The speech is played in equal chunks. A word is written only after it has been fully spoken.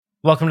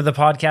Welcome to the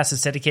podcast.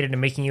 It's dedicated to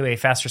making you a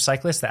faster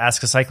cyclist, the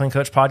Ask a Cycling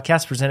Coach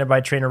podcast presented by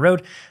Trainer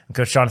Road. I'm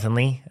Coach Jonathan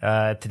Lee.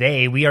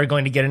 Today, we are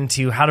going to get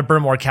into how to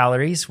burn more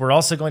calories. We're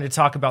also going to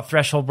talk about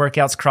threshold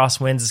workouts,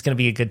 Crosswinds. It's going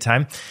to be a good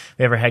time.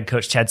 We have our head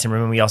coach, Chad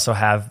Zimmerman. We also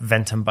have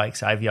Ventum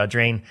Bikes, Ivy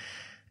Audrain.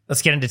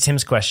 Let's get into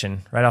Tim's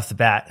question right off the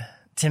bat.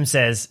 Tim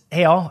says,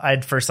 hey all,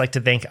 I'd first like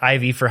to thank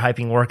Ivy for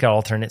hyping workout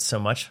alternates so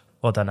much.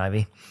 Well done,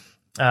 Ivy.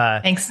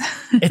 Thanks.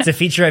 It's a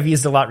feature I've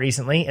used a lot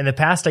recently. In the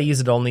past, I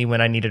used it only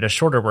when I needed a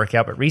shorter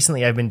workout, but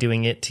recently I've been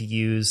using it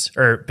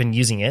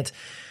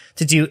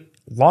to do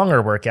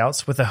longer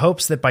workouts with the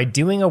hopes that by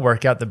doing a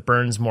workout that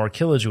burns more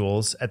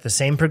kilojoules at the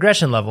same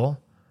progression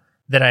level,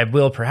 that I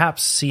will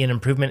perhaps see an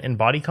improvement in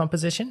body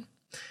composition.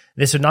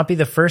 This would not be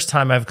the first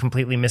time I've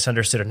completely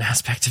misunderstood an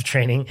aspect of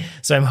training,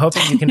 so I'm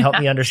hoping you can help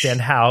me understand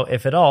how,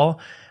 if at all,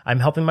 I'm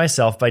helping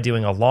myself by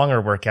doing a longer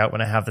workout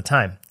when I have the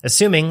time,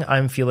 assuming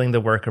I'm feeling the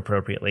work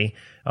appropriately.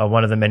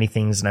 One of the many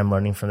things that I'm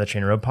learning from the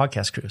Trainer Road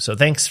podcast crew. So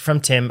thanks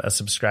from Tim, a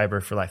subscriber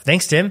for life.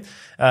 Thanks, Tim.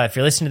 If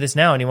you're listening to this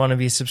now and you want to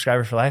be a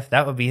subscriber for life,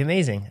 that would be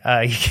amazing.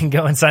 You can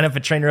go and sign up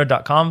at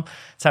trainerroad.com.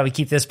 It's how we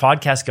keep this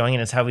podcast going,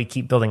 and it's how we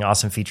keep building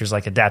awesome features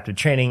like adaptive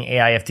training,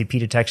 AI FTP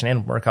detection,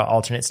 and workout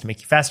alternates to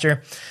make you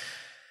faster.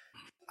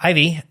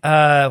 Ivy,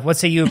 what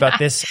say you about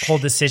this whole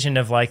decision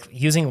of like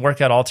using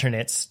workout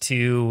alternates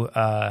to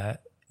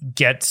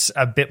get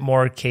a bit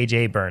more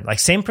KJ burn, like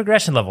same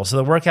progression level. So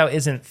the workout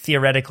isn't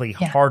theoretically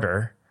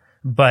harder,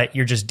 but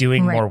you're just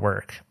doing more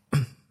work.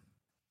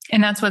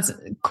 And that's what's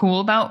cool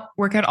about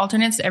workout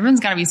alternates. Everyone's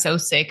got to be so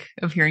sick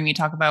of hearing me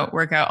talk about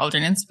workout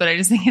alternates, but I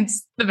just think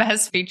it's the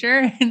best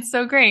feature. It's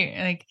so great.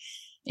 Like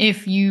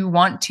if you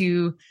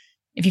feel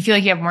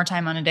like you have more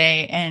time on a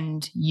day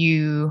and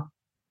you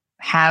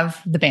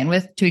have the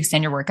bandwidth to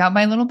extend your workout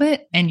by a little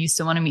bit and you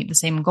still want to meet the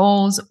same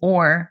goals,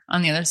 or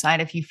on the other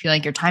side, if you feel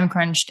like you're time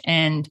crunched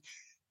and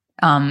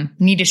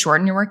need to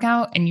shorten your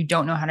workout and you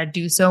don't know how to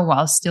do so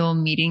while still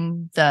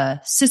meeting the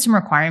system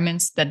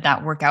requirements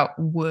that workout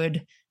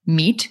would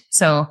meet.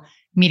 So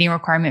meeting a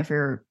requirement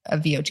for a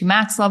VO2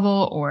 max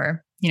level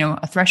or,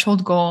 a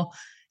threshold goal,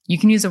 you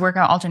can use a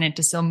workout alternate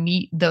to still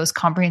meet those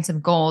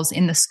comprehensive goals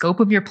in the scope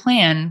of your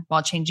plan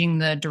while changing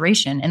the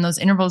duration. And those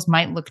intervals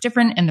might look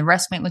different and the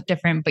rest might look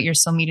different, but you're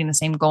still meeting the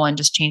same goal and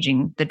just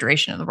changing the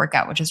duration of the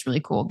workout, which is really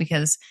cool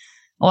because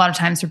a lot of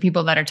times for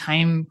people that are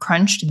time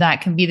crunched,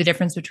 that can be the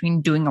difference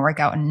between doing a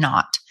workout and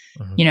not.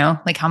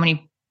 Like how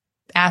many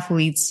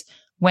athletes,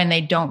 when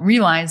they don't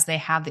realize they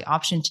have the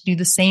option to do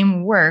the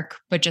same work,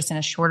 but just in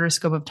a shorter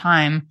scope of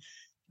time,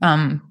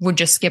 would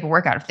just skip a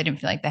workout if they didn't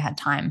feel like they had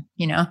time,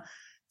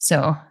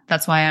 So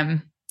that's why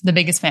I'm the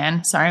biggest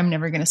fan. Sorry, I'm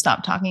never going to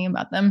stop talking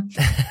about them.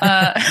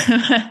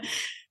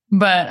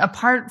 But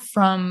apart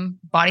from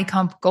body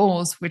comp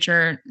goals, which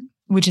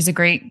is a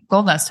great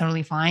goal, that's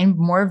totally fine.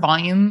 More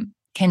volume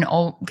can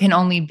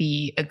only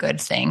be a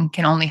good thing,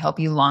 can only help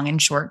you long and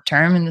short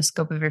term in the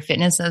scope of your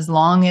fitness, as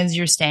long as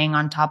you're staying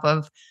on top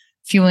of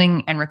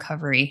fueling and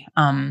recovery.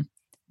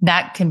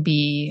 That can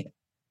be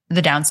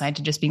the downside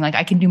to just being like,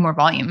 I can do more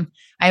volume.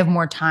 I have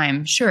more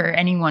time. Sure,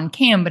 anyone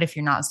can, but if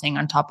you're not staying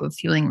on top of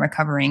fueling,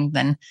 recovering,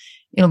 then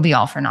it'll be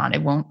all for naught.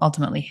 It won't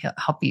ultimately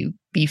help you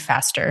be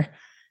faster.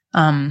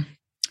 Can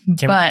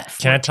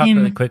I talk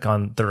really quick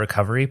on the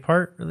recovery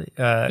part?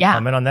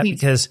 Comment on that, please.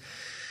 Because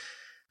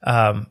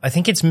I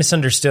think it's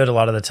misunderstood a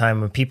lot of the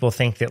time when people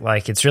think that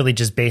like it's really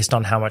just based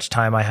on how much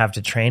time I have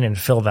to train and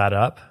fill that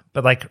up.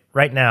 But like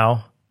right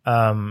now,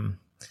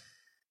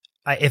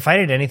 if I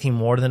did anything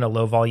more than a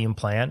low volume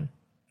plan,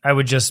 I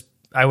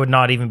would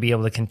not even be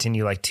able to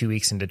continue like 2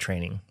 weeks into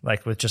training.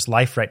 Like with just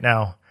life right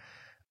now,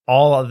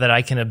 all that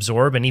I can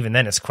absorb, and even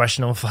then it's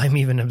questionable if I'm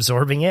even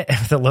absorbing it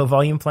with a low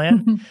volume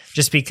plan,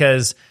 just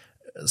because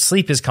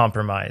sleep is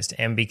compromised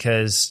and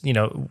because,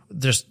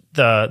 there's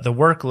the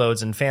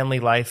workloads and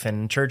family life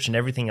and church and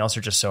everything else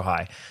are just so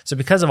high. So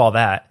because of all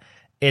that,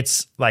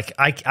 it's like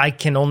I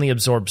can only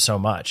absorb so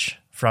much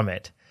from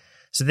it.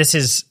 So this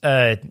is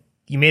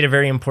you made a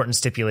very important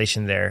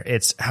stipulation there.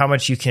 It's how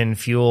much you can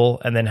fuel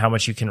and then how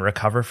much you can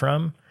recover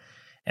from.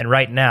 And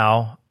right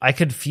now, I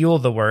could fuel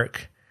the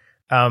work.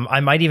 I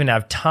might even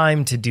have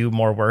time to do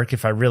more work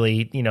if I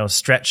really,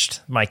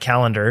 stretched my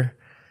calendar,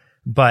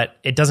 but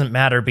it doesn't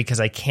matter because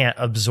I can't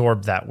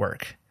absorb that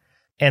work.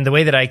 And the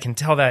way that I can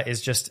tell that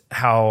is just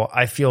how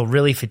I feel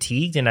really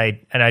fatigued and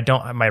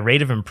my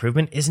rate of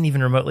improvement isn't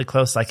even remotely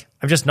close. Like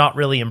I'm just not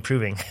really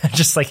improving,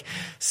 just like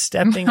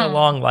stepping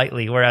along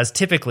lightly. Whereas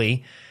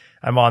typically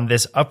I'm on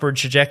this upward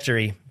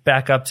trajectory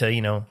back up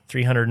to,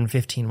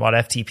 315 watt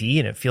FTP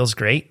and it feels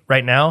great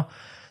right now.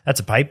 That's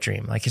a pipe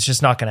dream. Like it's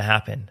just not going to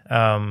happen.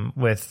 I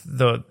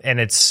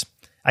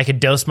could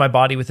dose my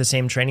body with the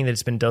same training that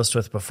it's been dosed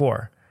with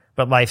before,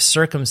 but life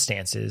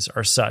circumstances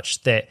are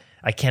such that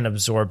I can't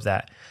absorb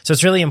that. So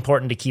it's really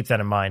important to keep that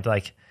in mind.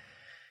 Like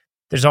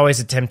there's always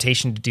a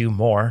temptation to do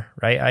more,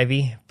 right,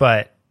 Ivy?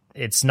 But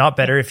it's not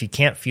better if you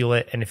can't fuel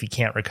it and if you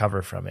can't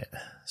recover from it.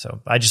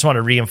 So I just want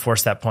to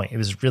reinforce that point. It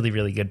was a really,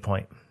 really good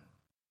point.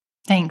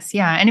 Thanks.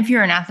 Yeah. And if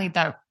you're an athlete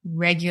that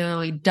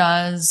regularly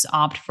does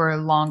opt for a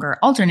longer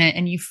alternate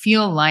and you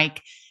feel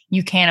like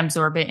you can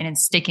absorb it and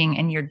it's sticking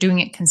and you're doing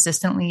it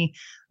consistently,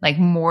 like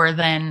more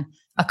than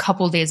a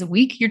couple days a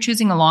week, you're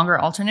choosing a longer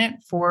alternate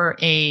for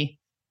a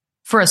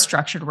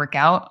structured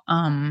workout,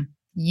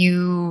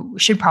 you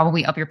should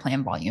probably up your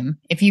plan volume.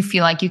 If you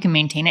feel like you can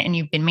maintain it and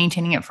you've been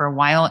maintaining it for a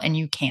while and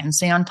you can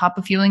stay on top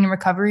of fueling and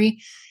recovery,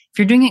 if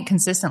you're doing it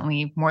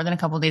consistently more than a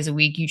couple of days a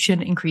week, you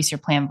should increase your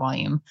plan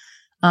volume.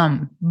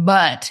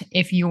 But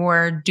if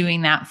you're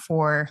doing that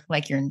for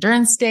like your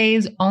endurance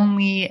days,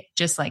 only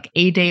just like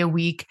a day a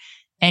week,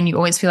 and you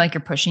always feel like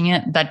you're pushing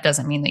it, that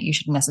doesn't mean that you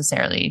should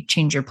necessarily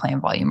change your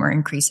plan volume or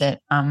increase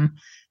it.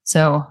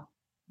 So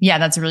yeah,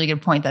 that's a really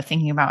good point, that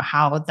thinking about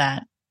how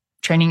that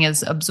training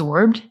is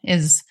absorbed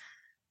is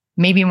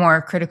maybe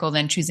more critical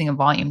than choosing a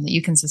volume that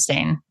you can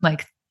sustain,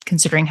 like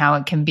considering how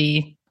it can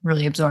be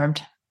really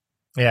absorbed.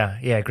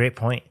 Yeah. Great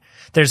point.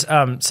 There's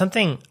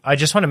something I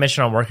just want to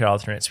mention on workout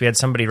alternates. We had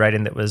somebody write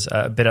in that was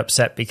a bit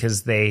upset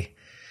because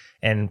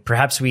and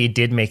perhaps we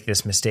did make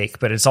this mistake,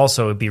 but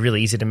it'd be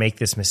really easy to make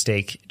this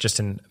mistake just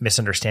in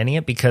misunderstanding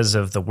it because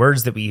of the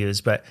words that we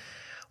use. But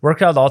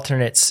workout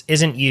alternates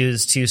isn't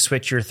used to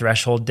switch your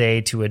threshold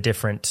day to a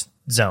different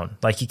zone.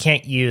 Like you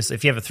can't use,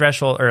 if you have a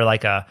threshold or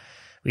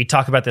we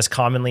talk about this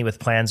commonly with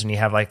plans when you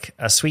have like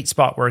a sweet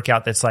spot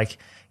workout that's like,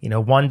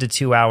 1 to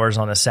 2 hours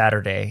on a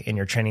Saturday in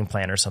your training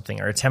plan or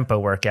something, or a tempo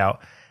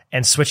workout,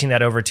 and switching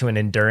that over to an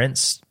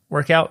endurance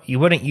workout, you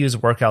wouldn't use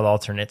workout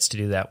alternates to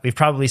do that. We've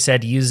probably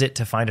said use it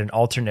to find an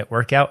alternate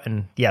workout.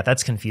 And yeah,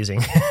 that's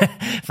confusing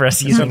for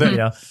us using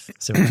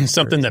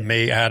something that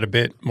may add a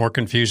bit more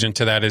confusion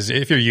to that is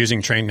if you're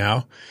using Train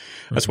Now,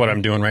 that's what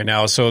I'm doing right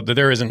now. So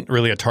there isn't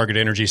really a target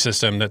energy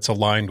system that's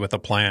aligned with a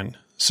plan.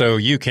 So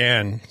you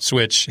can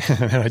switch,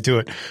 and I do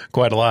it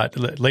quite a lot.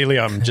 Lately,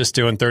 I'm just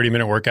doing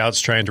 30-minute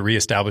workouts, trying to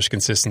reestablish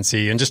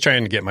consistency and just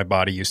trying to get my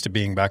body used to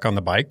being back on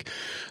the bike.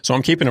 So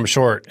I'm keeping them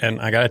short.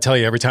 And I got to tell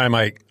you, every time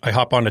I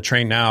hop on to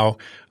Train Now,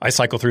 I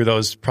cycle through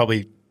those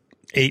probably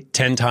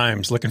 8-10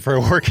 times looking for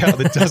a workout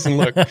that doesn't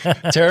look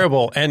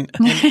terrible. And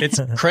it's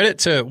credit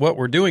to what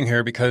we're doing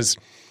here because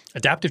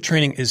adaptive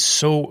training is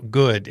so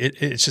good.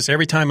 It's just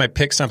every time I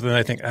pick something that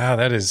I think,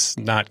 that is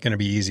not going to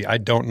be easy. I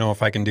don't know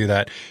if I can do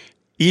that.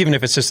 Even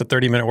if it's just a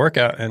 30-minute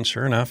workout, and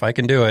sure enough, I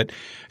can do it.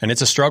 And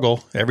it's a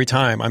struggle every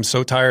time. I'm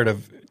so tired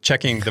of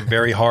checking the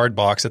very hard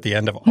box at the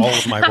end of all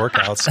of my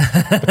workouts.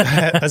 But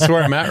that's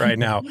where I'm at right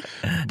now.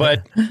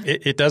 But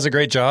it does a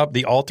great job.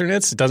 The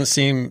alternates, it doesn't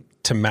seem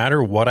to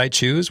matter what I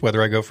choose,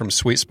 whether I go from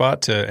sweet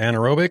spot to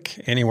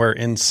anaerobic, anywhere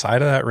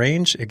inside of that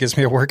range. It gives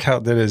me a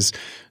workout that is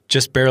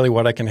just barely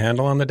what I can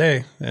handle on the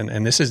day.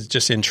 And this is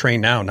just in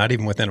Train Now, not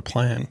even within a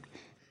plan.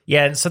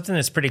 Yeah, and something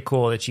that's pretty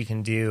cool that you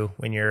can do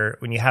when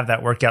you have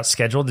that workout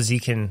scheduled is you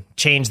can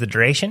change the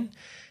duration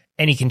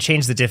and you can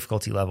change the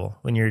difficulty level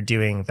when you're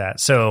doing that.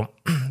 So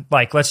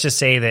like, let's just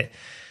say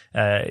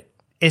that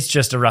it's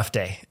just a rough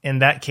day. In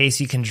that case,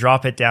 you can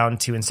drop it down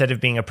to, instead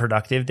of being a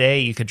productive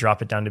day, you could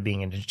drop it down to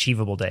being an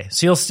achievable day.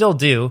 So you'll still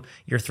do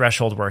your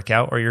threshold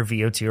workout or your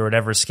VO2 or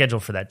whatever is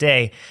scheduled for that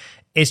day.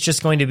 It's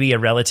just going to be a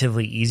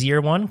relatively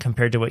easier one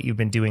compared to what you've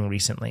been doing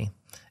recently.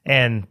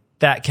 And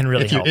that can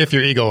really help. If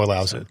your ego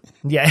allows it.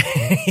 Yeah.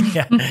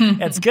 Yeah.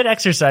 It's good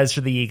exercise for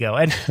the ego.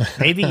 And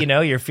maybe,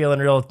 you're feeling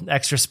real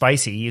extra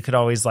spicy. You could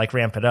always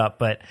ramp it up.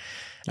 But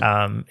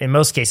in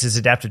most cases,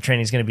 adaptive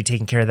training is going to be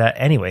taking care of that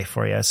anyway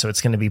for you. So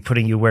it's going to be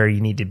putting you where you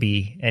need to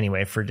be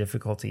anyway for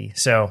difficulty.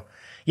 So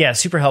yeah,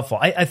 super helpful.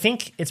 I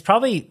think it's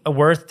probably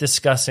worth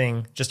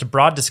discussing just a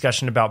broad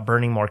discussion about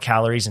burning more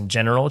calories in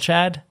general,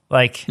 Chad.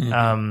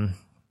 Number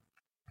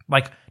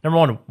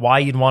one, why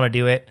you'd want to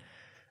do it.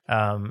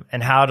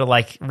 And how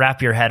to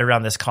wrap your head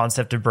around this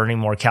concept of burning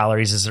more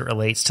calories as it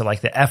relates to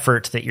the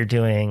effort that you're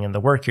doing and the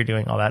work you're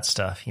doing, all that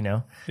stuff,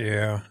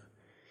 Yeah.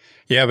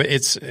 Yeah.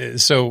 But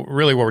so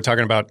really what we're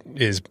talking about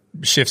is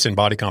shifts in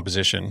body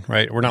composition,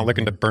 right? We're not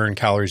looking to burn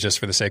calories just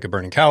for the sake of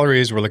burning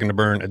calories. We're looking to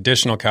burn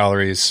additional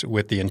calories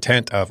with the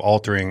intent of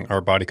altering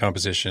our body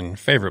composition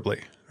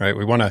favorably, right?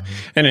 We want to,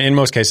 and in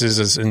most cases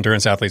as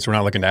endurance athletes, we're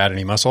not looking to add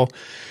any muscle.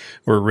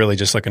 We're really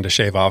just looking to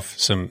shave off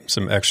some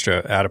extra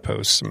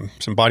adipose,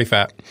 some body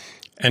fat.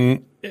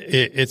 And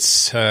it's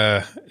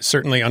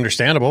certainly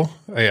understandable.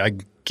 I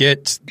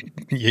get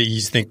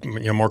you think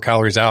more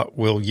calories out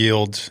will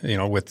yield,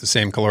 with the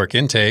same caloric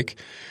intake,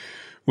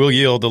 will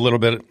yield a little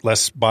bit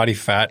less body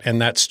fat. And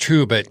that's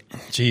true. But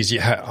geez, you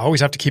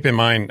always have to keep in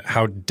mind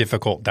how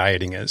difficult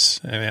dieting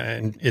is.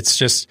 And it's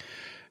just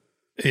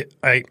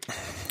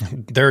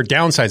there are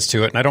downsides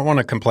to it. And I don't want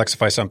to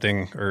complexify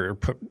something or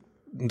put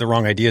the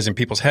wrong ideas in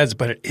people's heads,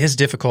 but it is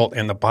difficult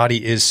and the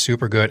body is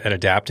super good at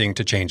adapting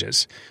to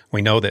changes.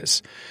 We know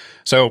this.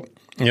 So,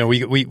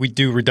 we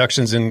do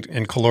reductions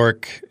in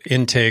caloric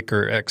intake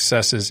or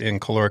excesses in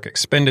caloric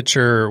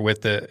expenditure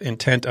with the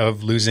intent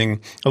of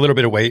losing a little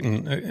bit of weight.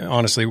 And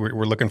honestly,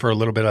 we're looking for a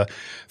little bit of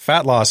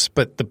fat loss,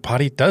 but the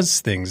body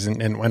does things.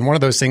 And one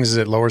of those things is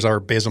it lowers our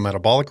basal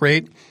metabolic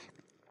rate.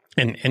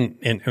 And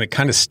it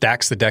kind of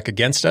stacks the deck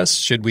against us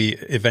should we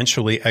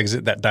eventually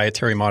exit that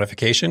dietary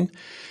modification.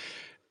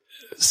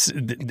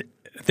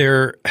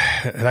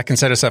 that can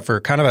set us up for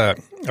kind of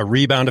a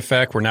rebound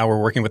effect where now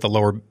we're working with a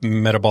lower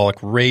metabolic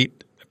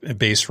rate,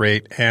 base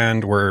rate,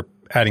 and we're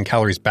adding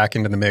calories back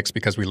into the mix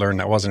because we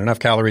learned that wasn't enough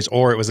calories,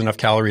 or it was enough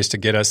calories to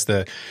get us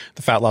the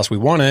fat loss we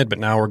wanted. But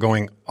now we're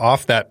going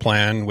off that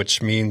plan,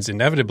 which means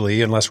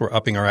inevitably, unless we're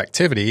upping our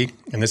activity,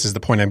 and this is the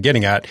point I'm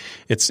getting at,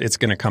 it's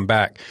going to come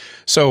back.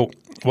 So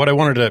what I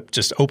wanted to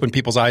just open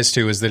people's eyes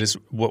to is that is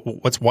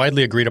what's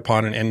widely agreed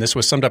upon, and this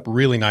was summed up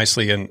really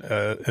nicely in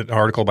an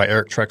article by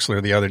Eric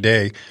Trexler the other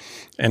day.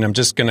 And I'm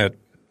just going to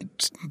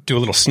do a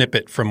little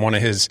snippet from one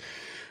of his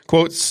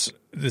quotes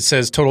that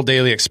says total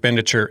daily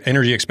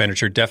energy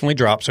expenditure definitely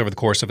drops over the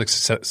course of a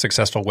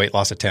successful weight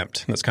loss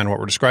attempt. And that's kind of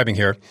what we're describing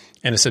here.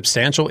 And a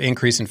substantial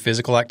increase in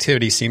physical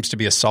activity seems to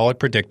be a solid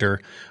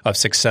predictor of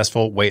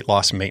successful weight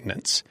loss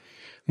maintenance.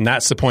 And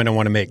that's the point I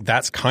want to make.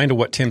 That's kind of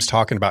what Tim's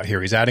talking about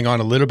here. He's adding on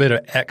a little bit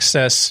of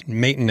excess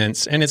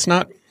maintenance, and it's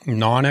not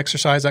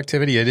non-exercise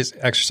activity. It is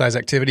exercise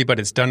activity, but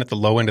it's done at the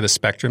low end of the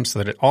spectrum so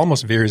that it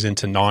almost veers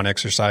into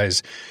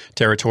non-exercise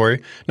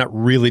territory, not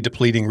really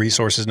depleting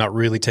resources, not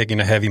really taking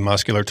a heavy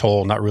muscular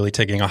toll, not really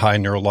taking a high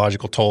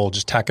neurological toll,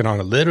 just tacking on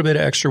a little bit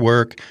of extra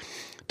work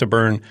to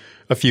burn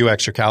a few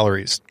extra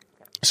calories.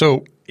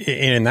 So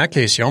in that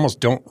case, you almost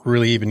don't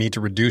really even need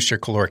to reduce your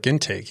caloric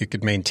intake. You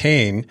could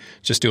maintain,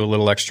 just do a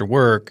little extra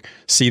work,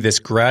 see this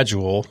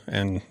gradual,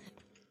 and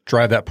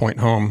drive that point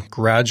home,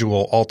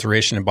 gradual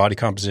alteration in body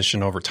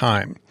composition over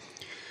time.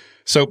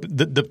 So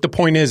the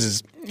point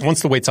is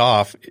once the weight's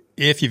off,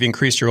 if you've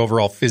increased your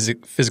overall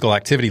physical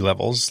activity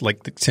levels,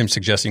 like Tim's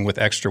suggesting with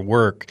extra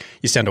work,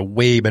 you stand a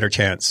way better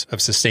chance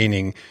of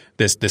sustaining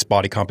this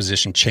body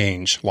composition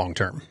change long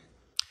term.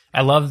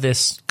 I love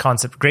this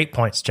concept. Great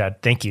points,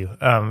 Chad. Thank you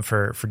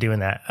for doing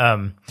that.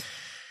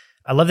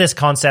 I love this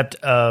concept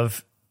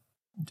of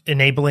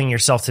enabling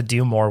yourself to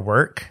do more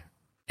work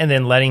and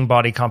then letting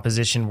body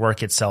composition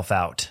work itself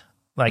out,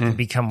 like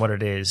become what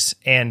it is.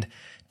 And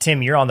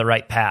Tim, you're on the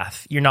right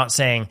path. You're not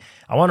saying,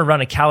 I want to run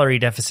a calorie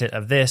deficit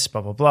of this,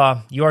 blah, blah,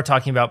 blah. You are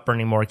talking about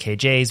burning more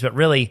KJs, but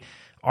really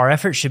our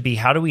effort should be,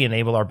 how do we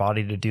enable our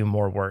body to do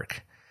more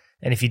work?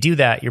 And if you do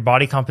that, your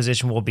body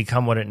composition will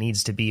become what it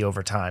needs to be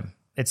over time.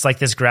 It's like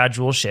this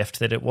gradual shift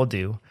that it will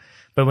do.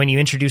 But when you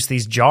introduce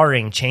these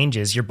jarring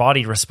changes, your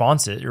body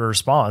responds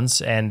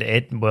and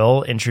it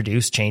will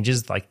introduce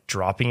changes like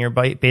dropping your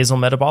basal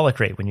metabolic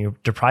rate when you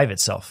deprive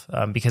itself,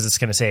 because it's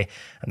going to say,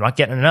 I'm not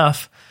getting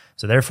enough.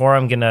 So therefore,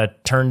 I'm going to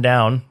turn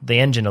down the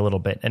engine a little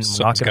bit and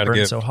not going to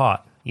burn so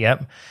hot.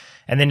 Yep.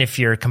 And then if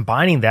you're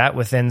combining that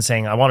with then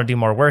saying, I want to do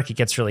more work, it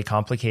gets really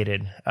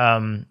complicated.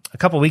 A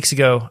couple of weeks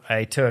ago,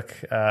 I took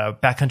a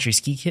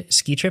backcountry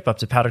ski trip up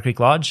to Powder Creek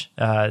Lodge.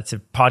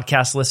 To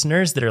podcast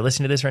listeners that are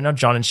listening to this right now,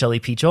 John and Shelly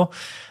Peachel,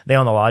 they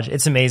own the lodge.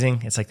 It's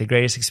amazing. It's like the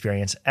greatest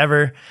experience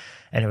ever.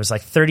 And it was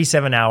like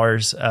 37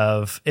 hours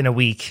in a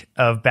week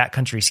of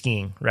backcountry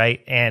skiing,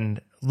 right?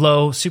 And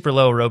super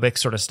low aerobic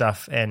sort of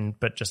stuff,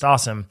 but just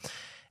awesome.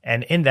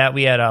 And in that,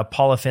 we had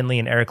Paula Finley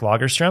and Eric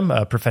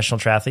Lagerstrom, professional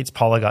triathletes.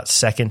 Paula got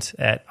second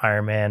at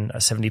Ironman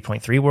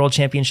 70.3 World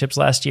Championships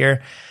last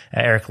year.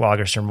 Eric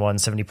Lagerstrom won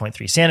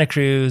 70.3 Santa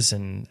Cruz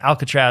and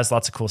Alcatraz,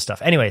 lots of cool stuff.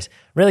 Anyways,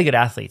 really good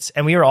athletes.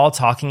 And we were all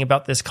talking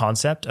about this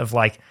concept of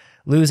like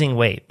losing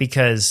weight,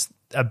 because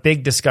a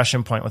big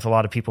discussion point with a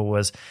lot of people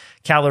was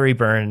calorie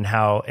burn and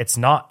how it's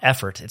not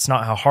effort. It's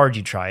not how hard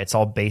you try. It's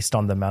all based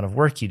on the amount of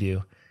work you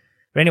do.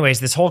 But anyways,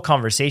 this whole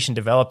conversation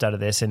developed out of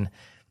this, and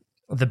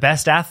the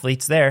best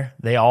athletes there,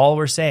 they all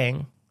were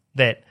saying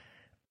that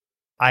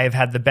I have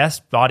had the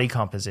best body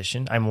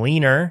composition. I'm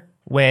leaner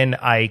when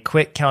I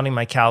quit counting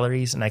my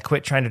calories and I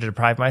quit trying to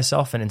deprive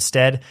myself. And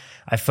instead,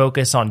 I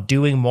focus on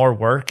doing more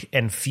work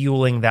and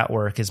fueling that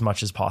work as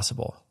much as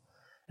possible.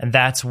 And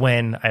that's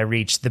when I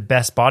reach the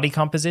best body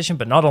composition.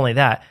 But not only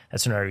that,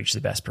 that's when I reach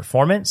the best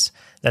performance.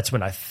 That's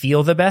when I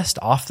feel the best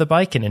off the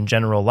bike and in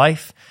general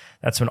life.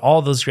 That's when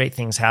all those great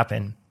things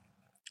happen.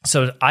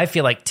 So I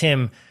feel like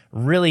Tim,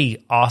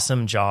 really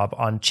awesome job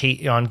on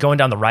going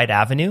down the right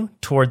avenue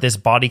toward this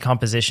body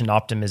composition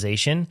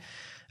optimization.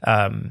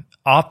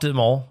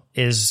 Optimal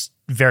is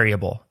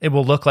variable. It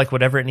will look like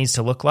whatever it needs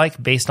to look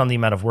like based on the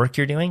amount of work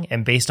you're doing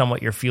and based on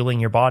what you're fueling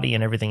your body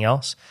and everything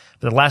else.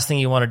 But the last thing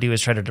you want to do is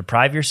try to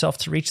deprive yourself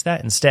to reach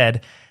that.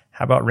 Instead,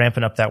 how about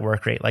ramping up that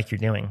work rate like you're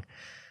doing?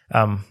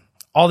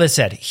 All this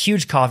said,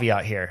 huge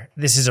caveat here.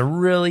 This is a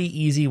really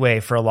easy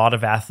way for a lot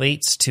of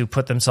athletes to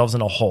put themselves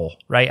in a hole,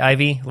 right,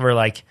 Ivy? You're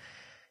like,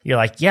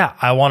 yeah,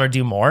 I want to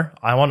do more.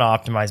 I want to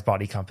optimize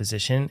body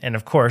composition. And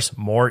of course,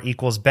 more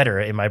equals better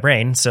in my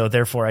brain. So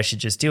therefore I should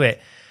just do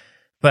it.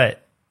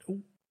 But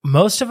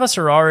most of us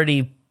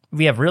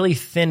we have really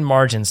thin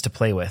margins to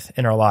play with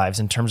in our lives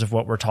in terms of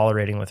what we're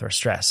tolerating with our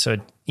stress. So,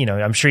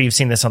 I'm sure you've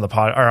seen this on the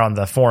pod or on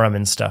the forum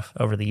and stuff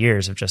over the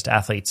years of just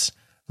athletes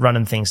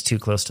running things too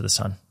close to the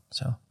sun.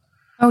 So.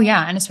 Oh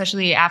yeah. And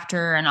especially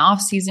after an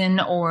off season,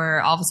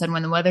 or all of a sudden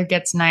when the weather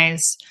gets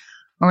nice,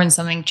 or when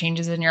something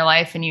changes in your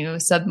life and you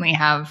suddenly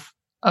have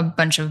a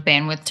bunch of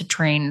bandwidth to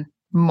train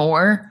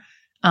more,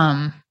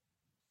 and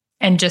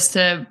just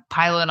to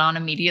pile it on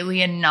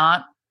immediately and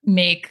not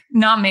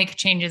not make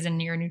changes in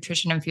your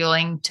nutrition and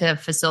fueling to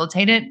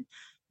facilitate it.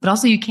 But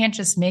also you can't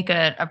just make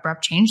a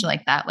abrupt change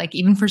like that. Like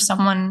even for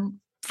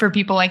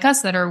people like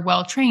us that are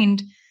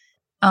well-trained,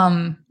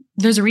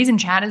 there's a reason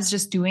Chad is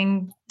just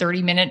doing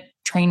 30-minute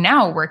train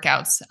now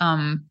workouts.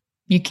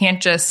 You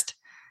can't just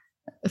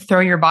throw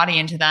your body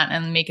into that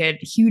and make a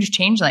huge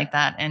change like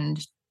that. And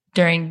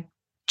during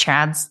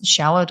Chad's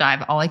shallow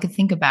dive, all I could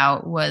think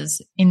about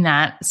was in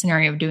that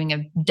scenario of doing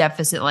a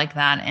deficit like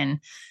that and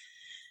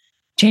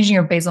changing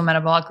your basal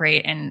metabolic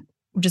rate and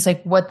just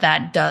like what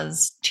that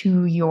does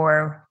to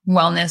your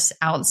wellness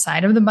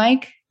outside of the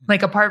bike,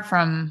 like apart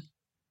from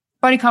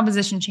body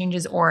composition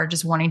changes or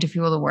just wanting to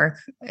fuel the work,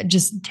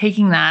 just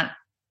taking that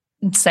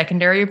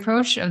secondary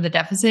approach of the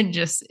deficit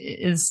just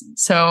is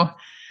so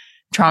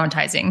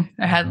traumatizing.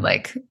 I had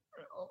like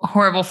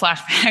horrible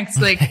flashbacks.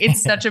 Like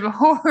it's such a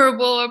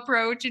horrible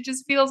approach. It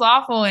just feels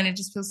awful. And it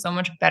just feels so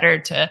much better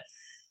to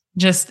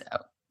just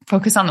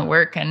focus on the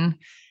work and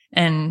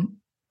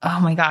oh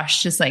my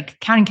gosh, just like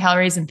counting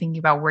calories and thinking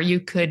about where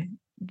you could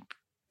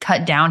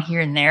cut down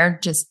here and there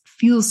just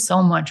feels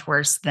so much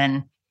worse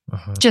than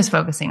just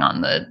focusing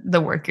on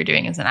the work you're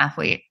doing as an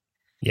athlete.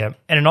 Yeah.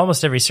 And in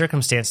almost every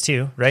circumstance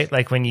too, right?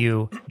 Like when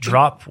you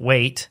drop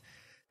weight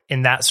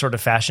in that sort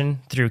of fashion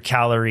through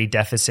calorie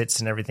deficits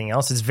and everything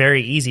else, it's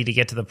very easy to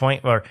get to the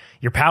point where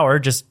your power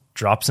just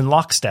drops in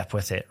lockstep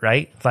with it,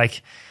 right?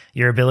 Like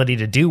your ability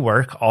to do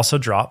work also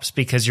drops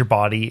because your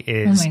body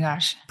is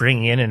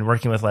bringing in and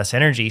working with less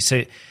energy.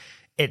 So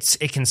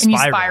it can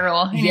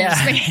spiral.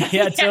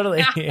 Yeah,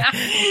 totally.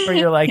 Where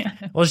you're like,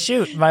 well,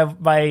 shoot, my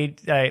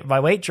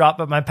weight dropped,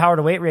 but my power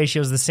to weight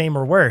ratio is the same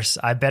or worse.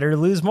 I better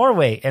lose more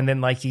weight. And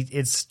then like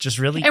it's just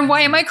really. And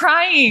why am I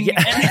crying?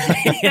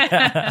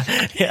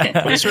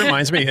 Well, this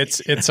reminds me, it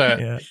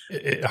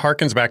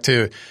harkens back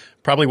to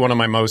probably one of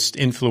my most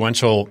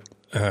influential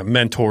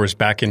mentors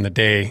back in the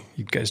day.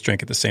 You guys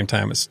drank at the same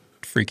time. It's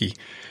freaky.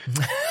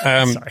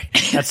 Sorry,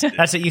 that's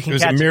what you can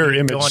catch. A mirror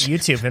image. Go on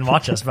YouTube and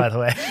watch us. By the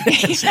way,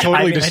 it's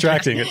totally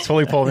distracting. It's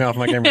totally pulling me off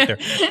my game right there.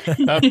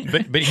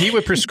 But he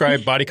would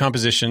prescribe body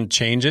composition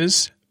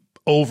changes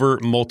over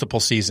multiple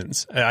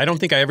seasons. I don't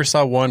think I ever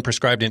saw one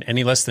prescribed in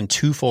any less than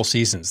 2 full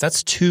seasons.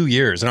 That's 2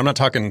 years, and I'm not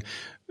talking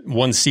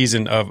one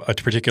season of a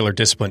particular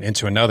discipline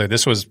into another.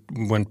 This was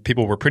when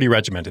people were pretty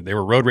regimented. They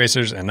were road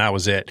racers, and that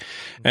was it.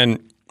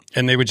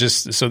 And they would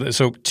just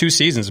so 2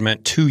 seasons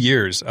meant 2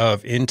 years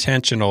of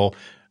intentional,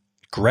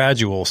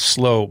 gradual,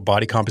 slow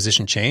body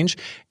composition change.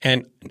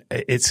 And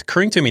it's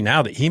occurring to me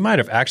now that he might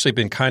have actually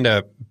been kind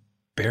of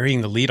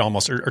burying the lead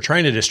almost or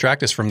trying to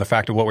distract us from the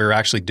fact of what we were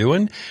actually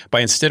doing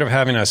by instead of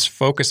having us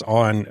focus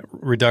on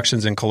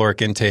reductions in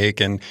caloric intake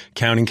and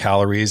counting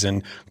calories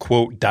and,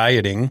 quote,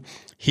 dieting,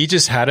 he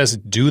just had us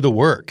do the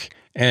work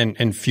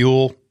and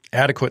fuel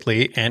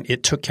adequately, and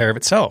it took care of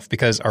itself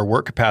because our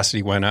work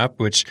capacity went up,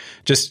 which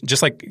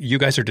just like you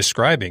guys are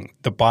describing,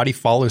 the body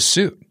follows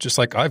suit. Just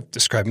like I've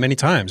described many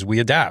times, we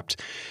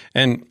adapt.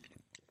 And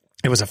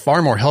it was a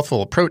far more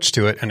healthful approach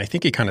to it, and I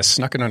think he kind of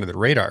snuck it under the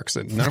radar because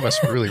none of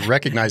us really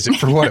recognized it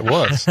for what it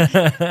was.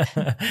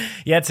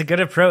 Yeah, it's a good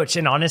approach.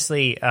 And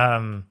honestly,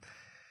 I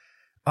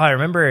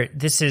remember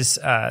this is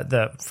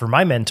for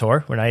my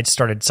mentor when I had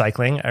started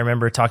cycling. I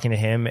remember talking to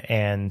him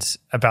and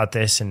about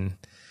this, and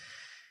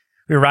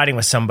we were riding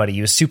with somebody. He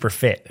was super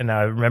fit. And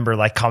I remember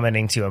like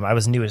commenting to him, I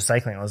was new to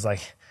cycling. I was like,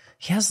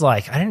 he has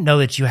like, I didn't know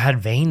that you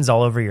had veins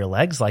all over your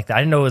legs like that.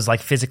 I didn't know it was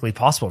like physically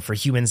possible for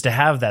humans to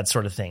have that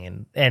sort of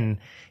thing. And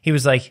he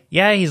was like,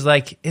 yeah, he's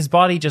like, his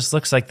body just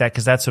looks like that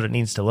because that's what it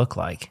needs to look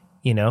like.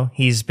 You know,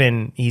 he's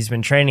been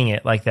training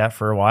it like that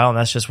for a while, and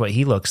that's just what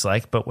he looks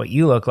like. But what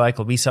you look like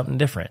will be something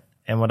different.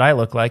 And what I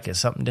look like is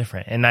something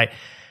different. And I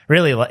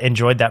really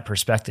enjoyed that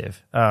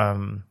perspective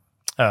from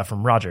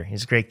Roger.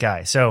 He's a great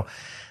guy. So,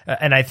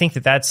 and I think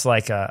that that's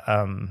like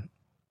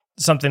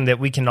something that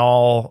we can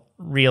all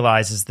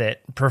realize is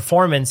that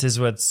performance is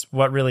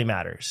what really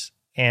matters.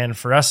 And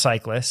for us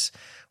cyclists,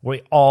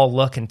 we all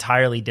look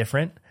entirely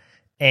different.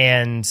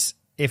 And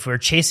if we're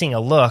chasing a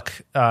look,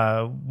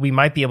 we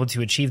might be able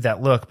to achieve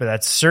that look, but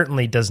that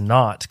certainly does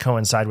not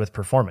coincide with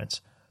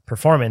performance.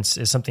 Performance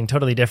is something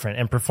totally different.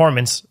 And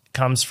performance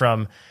comes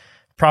from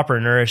proper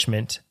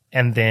nourishment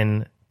and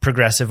then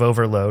progressive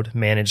overload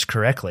managed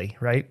correctly,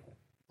 right?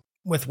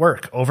 With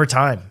work over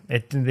time.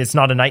 It's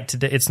not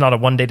it's not a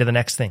one day to the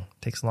next thing.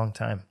 It takes a long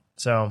time.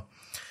 So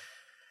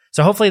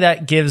hopefully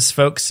that gives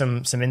folks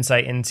some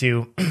insight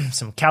into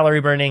some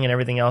calorie burning and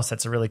everything else.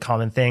 That's a really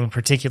common thing,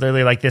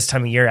 particularly like this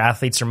time of year.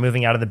 Athletes are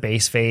moving out of the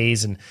base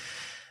phase, and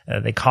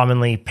they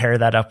commonly pair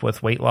that up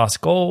with weight loss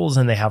goals,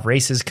 and they have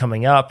races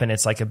coming up, and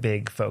it's like a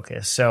big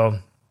focus. So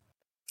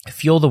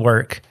fuel the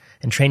work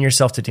and train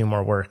yourself to do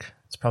more work.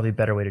 It's probably a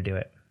better way to do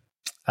it.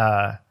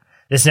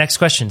 This next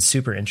question is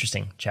super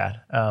interesting,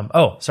 Chad.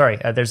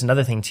 There's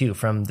another thing too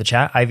from the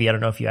chat. Ivy, I don't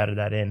know if you added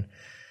that in.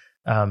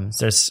 Is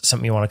there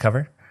something you want to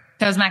cover?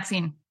 That was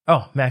Maxine.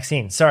 Oh,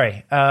 Maxine.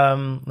 Sorry.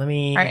 Let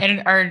me.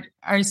 Our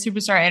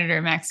superstar editor,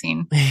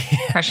 Maxine,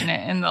 crushing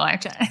it in the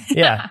live chat.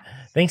 Yeah.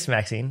 Thanks,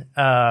 Maxine.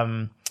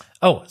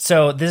 Oh,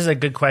 so this is a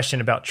good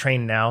question about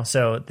train now.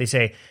 So they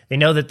say they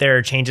know that there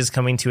are changes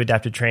coming to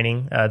adaptive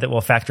training that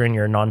will factor in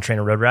your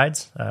non-trainer road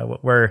rides.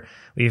 Where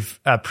we've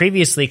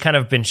previously kind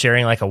of been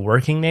sharing like a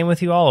working name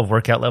with you all of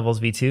Workout Levels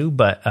V2,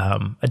 but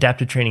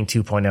adaptive training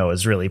 2.0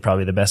 is really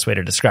probably the best way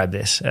to describe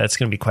this. It's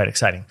going to be quite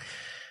exciting.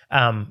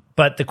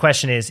 But the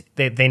question is,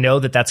 they know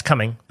that that's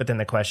coming, but then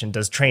the question,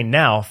 does Train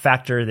Now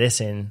factor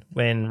this in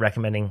when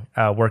recommending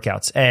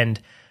workouts?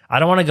 And I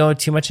don't want to go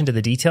too much into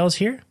the details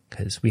here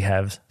because we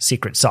have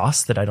secret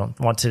sauce that I don't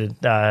want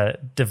to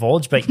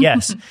divulge. But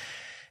yes,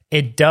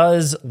 it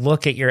does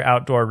look at your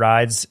outdoor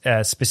rides,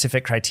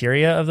 specific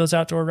criteria of those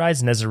outdoor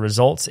rides. And as a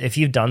result, if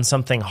you've done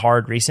something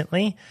hard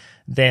recently,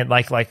 then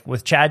like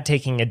with Chad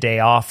taking a day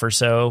off or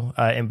so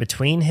in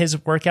between his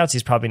workouts,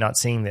 he's probably not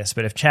seeing this.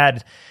 But if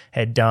Chad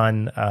had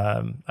done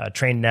a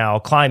Train Now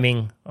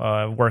climbing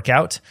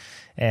workout,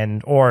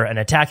 or an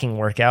attacking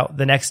workout,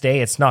 the next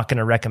day it's not going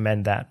to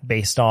recommend that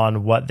based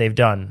on what they've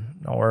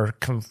done. Or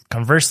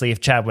conversely,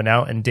 if Chad went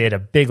out and did a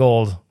big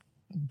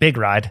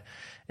ride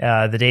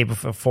the day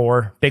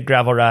before, big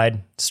gravel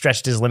ride,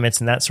 stretched his limits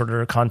in that sort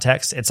of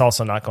context, it's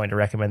also not going to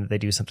recommend that they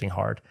do something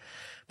hard.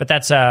 But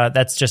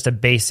that's just a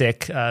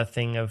basic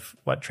thing of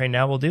what Train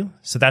Now will do.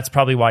 So that's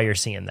probably why you're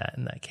seeing that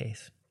in that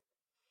case.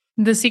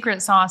 The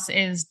secret sauce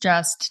is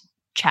just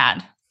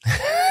Chad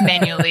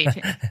manually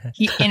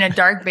in a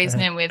dark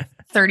basement with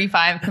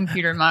 35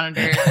 computer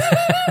monitors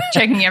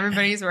checking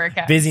everybody's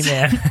workout. Busy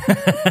man.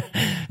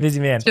 Busy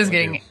man. Just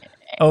kidding.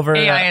 Over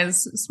AI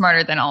is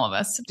smarter than all of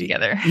us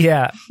together.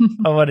 Yeah.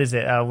 What is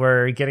it?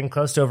 We're getting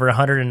close to over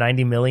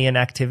 190 million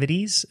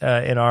activities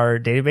in our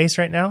database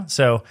right now.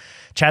 So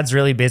Chad's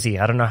really busy.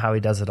 I don't know how he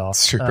does it all.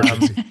 Super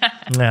busy.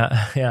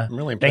 Yeah. I'm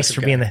really Thanks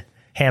for being the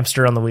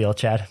hamster on the wheel,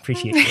 Chad.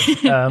 Appreciate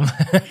you.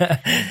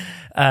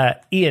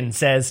 Ian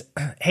says,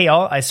 hey,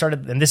 all, I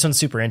started, and this one's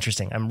super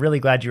interesting. I'm really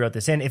glad you wrote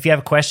this in. If you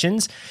have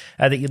questions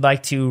that you'd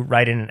like to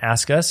write in and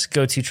ask us,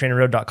 go to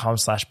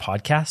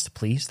trainerroad.com/podcast,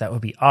 please. That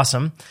would be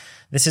awesome.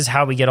 This is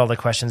how we get all the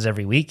questions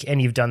every week.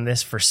 And you've done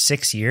this for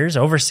 6 years,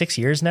 over 6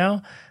 years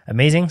now.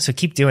 Amazing. So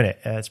keep doing it.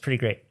 It's pretty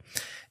great.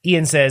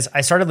 Ian says,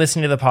 I started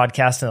listening to the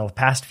podcast in the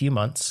past few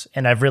months,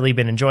 and I've really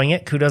been enjoying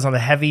it. Kudos on the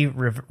heavy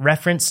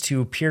reference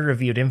to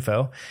peer-reviewed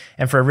info,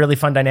 and for a really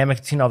fun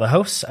dynamic between all the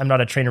hosts. I'm not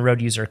a Trainer Road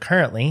user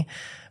currently,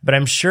 but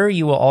I'm sure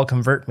you will all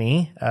convert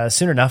me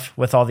soon enough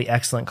with all the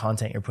excellent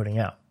content you're putting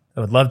out.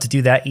 I would love to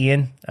do that,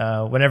 Ian.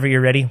 Whenever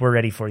you're ready, we're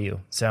ready for you.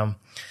 So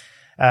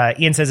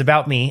Ian says,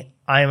 about me,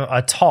 I'm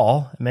a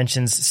tall,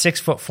 mentions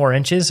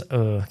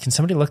 6'4". Can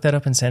somebody look that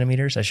up in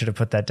centimeters? I should have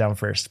put that down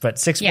first. But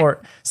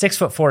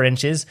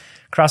 6'4",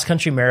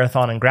 cross-country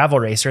marathon and gravel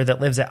racer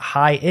that lives at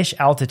high-ish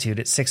altitude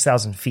at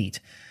 6,000 feet.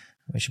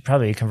 We should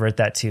probably convert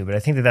that too, but I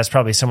think that's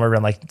probably somewhere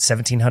around like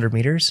 1,700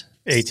 meters.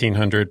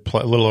 1,800,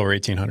 a little over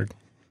 1,800.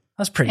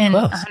 That's pretty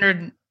close.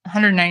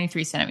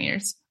 193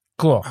 centimeters.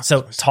 Cool.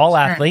 So tall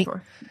athlete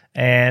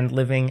and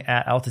living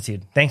at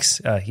altitude.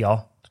 Thanks,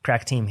 y'all.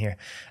 Crack team here.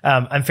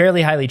 I'm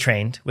fairly highly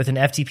trained with an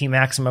FTP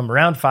maximum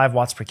around 5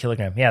 watts per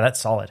kilogram. Yeah, that's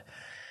solid.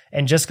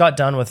 And just got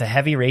done with a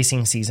heavy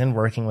racing season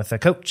working with a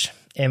coach.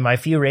 In my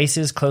few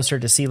races closer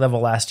to sea level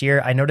last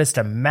year, I noticed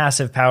a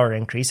massive power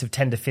increase of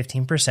 10 to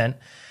 15%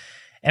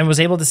 and was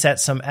able to set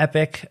some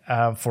epic,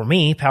 for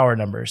me, power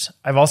numbers.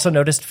 I've also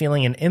noticed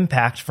feeling an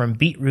impact from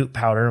beetroot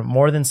powder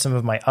more than some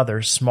of my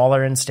other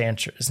smaller in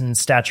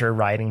stature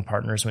riding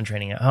partners when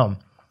training at home.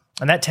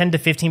 And that 10 to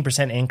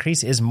 15%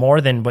 increase is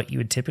more than what you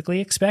would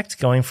typically expect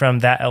going from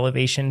that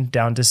elevation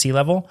down to sea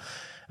level.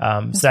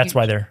 So that's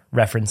why they're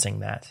referencing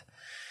that.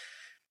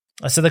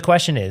 So the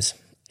question is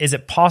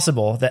it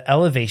possible that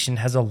elevation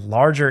has a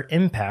larger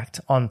impact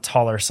on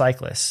taller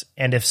cyclists?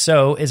 And if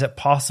so, is it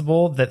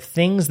possible that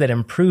things that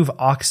improve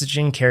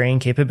oxygen carrying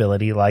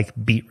capability, like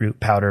beetroot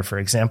powder, for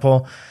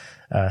example,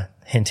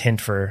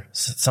 hint for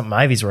something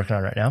Ivy's working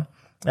on right now,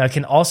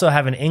 can also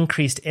have an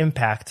increased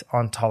impact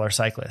on taller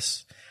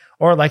cyclists?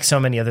 Or like so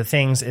many other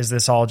things, is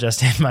this all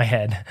just in my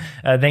head?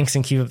 Thanks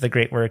and keep up the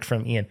great work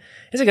from Ian.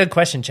 It's a good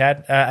question,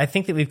 Chad. I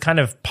think that we've kind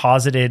of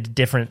posited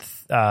different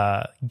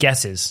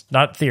guesses,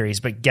 not theories,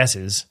 but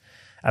guesses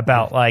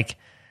about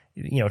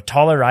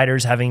taller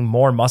riders having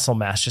more muscle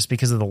mass just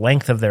because of the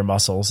length of their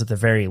muscles at the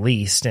very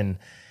least, and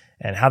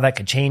how that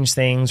could change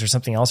things or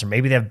something else, or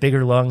maybe they have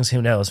bigger lungs.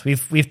 Who knows?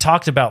 We've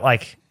talked about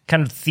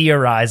kind of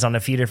theorized on a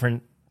few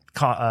different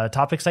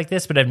topics like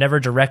this, but I've never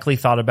directly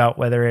thought about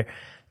whether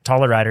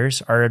taller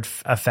riders are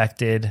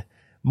affected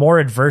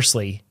more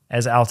adversely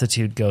as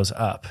altitude goes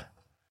up.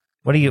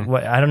 I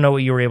don't know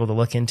what you were able to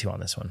look into on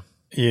this one.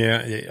 Yeah,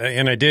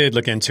 and I did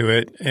look into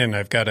it, and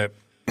I've got a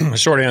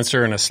short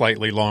answer and a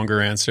slightly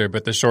longer answer,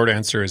 but the short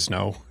answer is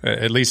no.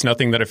 At least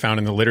nothing that I found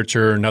in the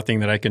literature, nothing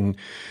that I can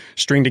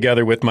string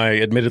together with my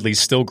admittedly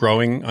still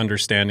growing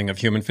understanding of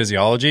human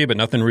physiology, but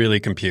nothing really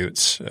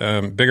computes.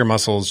 Bigger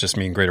muscles just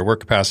mean greater work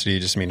capacity,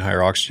 just mean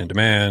higher oxygen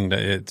demand.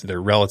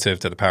 They're relative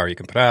to the power you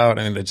can put out.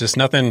 And it's just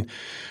nothing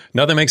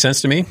Nothing makes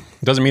sense to me.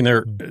 Doesn't mean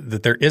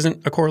that there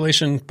isn't a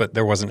correlation, but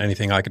there wasn't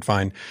anything I could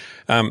find.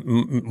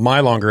 My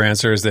longer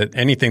answer is that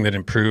anything that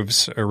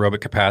improves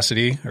aerobic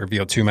capacity or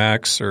VO2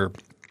 max or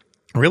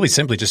really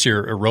simply just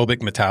your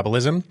aerobic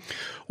metabolism,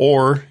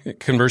 or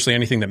conversely,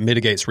 anything that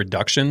mitigates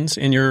reductions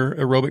in your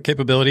aerobic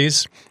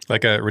capabilities,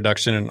 like a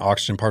reduction in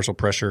oxygen partial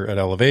pressure at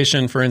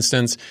elevation, for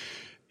instance,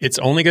 it's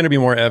only going to be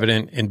more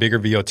evident in bigger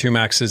VO2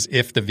 maxes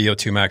if the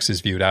VO2 max is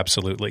viewed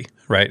absolutely,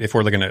 right? If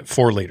we're looking at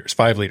 4 liters,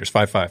 5 liters,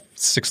 5.5,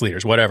 6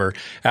 liters, whatever,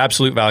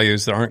 absolute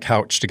values that aren't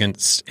couched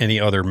against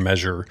any other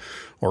measure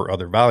or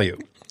other value.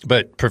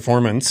 But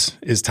performance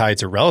is tied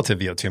to relative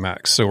VO2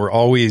 max. So we're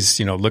always,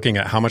 looking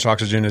at how much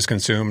oxygen is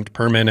consumed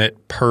per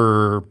minute,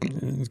 per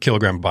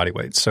kilogram of body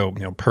weight. So,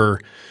 per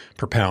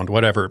pound,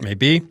 whatever it may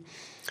be.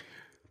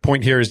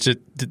 Point here is just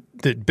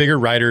that bigger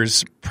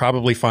riders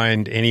probably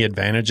find any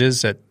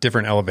advantages at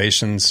different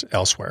elevations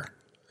elsewhere.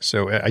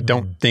 So I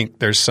don't think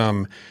there's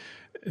some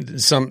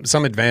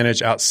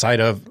advantage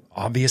outside of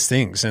obvious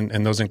things,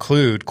 and those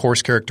include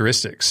course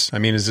characteristics. I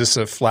mean, is this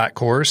a flat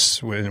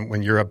course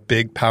when you're a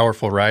big,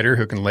 powerful rider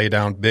who can lay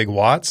down big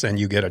watts and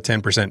you get a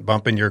 10%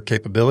 bump in your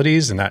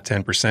capabilities, and that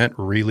 10%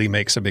 really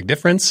makes a big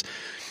difference?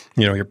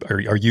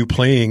 Are you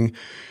playing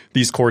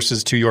these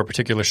courses to your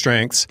particular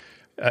strengths?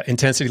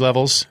 Intensity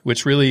levels,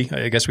 which really,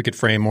 I guess we could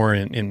frame more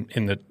in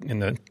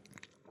the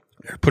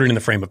put it in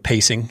the frame of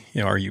pacing.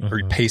 Are you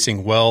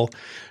pacing well?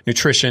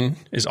 Nutrition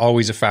is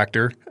always a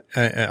factor.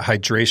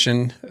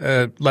 Hydration,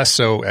 less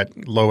so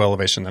at low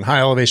elevation than high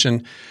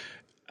elevation.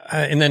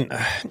 And then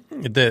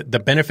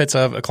the benefits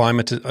of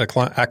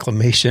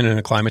acclimation and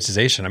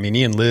acclimatization. I mean,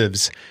 Ian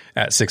lives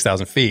at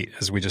 6,000 feet,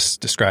 as we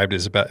just described,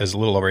 as a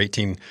little over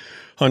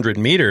 1,800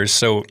 meters.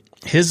 So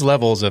his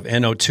levels of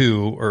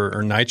NO2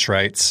 or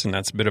nitrites, and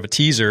that's a bit of a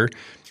teaser,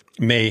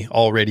 may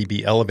already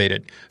be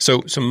elevated.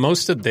 So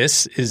most of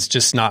this is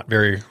just not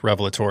very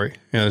revelatory.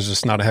 There's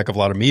just not a heck of a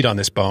lot of meat on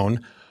this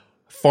bone.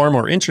 Far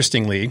more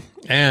interestingly,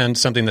 and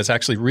something that's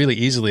actually really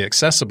easily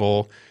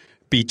accessible,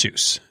 beet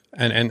juice.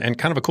 And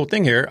kind of a cool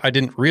thing here, I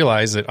didn't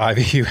realize that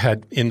Ivy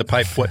had in the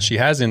pipe what she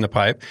has in the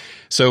pipe.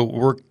 So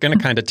we're going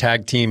to kind of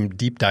tag team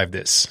deep dive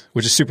this,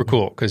 which is super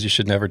cool because you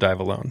should never dive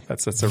alone.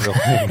 That's a real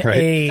thing, right?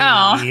 Hey,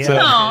 yeah,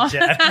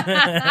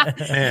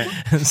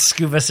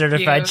 Scuba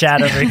certified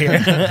chat over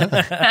here.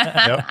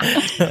 Yep.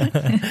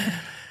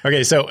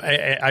 Okay, so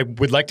I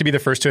would like to be the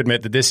first to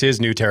admit that this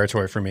is new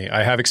territory for me.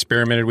 I have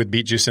experimented with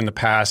beet juice in the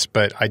past,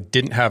 but I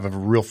didn't have a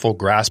real full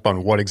grasp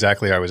on what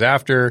exactly I was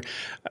after.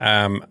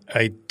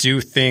 I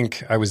do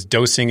think I was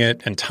dosing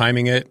it and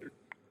timing it.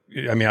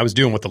 I mean, I was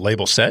doing what the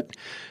label said,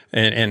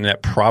 and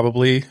that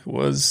probably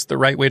was the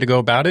right way to go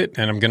about it.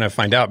 And I'm going to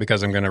find out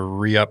because I'm going to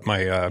re-up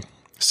my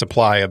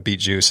supply of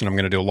beet juice, and I'm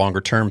going to do a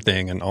longer-term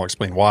thing, and I'll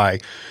explain why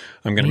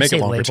I'm going to make it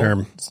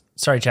longer-term.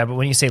 Sorry, Chad, but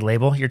when you say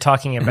label, you're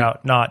talking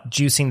about not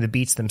juicing the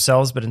beets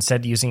themselves, but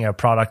instead using a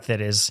product that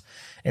is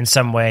in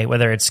some way,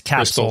 whether it's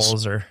capsules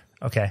crystals. Or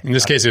okay. In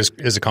this case, it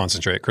is a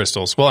concentrate,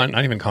 crystals. Well,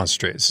 not even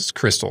concentrate; it's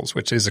crystals,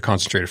 which is a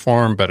concentrated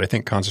form. But I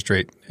think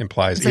concentrate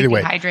implies it's either like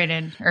way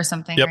dehydrated or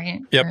something, yep, right?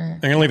 Yep. Or, I'm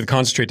going to leave the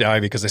concentrate to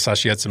Ivy because I saw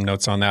she had some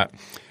notes on that.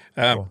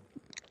 Cool.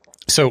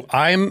 So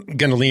I'm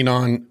going to lean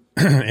on.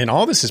 And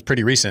all this is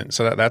pretty recent,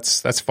 so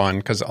that's fun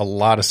because a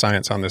lot of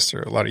science on this,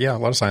 or a lot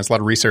of science, a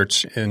lot of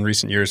research in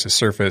recent years has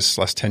surfaced,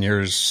 last 10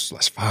 years,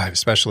 last 5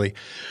 especially.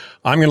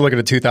 I'm going to look at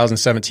a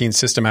 2017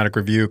 systematic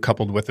review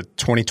coupled with a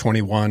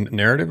 2021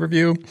 narrative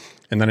review,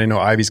 and then I know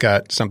Ivy's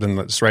got something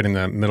that's right in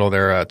the middle of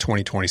their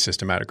 2020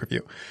 systematic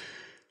review.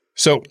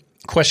 So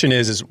question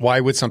is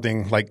why would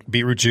something like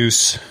beetroot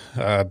juice,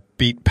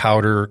 beet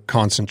powder,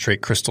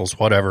 concentrate, crystals,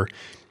 whatever,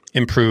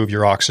 improve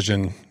your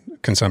oxygen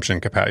consumption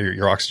capacity,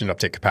 your oxygen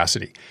uptake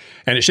capacity?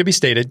 And it should be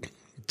stated,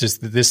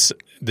 just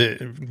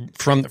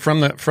from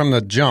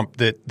the jump,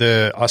 that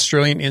the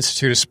Australian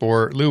Institute of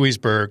Sport,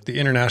 Lewisburg, the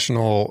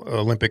International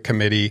Olympic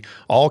Committee,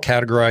 all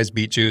categorize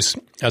beet juice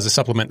as a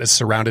supplement that's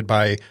surrounded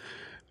by,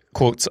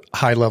 quotes,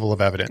 high level of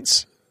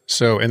evidence.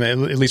 So, and at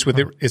least with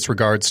its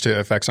regards to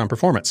effects on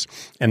performance.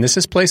 And this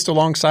is placed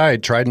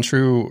alongside tried and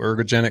true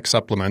ergogenic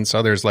supplements,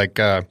 others like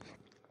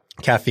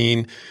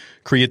caffeine,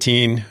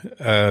 creatine,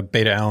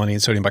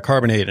 beta-alanine, sodium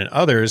bicarbonate, and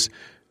others.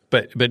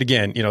 But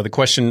again, the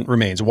question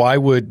remains, why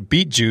would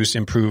beet juice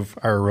improve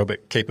our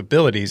aerobic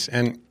capabilities?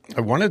 And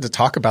I wanted to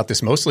talk about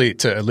this mostly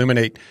to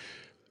illuminate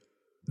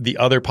the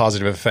other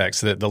positive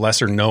effects, the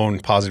lesser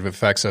known positive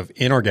effects of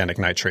inorganic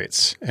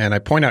nitrates. And I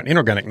point out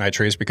inorganic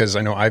nitrates because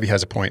I know Ivy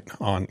has a point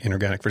on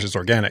inorganic versus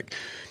organic,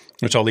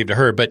 which I'll leave to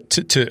her. But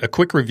to a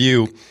quick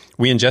review,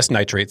 we ingest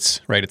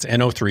nitrates, right? It's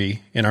NO3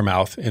 in our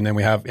mouth, and then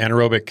we have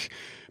anaerobic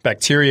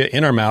bacteria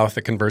in our mouth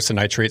that converts the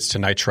nitrates to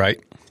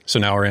nitrite. So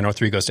now our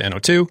NO3 goes to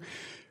NO2.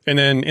 And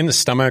then in the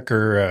stomach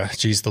or,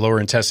 the lower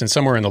intestine,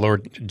 somewhere in the lower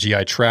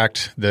GI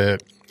tract, the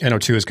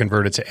NO2 is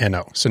converted to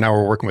NO. So now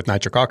we're working with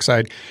nitric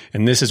oxide.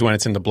 And this is when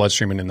it's in the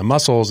bloodstream and in the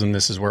muscles. And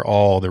this is where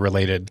all the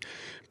related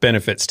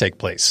benefits take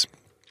place.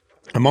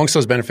 Amongst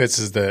those benefits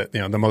is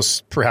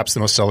perhaps the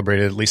most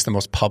celebrated, at least the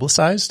most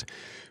publicized,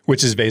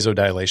 which is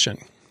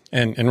vasodilation.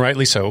 And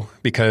rightly so,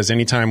 because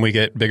anytime we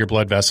get bigger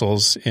blood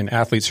vessels in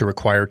athletes who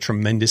require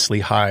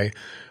tremendously high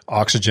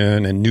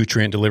oxygen and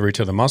nutrient delivery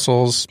to the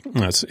muscles,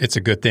 it's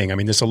a good thing. I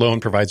mean, this alone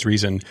provides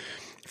reason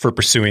for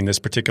pursuing this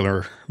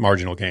particular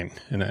marginal gain,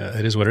 and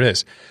it is what it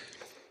is.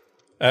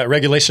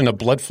 Regulation of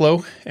blood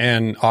flow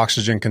and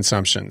oxygen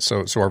consumption.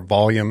 So our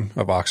volume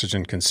of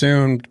oxygen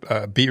consumed.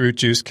 Beetroot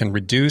juice can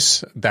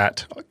reduce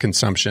that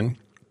consumption,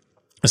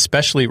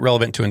 especially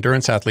relevant to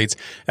endurance athletes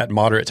at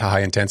moderate to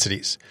high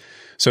intensities.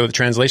 So the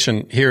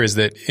translation here is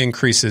that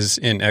increases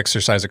in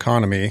exercise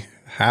economy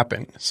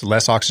happen. So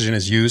less oxygen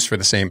is used for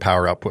the same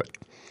power output.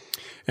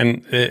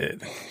 And a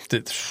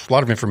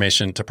lot of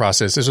information to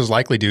process. This was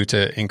likely due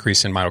to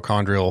increase in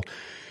mitochondrial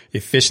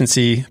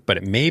efficiency, but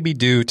it may be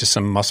due to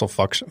some muscle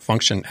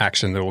function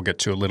action that we'll get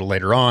to a little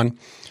later on.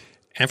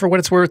 And for what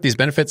it's worth, these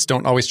benefits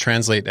don't always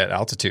translate at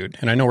altitude.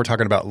 And I know we're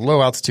talking about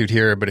low altitude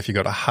here, but if you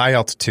go to high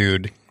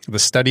altitude, the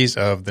studies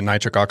of the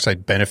nitric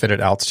oxide benefit at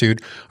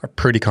altitude are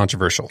pretty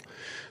controversial.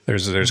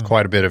 There's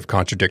quite a bit of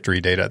contradictory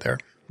data there.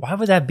 Why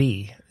would that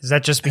be? Is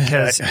that just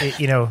because,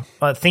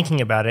 thinking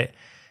about it,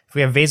 if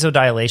we have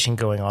vasodilation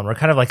going on, we're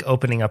kind of like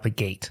opening up a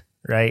gate,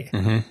 right?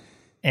 Mm-hmm.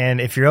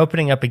 And if you're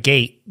opening up a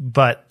gate,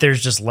 but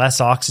there's just less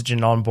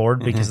oxygen on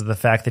board because of the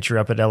fact that you're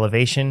up at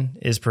elevation,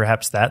 is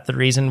perhaps that the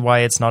reason why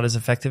it's not as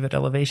effective at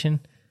elevation?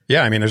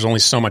 Yeah, I mean, there's only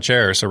so much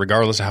air. So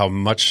regardless of how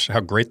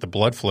great the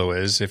blood flow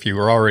is, if you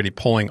were already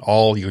pulling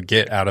all you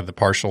get out of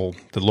the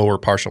lower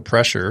partial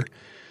pressure,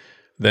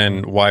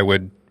 then why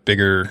would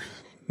greater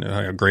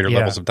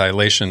levels of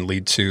dilation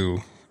lead to?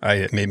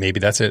 Maybe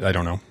that's it. I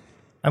don't know.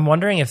 I'm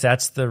wondering if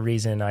that's the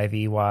reason,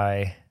 Ivy,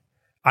 why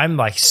I'm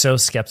like so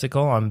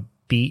skeptical on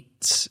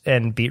beets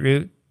and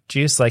beetroot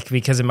juice, like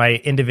because in my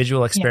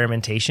individual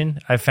experimentation,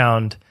 I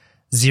found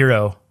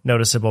zero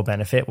noticeable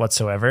benefit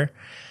whatsoever.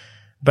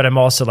 But I'm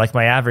also like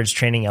my average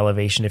training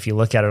elevation, if you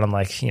look at it on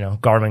like,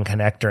 Garmin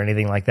Connect or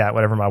anything like that,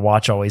 whatever my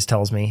watch always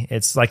tells me,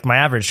 it's like my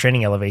average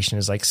training elevation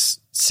is like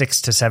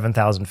 6,000 to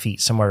 7,000 feet,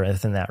 somewhere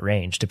within that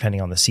range, depending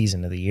on the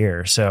season of the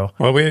year. So,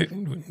 well,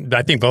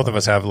 I think both of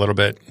us have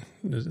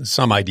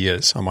some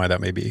ideas on why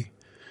that may be.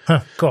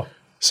 Huh, cool.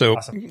 So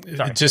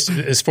just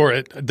as for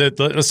it,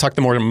 let's talk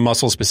the more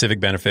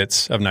muscle-specific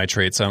benefits of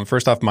nitrates.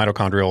 First off,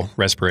 mitochondrial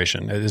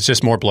respiration. It's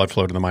just more blood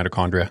flow to the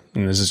mitochondria,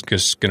 and this is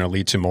just going to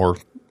lead to more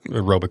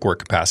aerobic work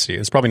capacity.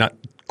 It's probably not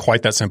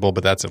quite that simple,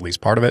 but that's at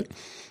least part of it.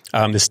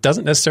 This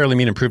doesn't necessarily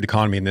mean improved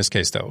economy in this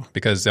case, though,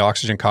 because the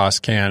oxygen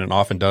cost can and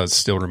often does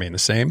still remain the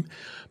same.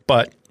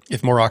 But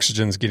if more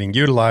oxygen is getting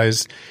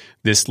utilized,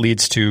 this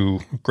leads to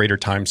greater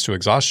times to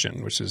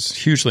exhaustion, which is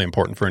hugely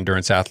important for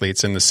endurance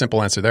athletes. And the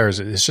simple answer there is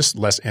it's just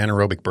less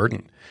anaerobic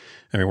burden.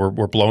 I mean,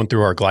 we're blowing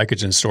through our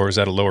glycogen stores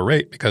at a lower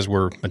rate because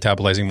we're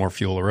metabolizing more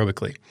fuel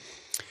aerobically.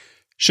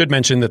 Should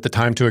mention that the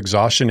time to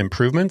exhaustion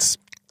improvements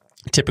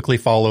typically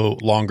follow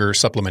longer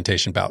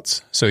supplementation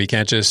bouts. So you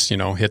can't just,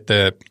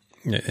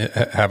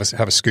 have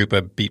a scoop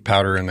of beet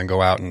powder and then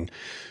go out and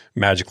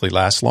magically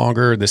last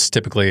longer. This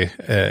typically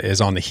is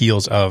on the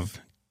heels of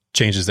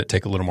changes that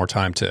take a little more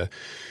time to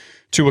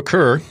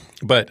occur.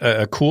 But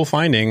a cool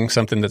finding,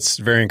 something that's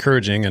very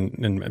encouraging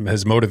and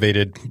has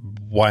motivated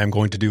why I'm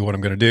going to do what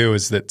I'm going to do,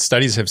 is that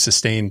studies have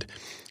sustained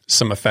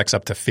some effects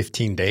up to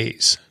 15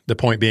 days. The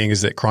point being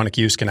is that chronic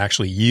use can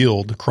actually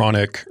yield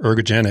chronic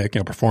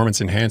ergogenic,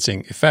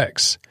 performance-enhancing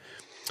effects.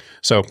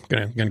 So I'm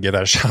going to give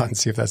that a shot and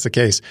see if that's the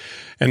case.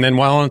 And then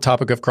while on the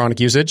topic of chronic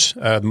usage,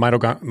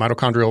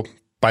 mitochondrial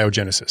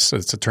biogenesis. So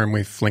it's a term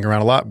we fling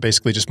around a lot,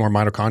 basically just more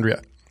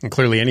mitochondria. And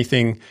clearly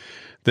anything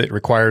that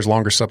requires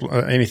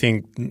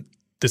anything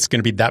that's going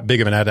to be that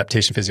big of an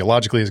adaptation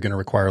physiologically is going to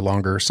require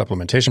longer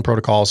supplementation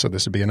protocols. So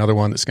this would be another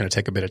one that's going to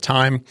take a bit of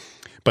time.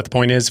 But the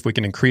point is, if we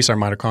can increase our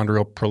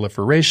mitochondrial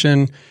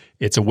proliferation,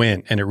 it's a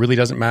win. And it really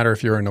doesn't matter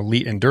if you're an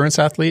elite endurance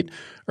athlete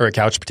or a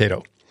couch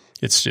potato.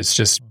 It's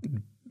just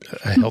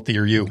a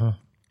healthier you.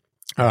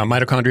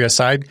 Mitochondria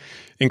aside,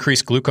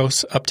 increased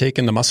glucose uptake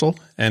in the muscle.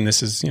 And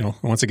this is,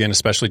 once again,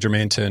 especially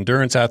germane to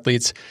endurance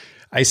athletes.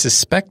 I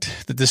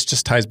suspect that this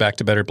just ties back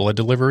to better blood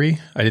delivery.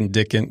 I didn't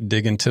dig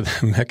into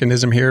the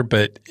mechanism here,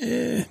 but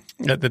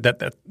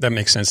that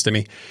makes sense to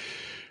me.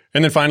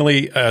 And then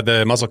finally,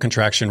 the muscle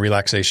contraction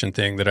relaxation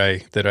thing that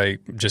I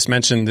just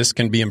mentioned, this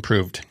can be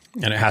improved.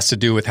 And it has to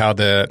do with how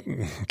the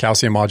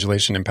calcium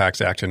modulation impacts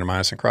actin and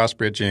myosin cross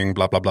bridging,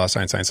 blah, blah, blah,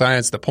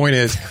 science. The point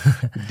is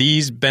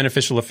these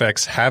beneficial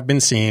effects have been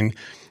seen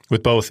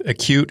with both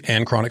acute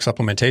and chronic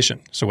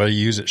supplementation. So whether you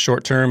use it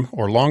short-term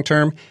or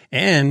long-term,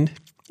 and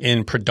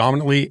in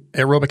predominantly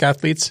aerobic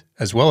athletes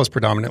as well as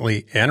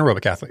predominantly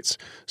anaerobic athletes.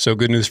 So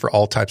good news for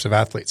all types of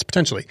athletes,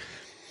 potentially.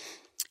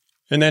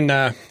 And then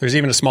there's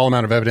even a small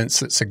amount of evidence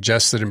that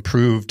suggests that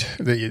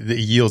the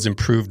yields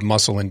improved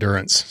muscle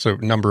endurance, so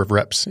number of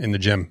reps in the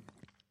gym.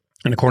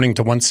 And according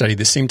to one study,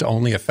 this seemed to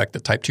only affect the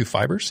type 2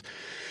 fibers,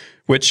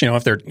 which,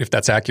 if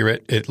that's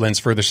accurate, it lends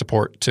further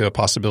support to the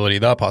possibility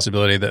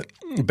that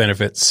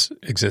benefits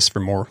exist for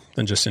more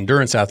than just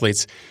endurance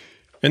athletes.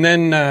 And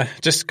then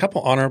just a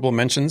couple honorable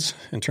mentions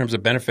in terms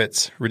of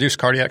benefits: reduce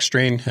cardiac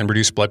strain and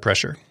reduce blood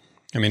pressure.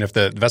 I mean, if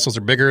the vessels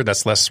are bigger,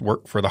 that's less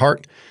work for the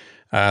heart.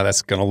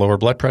 That's going to lower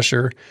blood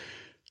pressure.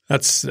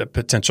 That's a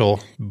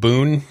potential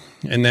boon.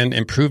 And then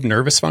improved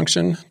nervous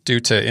function due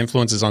to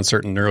influences on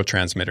certain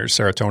neurotransmitters,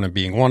 serotonin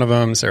being one of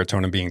them,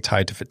 serotonin being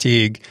tied to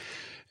fatigue,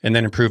 and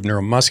then improved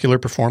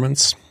neuromuscular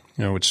performance,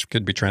 which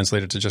could be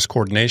translated to just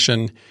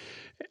coordination.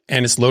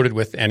 And it's loaded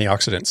with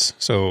antioxidants.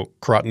 So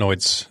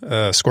carotenoids,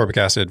 ascorbic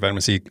acid,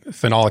 vitamin C,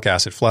 phenolic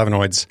acid,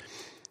 flavonoids,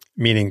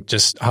 meaning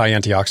just high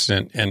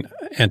antioxidant and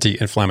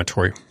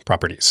anti-inflammatory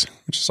properties,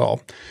 which is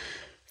all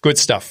good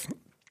stuff.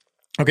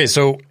 Okay,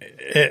 so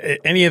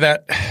any of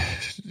that,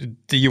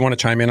 do you want to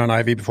chime in on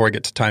IV before I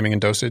get to timing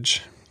and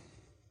dosage?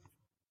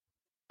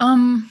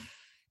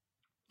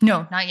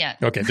 No, not yet.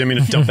 Okay, didn't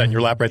mean to dump that in your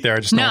lap right there. I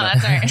just don't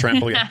want to right.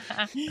 trample you.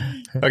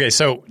 Okay,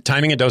 so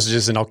timing and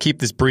dosages, and I'll keep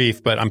this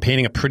brief, but I'm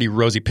painting a pretty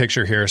rosy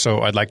picture here,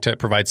 so I'd like to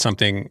provide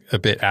something a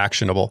bit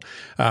actionable.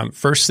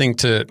 First thing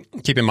to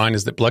keep in mind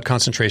is that blood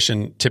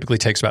concentration typically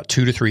takes about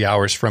 2 to 3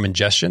 hours from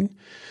ingestion.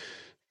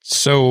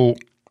 So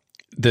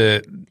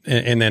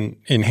and then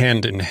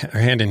hand in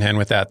hand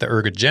with that, the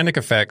ergogenic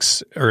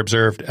effects are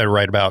observed at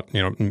right about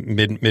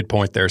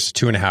midpoint there, so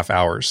 2.5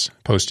 hours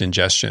post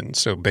ingestion.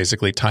 So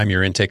basically, time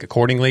your intake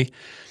accordingly.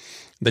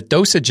 The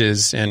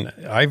dosages, and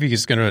IV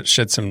is going to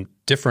shed some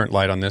different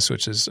light on this,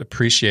 which is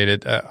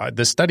appreciated.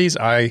 The studies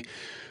I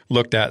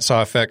looked at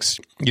saw effects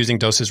using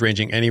doses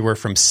ranging anywhere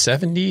from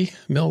 70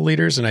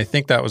 milliliters, and I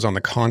think that was on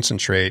the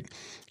concentrate,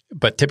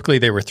 but typically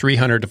they were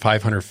 300 to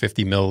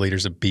 550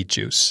 milliliters of beet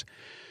juice.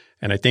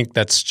 And I think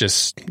that's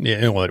just,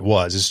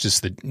 it's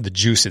just the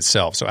juice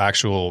itself. So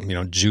actual,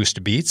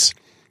 juiced beets.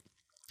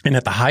 And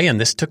at the high end,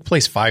 this took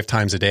place 5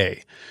 times a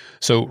day.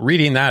 So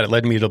reading that, it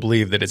led me to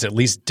believe that it's at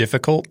least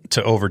difficult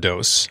to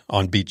overdose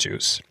on beet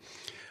juice.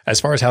 As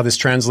far as how this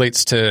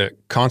translates to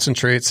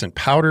concentrates and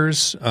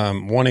powders,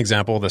 one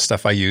example, the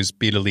stuff I use,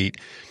 Beet Elite,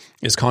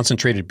 is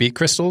concentrated beet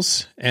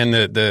crystals. And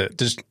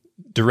the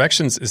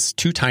directions is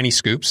 2 tiny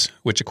scoops,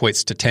 which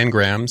equates to 10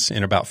 grams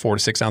in about 4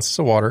 to 6 ounces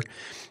of water.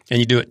 And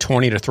you do it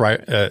 20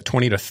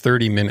 to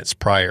 30 minutes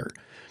prior,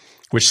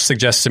 which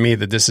suggests to me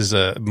that this is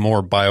a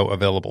more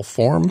bioavailable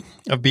form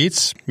of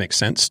beets. Makes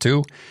sense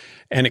too.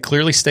 And it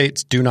clearly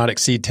states do not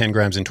exceed 10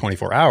 grams in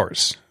 24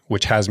 hours,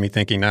 which has me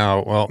thinking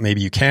now, well,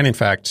 maybe you can in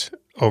fact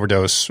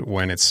overdose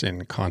when it's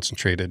in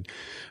concentrated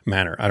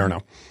manner. I don't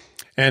know.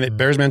 And it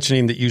bears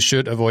mentioning that you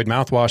should avoid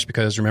mouthwash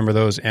because remember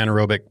those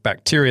anaerobic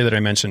bacteria that I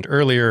mentioned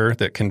earlier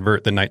that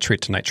convert the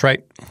nitrate to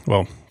nitrite?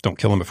 Well, don't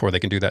kill them before they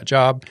can do that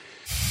job.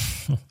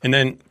 And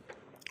then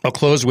I'll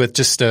close with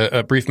just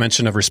a brief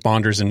mention of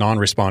responders and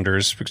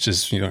non-responders, which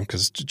is,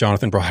 because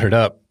Jonathan brought it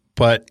up,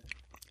 but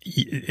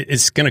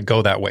it's going to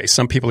go that way.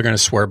 Some people are going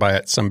to swear by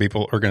it. Some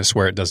people are going to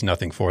swear it does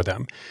nothing for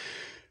them.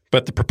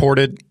 But the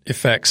purported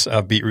effects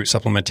of beetroot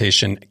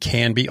supplementation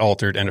can be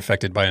altered and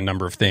affected by a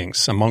number of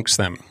things, amongst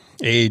them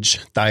age,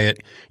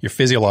 diet, your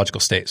physiological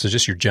state, so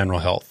just your general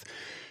health,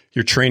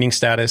 your training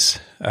status,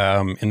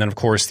 and then, of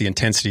course, the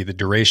intensity, the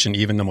duration,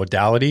 even the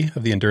modality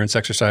of the endurance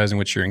exercise in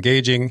which you're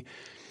engaging,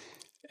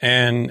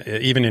 and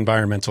even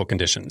environmental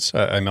conditions.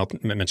 I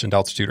mentioned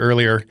altitude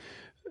earlier.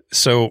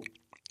 So,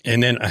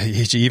 and then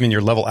even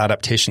your level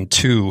adaptation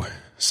to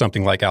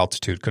something like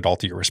altitude could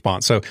alter your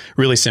response. So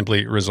really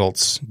simply,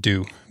 results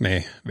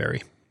may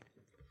vary.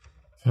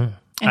 And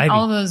Ivy,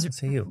 all of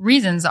those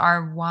reasons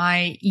are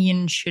why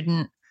Ian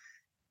shouldn't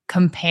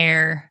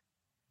compare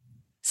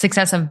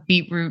success of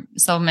beetroot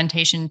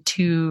supplementation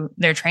to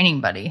their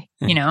training buddy,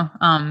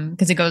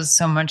 because it goes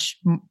so much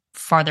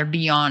farther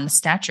beyond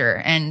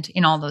stature. And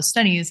in all those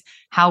studies,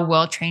 how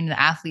well trained the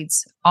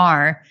athletes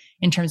are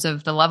in terms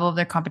of the level of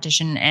their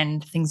competition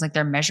and things like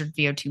their measured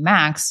VO2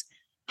 max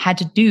had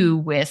to do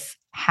with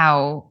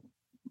how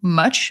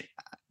much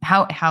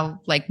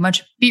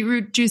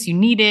beetroot juice you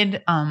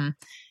needed,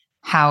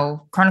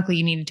 how chronically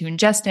you needed to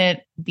ingest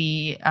it,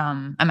 the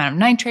amount of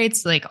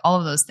nitrates, like all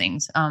of those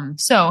things.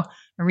 So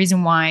a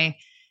reason why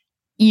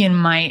Ian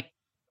might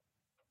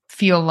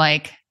feel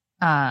like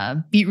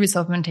beetroot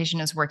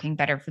supplementation is working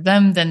better for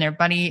them than their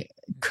buddy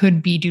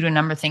could be due to a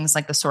number of things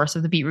like the source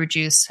of the beetroot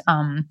juice.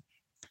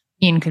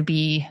 Ian could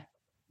be,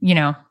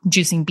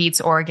 juicing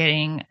beets or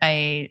getting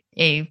a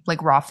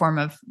like raw form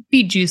of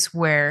beet juice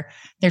where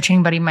their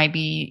training buddy might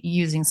be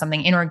using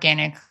something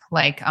inorganic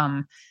like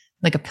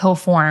a pill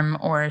form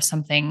or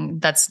something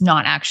that's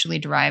not actually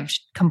derived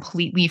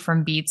completely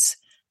from beets,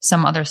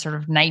 some other sort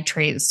of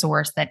nitrate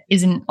source that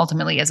isn't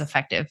ultimately as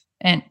effective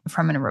and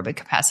from an aerobic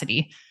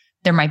capacity.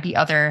 There might be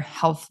other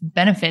health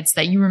benefits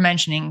that you were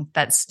mentioning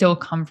that still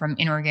come from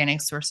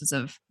inorganic sources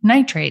of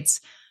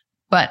nitrates,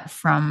 but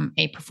from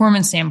a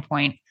performance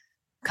standpoint,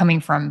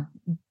 coming from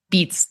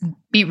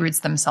beetroots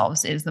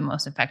themselves is the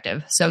most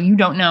effective. So you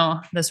don't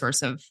know the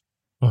source of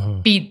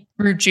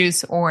beetroot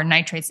juice or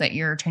nitrates that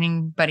your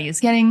training buddy is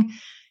getting.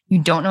 You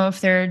don't know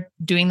if they're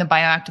doing the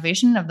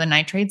bioactivation of the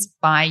nitrates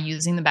by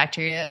using the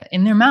bacteria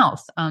in their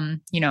mouth.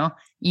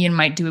 Ian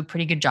might do a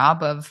pretty good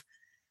job of,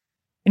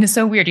 and it's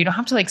so weird. You don't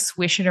have to like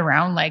swish it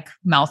around like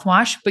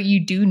mouthwash, but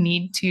you do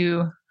need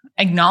to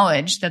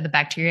acknowledge that the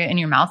bacteria in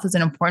your mouth is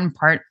an important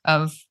part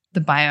of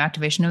the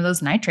bioactivation of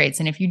those nitrates.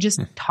 And if you just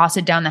toss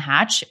it down the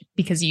hatch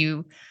because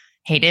you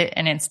hate it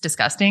and it's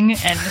disgusting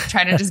and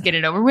try to just get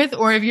it over with,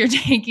 or if you're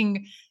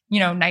taking,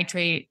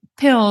 nitrate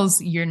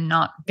pills, you're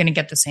not going to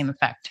get the same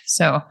effect.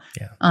 So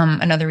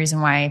another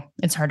reason why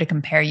it's hard to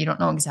compare, you don't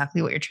know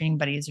exactly what your training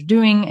buddies are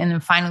doing. And then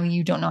finally,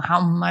 you don't know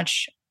how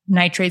much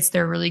nitrates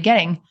they're really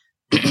getting.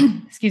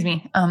 Excuse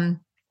me.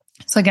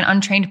 So like an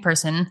untrained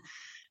person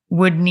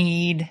would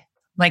need,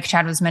 like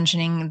Chad was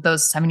mentioning,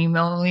 those 70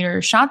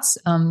 milliliter shots.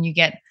 You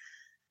get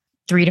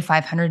 300 to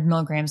 500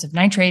 milligrams of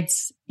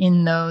nitrates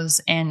in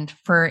those. And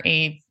for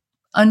a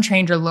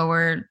untrained or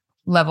lower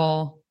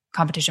level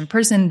competition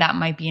person, that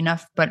might be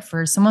enough. But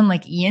for someone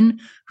like Ian,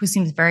 who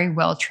seems very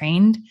well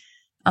trained,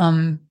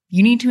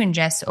 you need to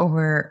ingest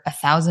over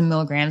 1,000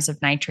 milligrams of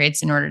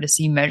nitrates in order to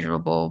see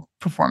measurable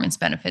performance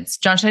benefits.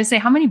 John, should I say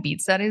how many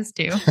beats that is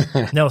too?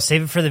 No,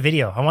 save it for the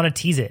video. I want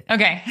to tease it.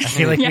 Okay. I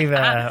feel like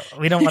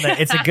we don't want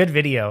to, it's a good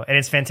video and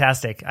it's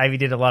fantastic. Ivy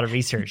did a lot of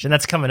research and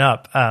that's coming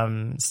up.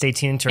 Stay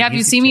tuned to our if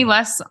you see me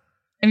less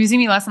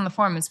on the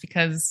forum, it's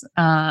because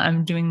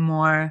I'm doing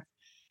more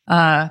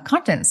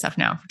content stuff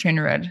now for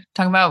Trainer Road,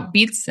 talking about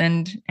beats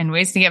and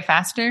ways to get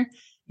faster.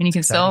 And you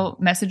can still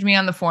message me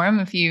on the forum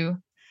if you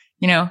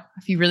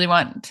really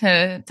want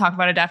to talk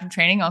about adaptive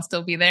training. I'll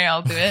still be there.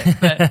 I'll do it.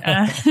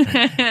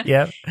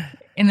 But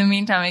in the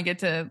meantime, I get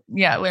to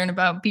learn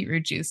about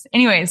beetroot juice.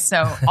 Anyways,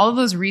 so all of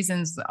those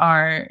reasons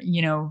are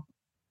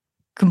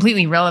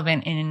completely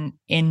relevant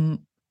in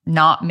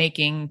not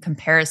making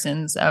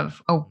comparisons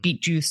of, oh,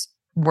 beet juice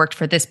worked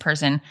for this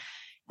person,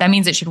 that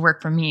means it should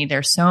work for me.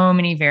 There's so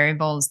many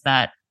variables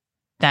that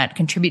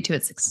contribute to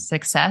its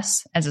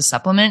success as a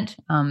supplement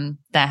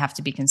that have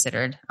to be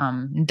considered.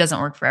 It doesn't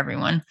work for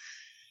everyone.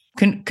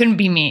 Couldn't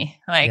be me.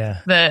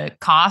 The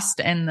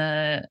cost and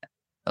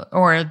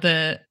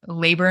the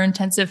labor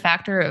intensive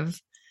factor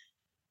of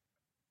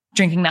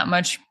drinking that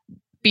much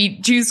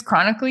beet juice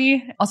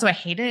chronically. Also, I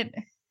hate it.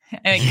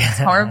 It's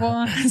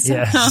horrible. So,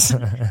 yes.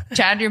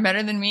 Chad, you're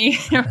better than me.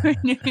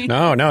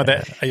 No,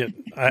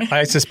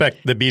 I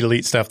suspect the Beet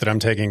Elite stuff that I'm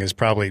taking is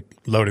probably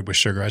loaded with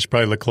sugar. I should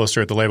probably look closer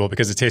at the label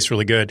because it tastes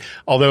really good.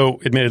 Although,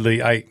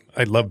 admittedly, I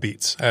love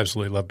beets. I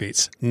absolutely love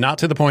beets. Not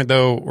to the point,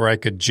 though, where I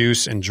could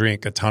juice and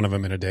drink a ton of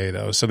them in a day,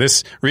 though. So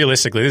this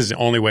is the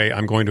only way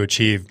I'm going to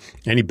achieve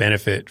any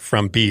benefit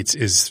from beets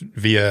is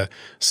via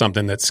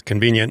something that's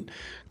convenient,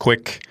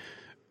 quick,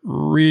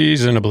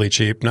 reasonably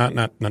cheap,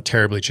 not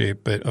terribly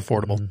cheap, but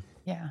affordable.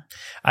 Yeah.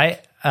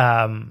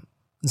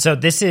 So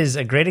this is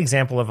a great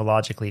example of a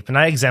logic leap, and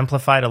I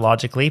exemplified a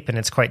logic leap, and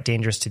it's quite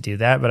dangerous to do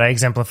that, but I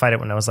exemplified it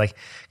when I was like,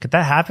 could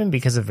that happen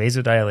because of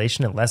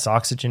vasodilation and less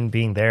oxygen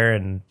being there?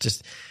 And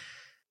just,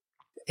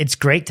 it's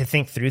great to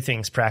think through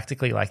things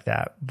practically like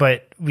that.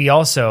 But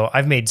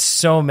I've made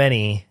so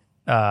many,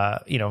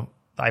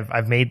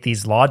 I've made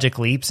these logic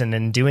leaps, and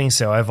in doing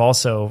so, I've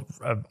also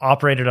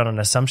operated on an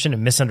assumption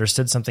and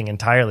misunderstood something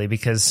entirely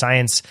because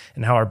science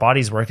and how our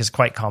bodies work is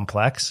quite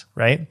complex,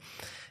 right?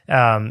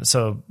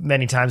 So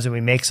many times when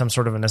we make some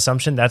sort of an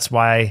assumption, that's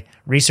why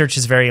research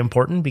is very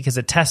important because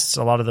it tests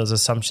a lot of those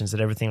assumptions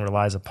that everything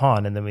relies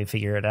upon, and then we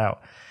figure it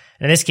out.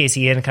 In this case,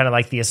 Ian, kind of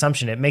like the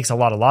assumption, it makes a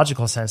lot of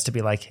logical sense to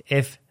be like,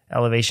 if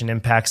elevation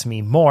impacts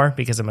me more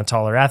because I'm a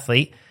taller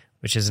athlete,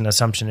 which is an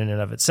assumption in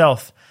and of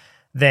itself,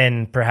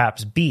 then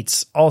perhaps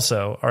beets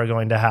also are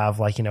going to have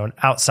an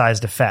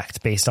outsized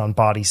effect based on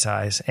body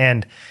size.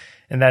 And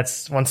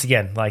that's, once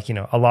again,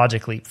 a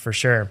logic leap for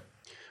sure.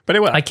 But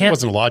it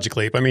wasn't a logic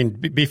leap. I mean,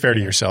 be fair to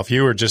yourself.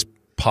 You were just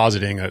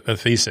positing a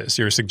thesis.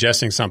 You were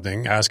suggesting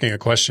something, asking a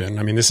question.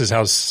 I mean, this is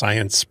how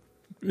science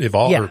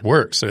evolves or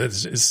works. So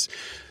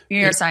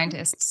You're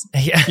scientists.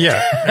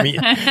 Yeah. I mean,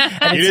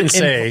 you didn't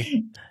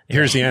say,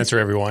 here's the answer,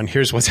 everyone.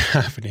 Here's what's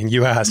happening.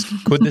 You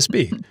asked, could this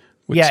be?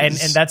 And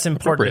that's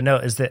important to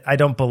note is that I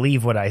don't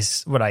believe what I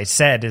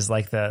said is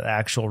like the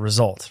actual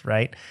result,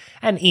 right?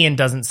 And Ian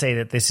doesn't say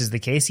that this is the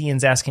case.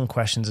 Ian's asking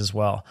questions as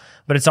well.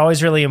 But it's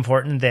always really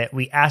important that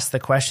we ask the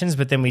questions,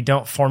 but then we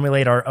don't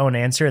formulate our own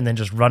answer and then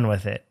just run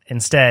with it.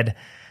 Instead,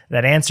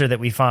 that answer that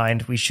we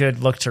find, we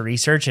should look to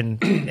research.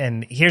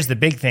 And here's the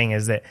big thing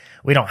is that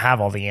we don't have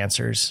all the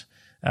answers.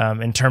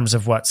 In terms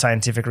of what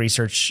scientific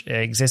research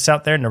exists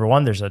out there. Number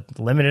one, there's a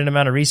limited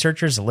amount of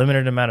researchers, a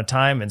limited amount of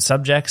time and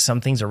subjects.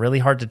 Some things are really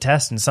hard to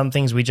test and some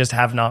things we just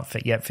have not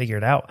yet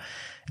figured out.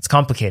 It's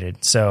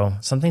complicated. So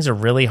some things are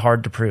really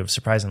hard to prove,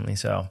 surprisingly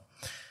so.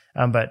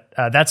 But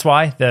that's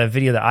why the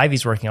video that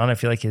Ivy's working on, I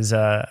feel like is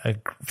a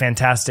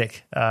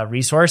fantastic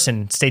resource.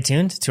 And stay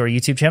tuned to our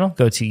YouTube channel.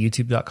 Go to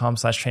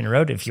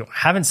youtube.com/trainerroad. If you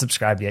haven't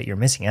subscribed yet, you're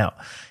missing out.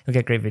 You'll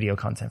get great video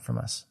content from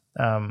us.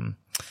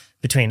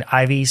 Between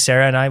Ivy,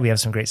 Sarah, and I, we have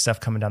some great stuff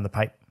coming down the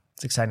pipe.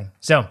 It's exciting.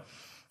 So,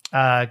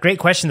 great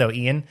question though,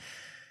 Ian.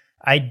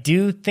 I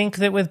do think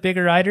that with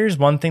bigger riders,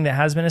 one thing that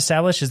has been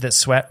established is that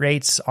sweat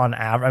rates on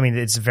average, I mean,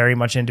 it's very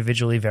much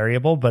individually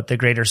variable, but the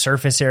greater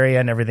surface area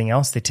and everything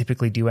else, they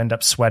typically do end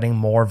up sweating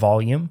more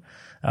volume.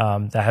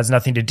 That has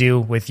nothing to do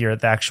with the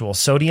actual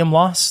sodium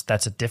loss.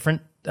 That's a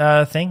different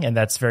thing, and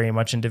that's very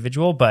much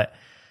individual. But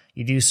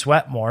You do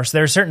sweat more. So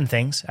there are certain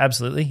things,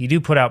 absolutely. You do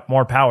put out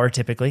more power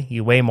typically.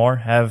 You weigh more,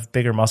 have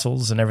bigger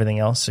muscles and everything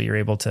else. So you're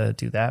able to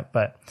do that,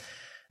 but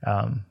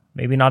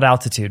maybe not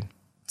altitude.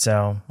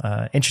 So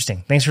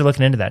interesting. Thanks for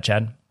looking into that,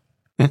 Chad.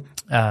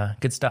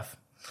 Good stuff.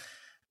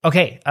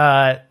 Okay,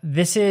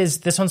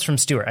 this one's from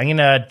Stuart. I'm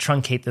gonna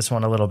truncate this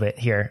one a little bit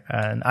here.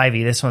 And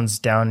Ivy, this one's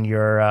down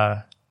your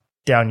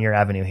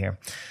avenue here.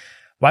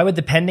 Why would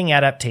the pending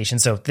adaptation?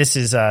 So this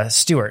is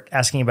Stuart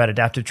asking about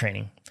adaptive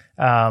training.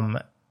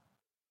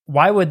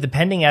 Why would the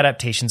pending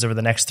adaptations over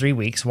the next 3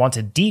 weeks want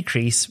to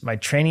decrease my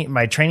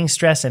training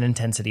stress and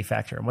intensity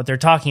factor? And what they're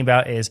talking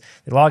about is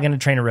they log into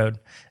Trainer Road,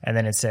 and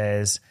then it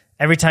says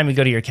every time you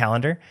go to your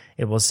calendar,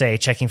 it will say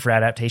checking for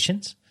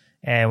adaptations.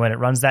 And when it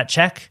runs that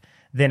check,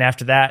 then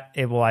after that,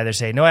 it will either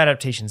say no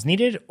adaptations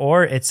needed,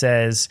 or it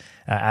says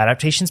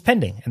adaptations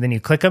pending. And then you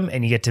click them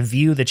and you get to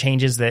view the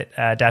changes that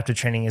adaptive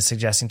training is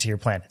suggesting to your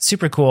plan. It's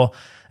super cool.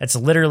 It's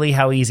literally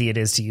how easy it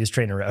is to use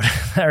Trainer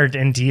Road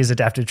and to use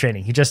adaptive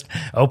training. You just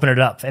open it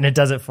up and it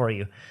does it for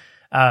you.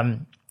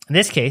 In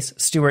this case,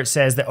 Stuart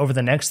says that over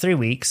the next 3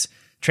 weeks,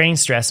 training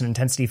stress and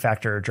intensity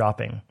factor are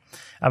dropping.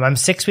 I'm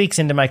 6 weeks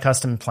into my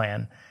custom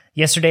plan.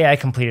 Yesterday, I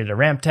completed a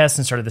ramp test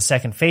and started the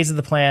second phase of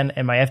the plan,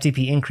 and my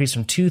FTP increased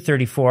from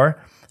 234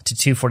 to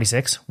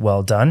 246.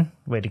 Well done.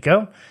 Way to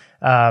go.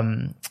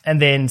 And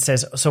then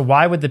says, so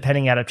why would the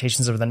pending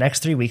adaptations over the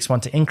next 3 weeks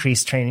want to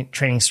increase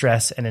training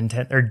stress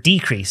and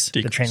decrease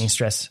the training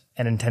stress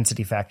and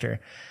intensity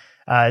factor?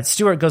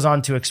 Stuart goes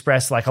on to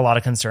express like a lot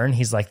of concern.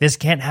 He's like, this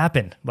can't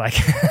happen. Like,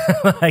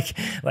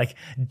 like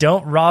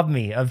don't rob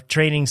me of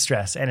training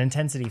stress and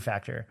intensity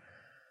factor.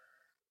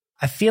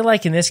 I feel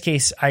like in this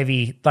case,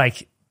 Ivy,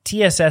 like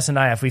TSS and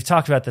IF, we've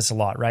talked about this a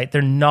lot, right?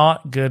 They're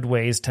not good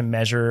ways to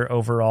measure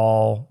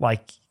overall,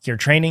 like your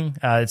training.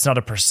 It's not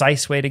a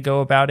precise way to go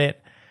about it.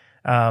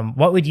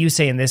 What would you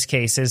say in this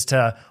case as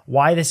to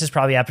why this is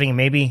probably happening, and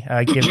maybe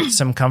give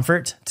some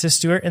comfort to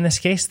Stuart in this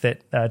case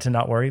that to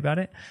not worry about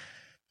it?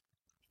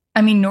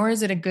 I mean, nor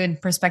is it a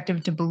good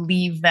perspective to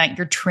believe that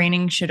your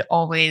training should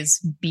always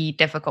be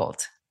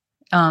difficult,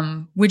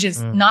 which is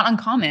not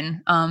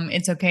uncommon.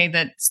 It's okay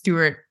that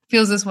Stuart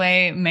feels this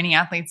way. Many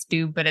athletes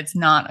do, but it's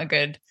not a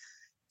good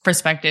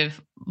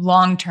perspective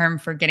long-term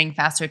for getting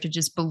faster to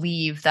just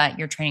believe that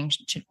your training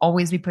should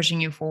always be pushing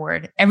you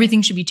forward.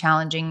 Everything should be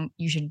challenging.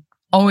 You should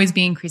always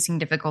be increasing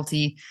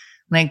difficulty.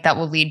 Like that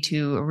will lead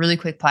to a really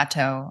quick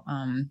plateau.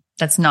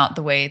 That's not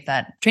the way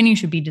that training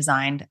should be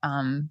designed.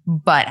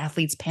 But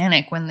athletes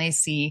panic when they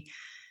see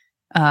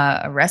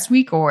a rest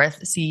week or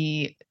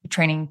see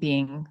training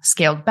being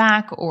scaled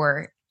back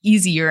or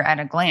easier at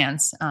a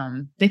glance.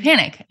 They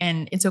panic,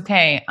 and it's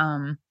okay.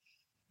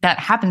 That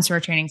happens to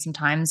our training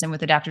sometimes. And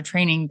with adaptive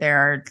training, there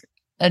are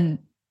a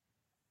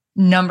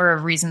number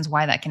of reasons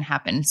why that can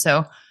happen.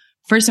 So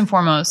first and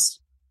foremost,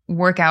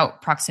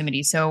 workout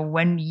proximity. So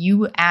when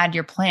you add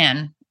your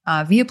plan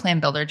via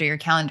Plan Builder to your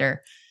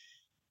calendar,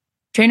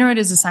 TrainerRoad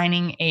is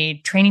assigning a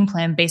training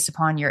plan based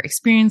upon your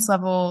experience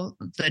level,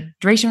 the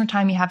duration of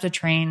time you have to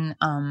train,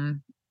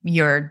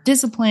 your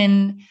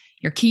discipline,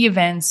 your key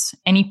events,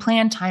 any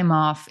planned time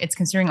off. It's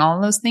considering all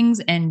of those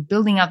things and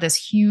building out this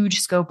huge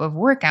scope of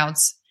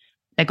workouts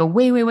that go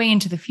way, way, way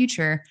into the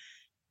future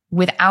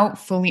without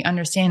fully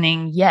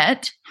understanding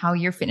yet how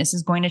your fitness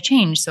is going to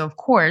change. So of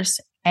course,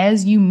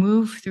 as you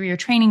move through your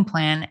training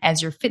plan,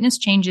 as your fitness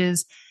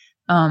changes,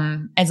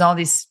 as all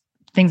these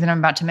things that I'm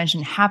about to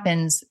mention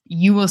happens,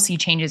 you will see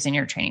changes in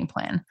your training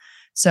plan.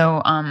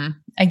 So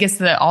I guess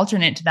the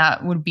alternate to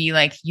that would be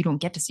like, you don't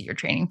get to see your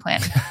training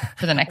plan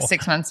for the next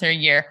 6 months or a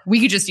year. We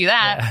could just do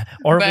that. Yeah.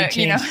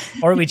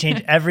 Or we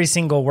change every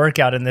single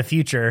workout in the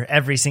future,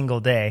 every single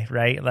day,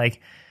 right?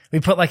 Like we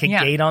put like a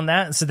gate on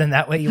that. So then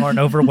that way you aren't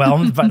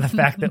overwhelmed by the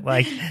fact that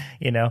like,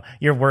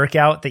 your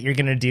workout that you're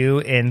going to do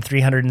in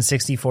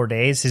 364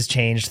 days has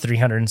changed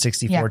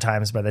 364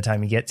 times by the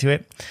time you get to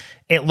it.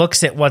 It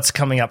looks at what's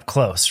coming up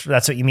close.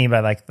 That's what you mean by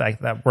like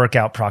that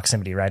workout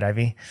proximity, right,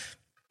 Ivy?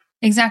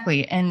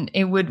 Exactly. And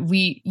it would,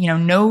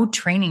 no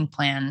training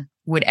plan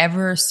would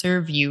ever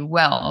serve you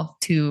well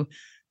to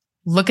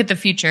look at the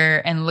future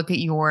and look at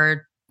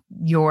your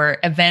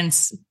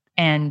events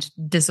and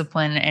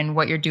discipline and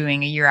what you're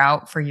doing a year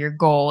out for your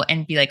goal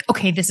and be like,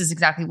 okay, this is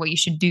exactly what you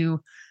should do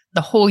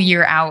the whole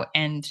year out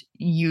and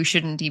you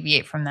shouldn't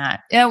deviate from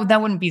that.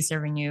 That wouldn't be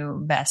serving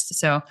you best.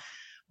 So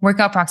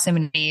workout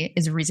proximity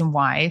is a reason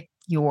why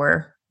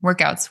your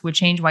workouts would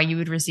change, why you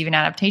would receive an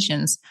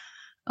adaptations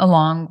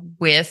along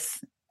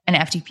with an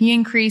FTP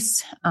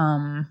increase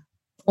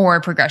or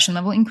a progression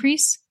level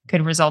increase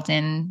could result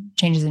in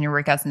changes in your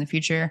workouts in the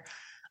future.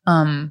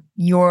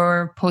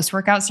 Your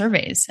post-workout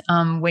surveys,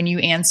 when you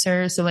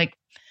answer. So like,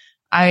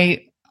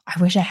 I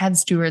wish I had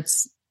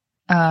Stuart's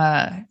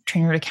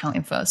trainer account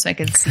info so I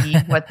could see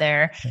what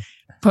their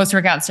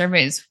post-workout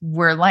surveys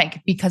were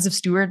like, because if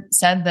Stuart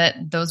said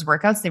that those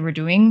workouts they were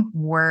doing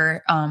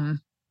were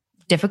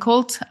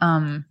difficult,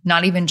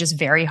 not even just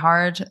very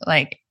hard,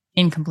 like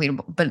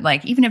incompletable, but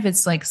like even if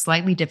it's like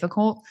slightly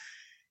difficult,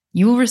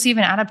 you will receive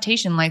an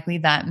adaptation likely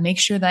that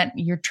makes sure that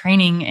your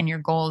training and your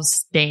goals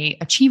stay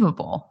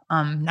achievable.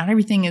 Not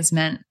everything is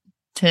meant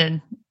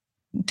to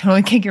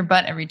totally kick your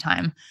butt every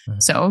time. Mm-hmm.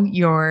 So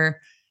your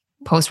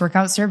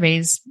post-workout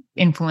surveys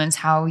influence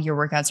how your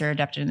workouts are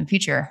adapted in the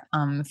future.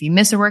 If you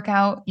miss a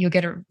workout, you'll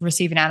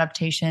receive an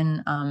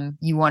adaptation.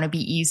 You want to be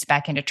eased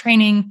back into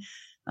training.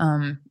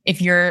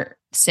 If you're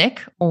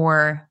sick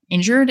or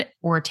injured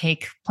or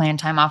take planned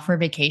time off for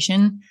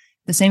vacation,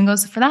 the same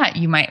goes for that.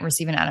 You might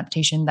receive an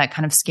adaptation that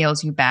kind of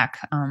scales you back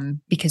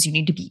because you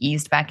need to be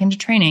eased back into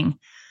training.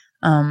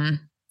 And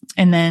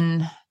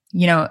then,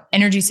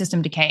 energy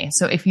system decay.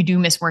 So if you do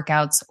miss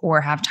workouts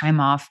or have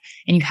time off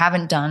and you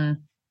haven't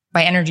done,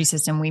 by energy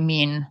system, we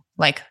mean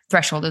like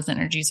threshold is the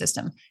energy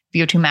system.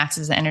 VO2 max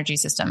is the energy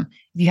system.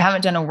 If you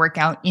haven't done a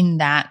workout in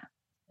that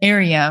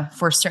area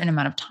for a certain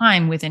amount of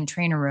time within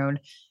trainer road,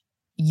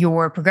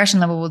 your progression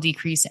level will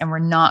decrease, and we're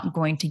not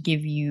going to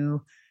give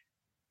you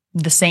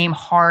the same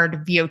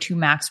hard VO2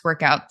 max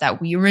workout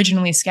that we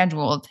originally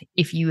scheduled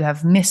if you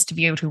have missed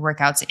VO2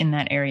 workouts in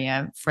that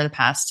area for the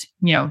past,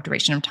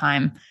 duration of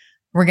time.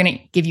 We're going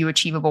to give you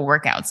achievable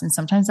workouts. And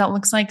sometimes that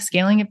looks like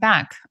scaling it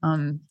back.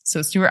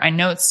 So Stuart, I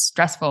know it's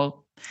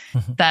stressful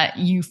that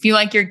you feel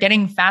like you're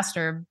getting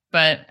faster,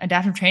 but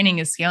adaptive training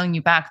is scaling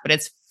you back, but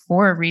it's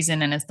for a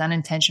reason, and it's done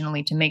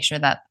intentionally to make sure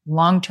that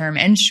long-term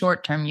and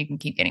short-term you can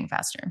keep getting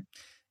faster.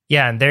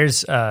 Yeah, and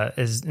there's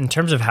in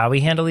terms of how we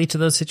handle each of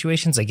those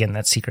situations. Again,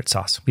 that's secret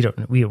sauce. We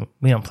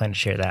don't plan to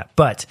share that.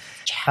 But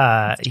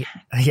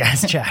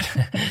it's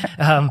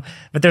Chad.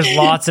 But there's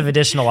lots of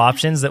additional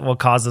options that will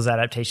cause those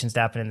adaptations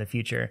to happen in the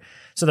future.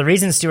 So the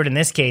reason, Stuart, in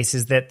this case,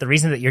 is that the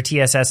reason that your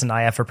TSS and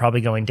IF are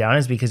probably going down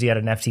is because you had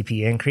an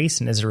FTP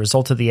increase, and as a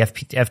result of the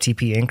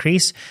FTP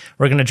increase,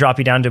 we're going to drop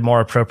you down to more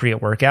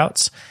appropriate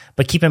workouts.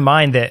 But keep in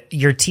mind that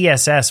your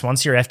TSS,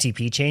 once your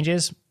FTP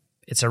changes,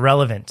 it's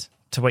irrelevant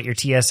to what your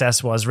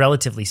TSS was.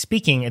 Relatively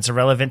speaking, it's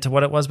irrelevant to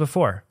what it was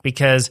before,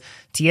 because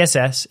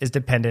TSS is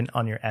dependent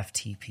on your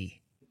FTP,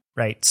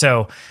 right?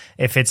 So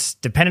if it's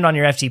dependent on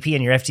your FTP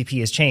and your FTP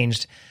has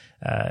changed,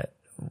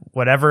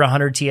 whatever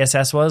 100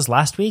 TSS was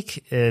last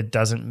week, it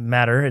doesn't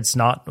matter. It's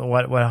not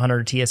what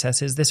 100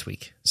 TSS is this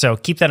week. So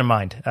keep that in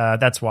mind.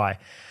 That's why.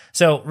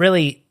 So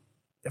really,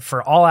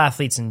 for all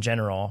athletes in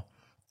general,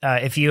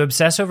 if you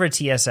obsess over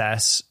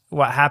TSS,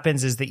 what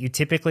happens is that you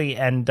typically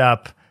end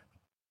up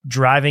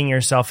driving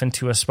yourself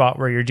into a spot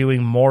where you're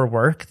doing more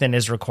work than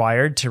is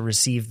required to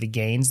receive the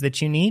gains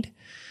that you need.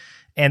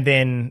 And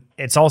then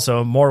it's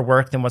also more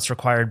work than what's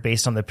required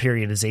based on the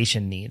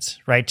periodization needs,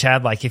 right,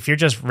 Chad? Like if you're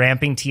just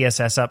ramping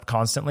TSS up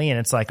constantly and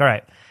it's like, all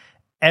right,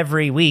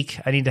 every week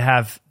I need to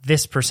have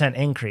this %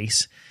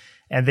 increase,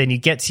 and then you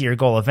get to your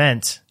goal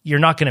event, you're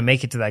not going to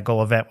make it to that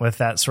goal event with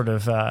that sort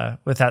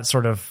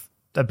of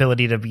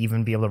ability to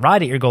even be able to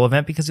ride at your goal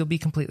event, because you'll be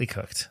completely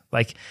cooked.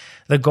 Like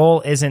the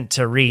goal isn't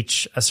to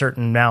reach a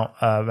certain amount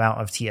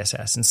of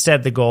TSS.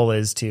 Instead, the goal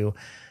is to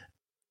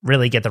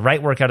really get the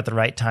right workout at the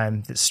right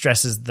time that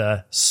stresses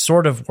the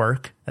sort of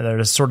work and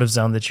the sort of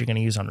zone that you're going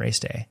to use on race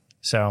day.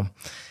 So,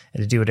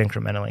 and to do it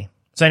incrementally.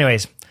 So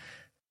anyways,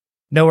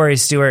 no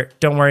worries, Stuart.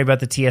 Don't worry about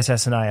the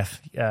TSS and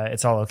IF.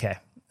 It's all okay.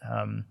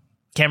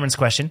 Cameron's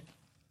question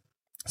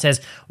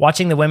says,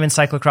 watching the women's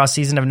cyclocross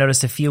season, I've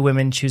noticed a few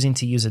women choosing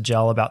to use a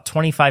gel about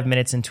 25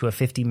 minutes into a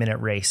 50-minute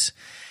race.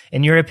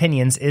 In your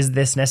opinions, is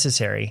this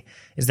necessary?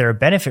 Is there a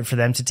benefit for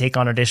them to take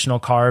on additional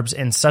carbs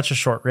in such a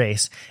short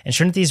race? And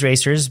shouldn't these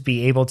racers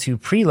be able to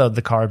preload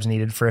the carbs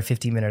needed for a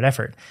 50-minute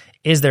effort?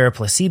 Is there a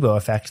placebo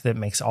effect that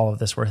makes all of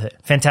this worth it?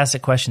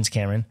 Fantastic questions,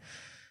 Cameron.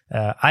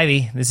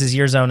 Ivy, this is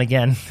your zone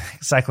again,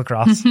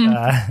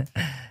 cyclocross.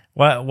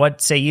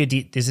 What say you?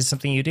 Is this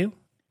something you do?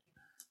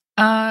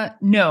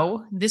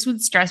 No, this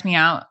would stress me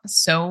out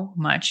so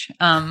much.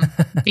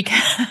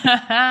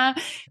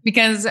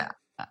 Because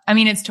I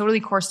mean, it's totally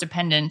course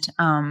dependent.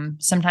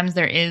 Sometimes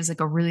there is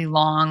like a really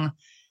long,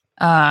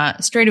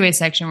 straightaway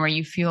section where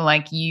you feel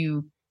like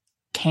you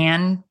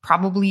can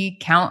probably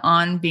count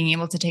on being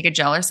able to take a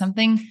gel or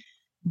something.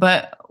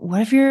 But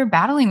what if you're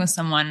battling with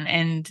someone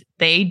and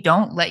they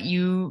don't let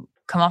you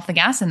come off the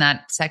gas in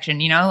that section?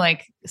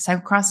 Like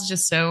cyclocross is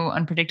just so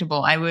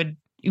unpredictable. It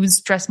would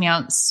stress me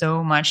out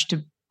so much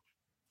to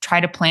try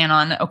to plan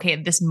on, okay,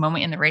 at this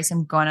moment in the race,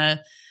 I'm going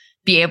to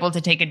be able to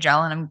take a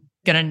gel and I'm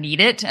going to need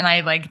it. And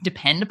I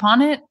depend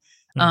upon it.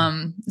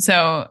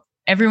 So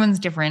everyone's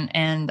different.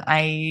 And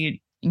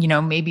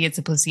maybe it's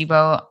a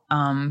placebo.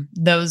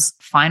 Those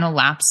final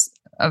laps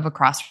of a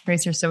cross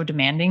race are so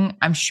demanding.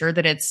 I'm sure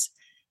that it's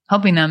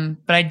helping them,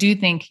 but I do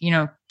think,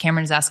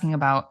 Cameron is asking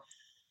about,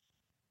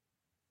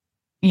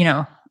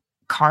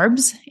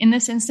 carbs in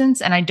this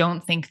instance. And I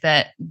don't think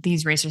that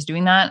these racers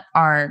doing that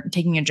are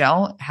taking a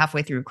gel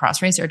halfway through a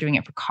cross race or doing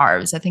it for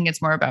carbs. I think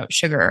it's more about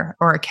sugar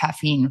or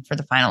caffeine for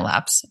the final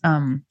laps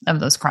of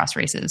those cross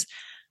races.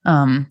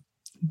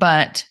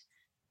 But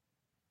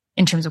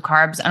in terms of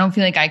carbs, I don't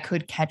feel like I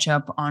could catch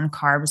up on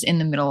carbs in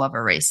the middle of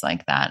a race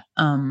like that.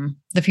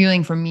 The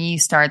fueling for me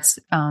starts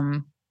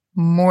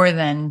more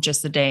than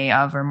just the day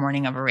of or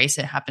morning of a race.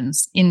 It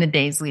happens in the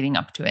days leading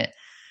up to it.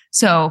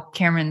 So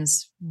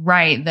Cameron's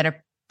right that a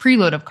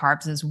preload of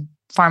carbs is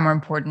far more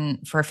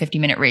important for a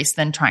 50-minute race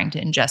than trying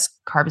to ingest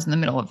carbs in the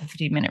middle of a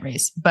 50-minute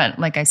race. But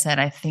like I said,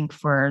 I think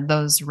for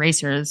those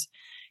racers,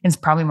 it's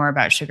probably more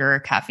about sugar or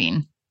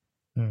caffeine.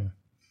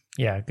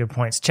 Yeah, good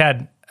points.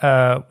 Chad,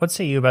 what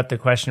say you about the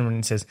question when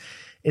it says,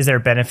 is there a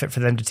benefit for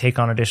them to take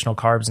on additional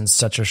carbs in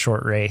such a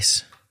short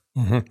race?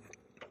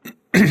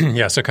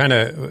 Yeah, so kind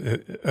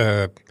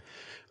of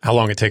how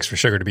long it takes for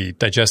sugar to be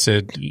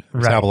digested,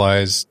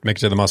 metabolized, make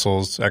it to the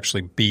muscles,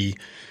 actually be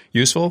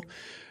useful.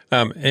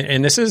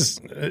 And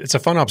it's a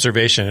fun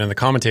observation, and the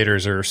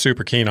commentators are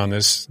super keen on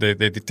this. They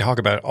talk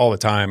about it all the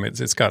time.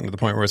 It's gotten to the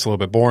point where it's a little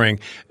bit boring,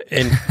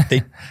 and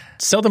they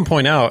seldom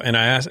point out. And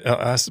I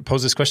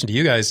pose this question to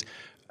you guys: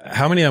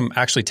 how many of them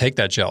actually take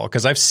that gel?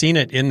 Because I've seen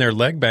it in their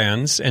leg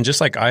bands, and just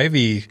like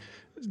Ivy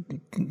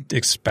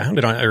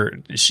expounded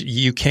on,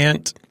 you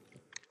can't.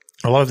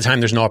 A lot of the time,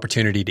 there's no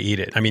opportunity to eat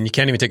it. I mean, you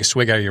can't even take a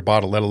swig out of your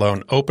bottle, let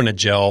alone open a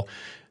gel,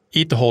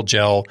 eat the whole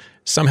gel,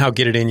 somehow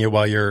get it in you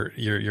while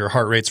your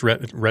heart rate's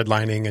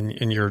redlining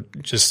and you're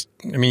just,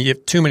 I mean, you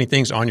have too many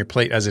things on your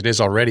plate as it is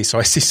already. So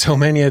I see so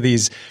many of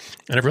these,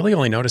 and I've really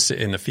only noticed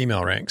it in the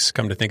female ranks,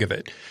 come to think of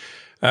it.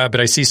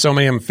 But I see so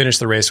many of them finish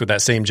the race with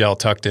that same gel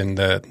tucked in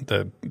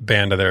the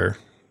band of their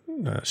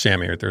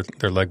chamois or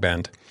their leg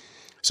band.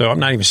 So I'm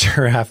not even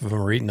sure half of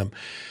them are eating them.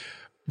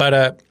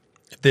 But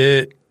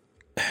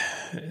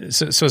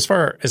So as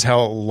far as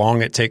how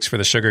long it takes for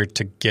the sugar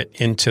to get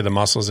into the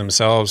muscles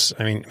themselves,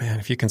 I mean, man,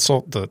 if you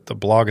consult the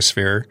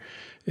blogosphere,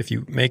 if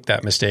you make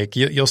that mistake,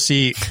 you'll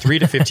see 3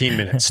 to 15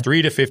 minutes,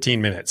 3 to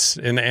 15 minutes.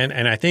 And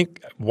I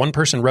think one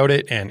person wrote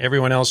it and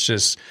everyone else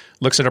just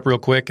looks it up real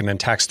quick and then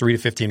tacks 3 to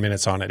 15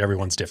 minutes on it.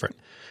 Everyone's different,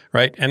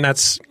 right? And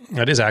that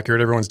is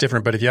accurate. Everyone's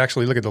different. But if you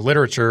actually look at the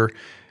literature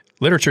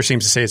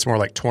seems to say it's more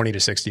like 20 to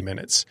 60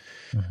 minutes.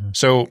 Mm-hmm.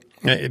 So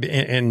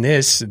in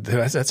this,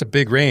 that's a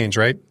big range,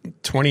 right?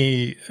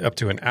 20 up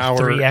to an hour.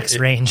 3x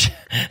range.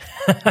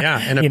 Yeah,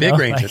 and a big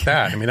range at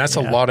that. I mean, that's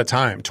a lot of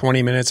time.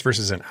 20 minutes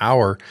versus an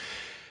hour.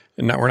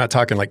 And we're not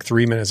talking like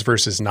 3 minutes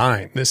versus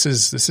 9. This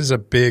is a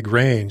big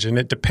range, and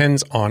it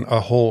depends on a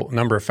whole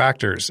number of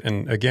factors.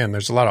 And again,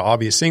 there's a lot of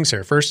obvious things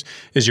here. First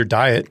is your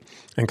diet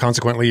and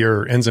consequently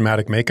your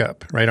enzymatic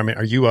makeup, right? I mean,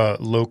 are you a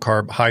low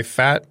carb, high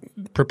fat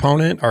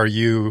proponent? Are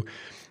you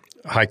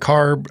high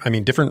carb? I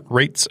mean, different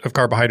rates of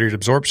carbohydrate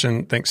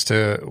absorption thanks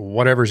to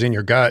whatever's in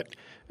your gut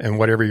and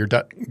whatever your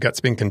gut's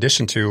being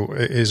conditioned to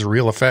is a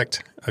real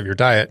effect of your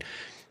diet.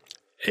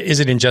 Is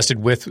it ingested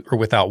with or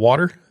without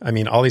water? I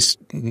mean, all these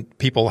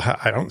people,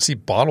 I don't see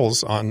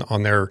bottles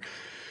on their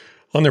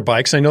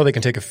bikes. I know they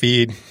can take a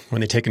feed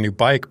when they take a new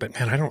bike, but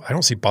man, I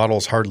don't see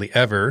bottles hardly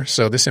ever.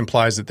 So this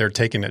implies that they're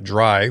taking it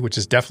dry, which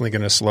is definitely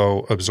going to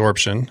slow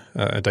absorption,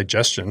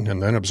 digestion,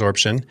 and then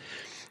absorption.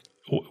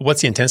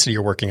 What's the intensity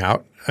you're working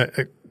out?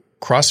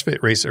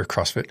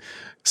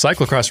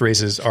 Cyclocross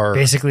races are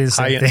basically the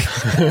same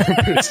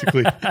thing.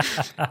 Basically,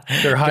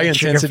 they're high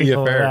intensity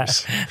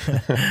affairs.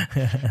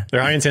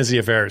 They're high intensity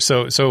affairs.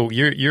 So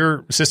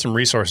your system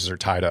resources are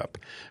tied up,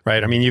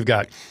 right? I mean, you've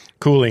got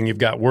cooling, you've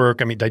got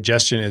work. I mean,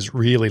 digestion is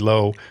really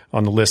low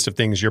on the list of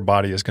things your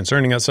body is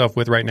concerning itself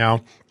with right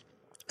now.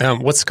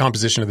 What's the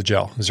composition of the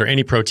gel? Is there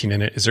any protein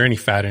in it? Is there any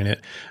fat in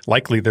it?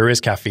 Likely there is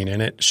caffeine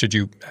in it. Should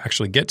you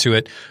actually get to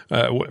it?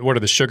 What are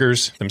the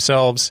sugars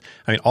themselves?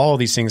 I mean, all of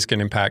these things can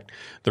impact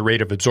the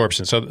rate of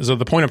absorption. So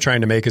the point I'm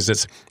trying to make is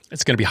it's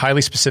going to be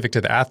highly specific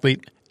to the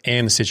athlete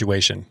and the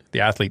situation,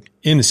 the athlete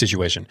in the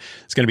situation.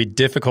 It's going to be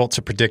difficult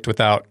to predict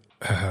without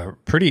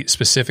pretty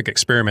specific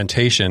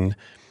experimentation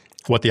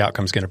what the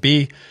outcome is going to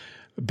be.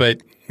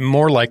 But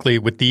more likely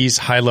with these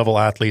high-level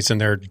athletes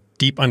and their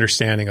deep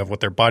understanding of what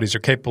their bodies are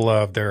capable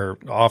of, their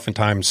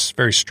oftentimes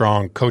very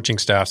strong coaching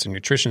staffs and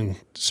nutrition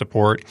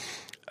support,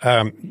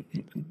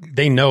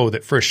 they know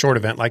that for a short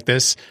event like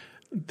this,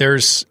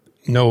 there's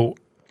no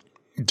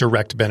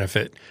direct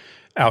benefit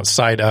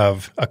outside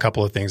of a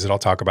couple of things that I'll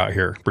talk about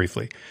here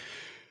briefly.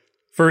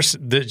 First,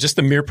 just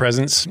the mere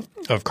presence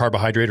of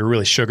carbohydrate or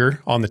really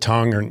sugar on the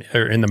tongue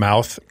or in the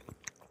mouth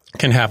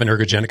can have an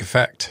ergogenic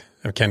effect.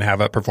 It can have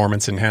a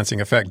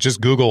performance-enhancing effect.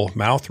 Just Google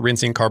mouth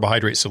rinsing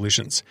carbohydrate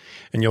solutions,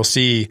 and you'll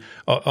see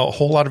a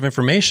whole lot of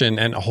information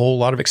and a whole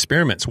lot of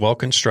experiments,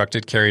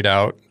 well-constructed, carried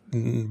out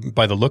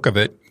by the look of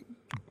it,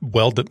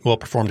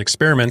 well-performed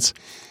experiments.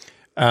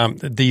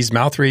 These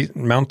mouth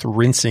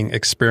rinsing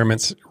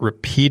experiments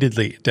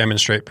repeatedly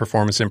demonstrate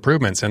performance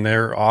improvements, and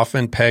they're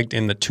often pegged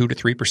in the 2 to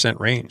 3%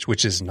 range,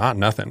 which is not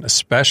nothing,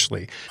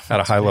 especially at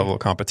a high level of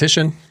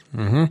competition.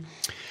 Mm-hmm.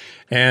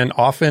 And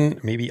often,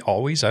 maybe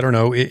always, I don't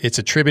know, it's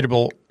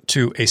attributable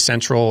to a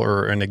central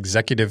or an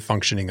executive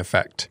functioning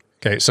effect.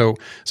 Okay, so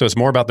it's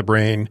more about the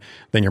brain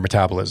than your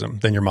metabolism,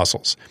 than your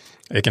muscles.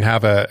 It can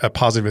have a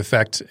positive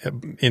effect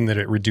in that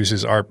it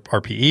reduces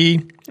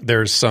RPE.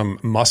 There's some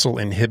muscle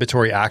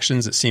inhibitory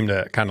actions that seem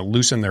to kind of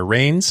loosen their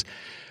reins.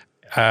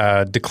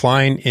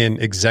 Decline in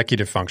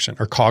executive function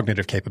or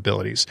cognitive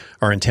capabilities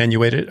are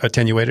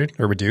attenuated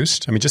or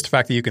reduced. I mean, just the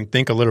fact that you can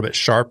think a little bit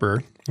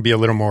sharper, be a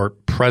little more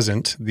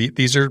present,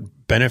 these are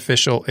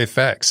beneficial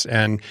effects.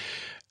 And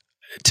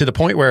to the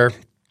point where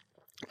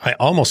I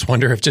almost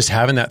wonder if just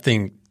having that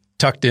thing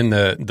tucked in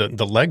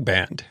the leg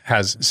band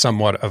has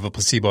somewhat of a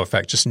placebo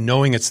effect. Just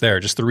knowing it's there,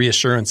 just the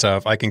reassurance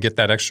of I can get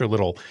that extra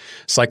little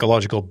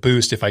psychological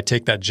boost if I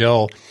take that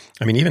gel.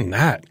 I mean, even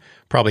that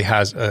probably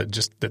has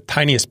just the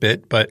tiniest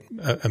bit, but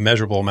a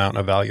measurable amount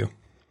of value.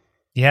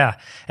 Yeah.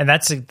 And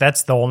that's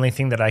the only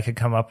thing that I could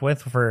come up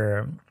with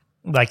for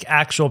like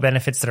actual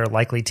benefits that are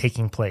likely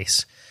taking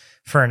place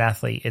for an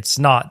athlete. It's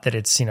not that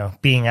it's,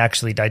 being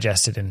actually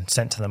digested and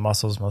sent to the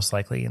muscles most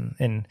likely.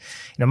 And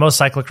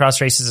most cyclocross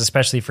races,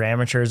 especially for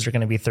amateurs, are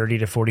going to be 30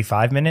 to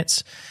 45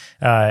 minutes.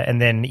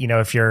 And then,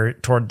 if you're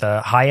toward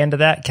the high end of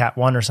that, Cat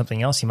 1 or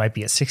something else, you might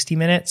be at 60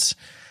 minutes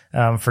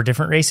for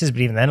different races. But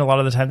even then, a lot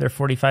of the time they're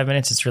 45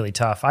 minutes. It's really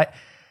tough.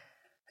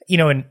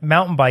 In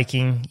mountain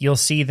biking, you'll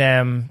see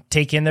them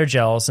take in their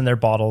gels and their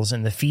bottles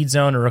in the feed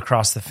zone or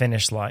across the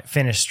finish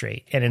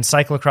straight. And in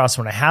cyclocross,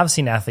 when I have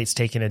seen athletes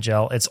take in a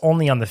gel, it's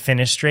only on the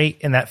finish straight,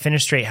 and that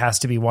finish straight has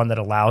to be one that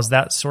allows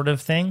that sort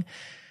of thing.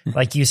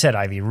 Like you said,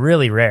 Ivy,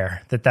 really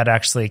rare that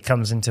actually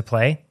comes into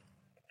play.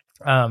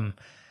 But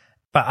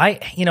I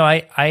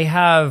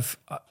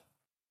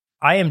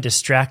am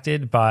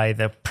distracted by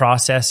the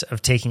process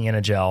of taking in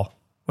a gel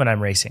when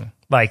I'm racing.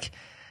 Like,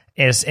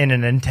 is in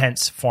an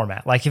intense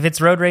format. Like if it's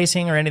road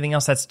racing or anything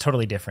else, that's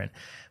totally different.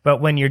 But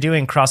when you're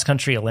doing cross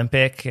country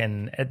Olympic,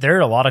 and there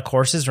are a lot of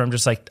courses where I'm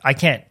just like, I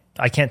can't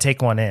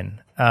take one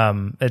in.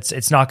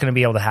 It's not going to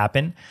be able to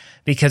happen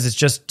because it's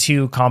just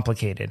too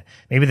complicated.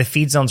 Maybe the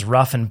feed zone's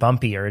rough and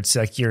bumpy, or it's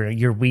like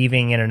you're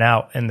weaving in and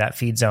out in that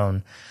feed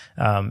zone.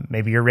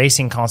 Maybe you're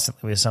racing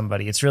constantly with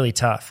somebody. It's really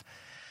tough.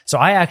 So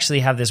I actually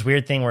have this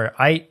weird thing where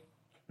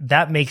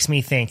that makes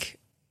me think,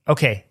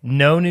 okay,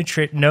 no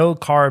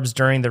carbs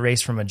during the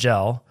race from a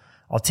gel.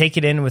 I'll take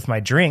it in with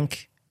my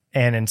drink.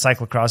 And in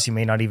cyclocross, you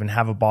may not even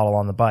have a bottle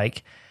on the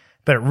bike.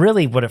 But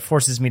really what it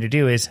forces me to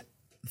do is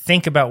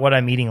think about what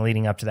I'm eating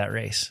leading up to that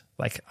race.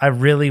 Like I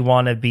really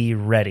want to be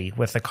ready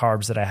with the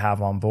carbs that I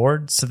have on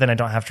board, so then I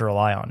don't have to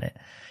rely on it.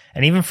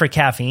 And even for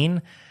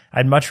caffeine,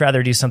 I'd much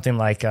rather do something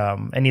like I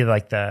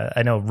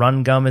know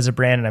Run Gum is a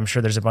brand, and I'm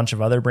sure there's a bunch of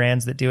other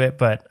brands that do it,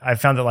 but I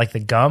found that like the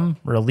gum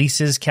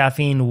releases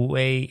caffeine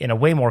in a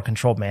way more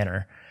controlled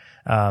manner.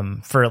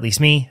 For at least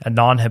me, a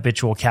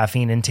non-habitual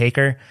caffeine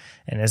intaker.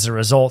 And as a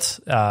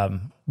result,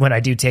 when I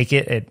do take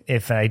it,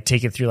 if I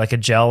take it through like a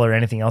gel or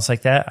anything else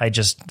like that, I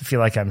just feel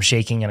like I'm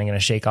shaking and I'm going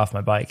to shake off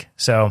my bike.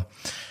 So,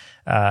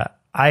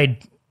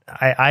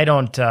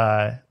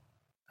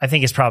 I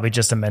think it's probably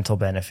just a mental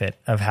benefit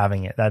of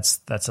having it.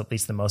 That's at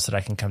least the most that I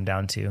can come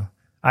down to.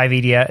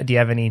 Ivy, do you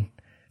have any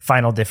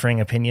final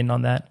differing opinion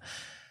on that?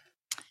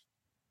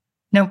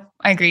 Nope,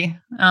 I agree.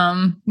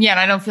 And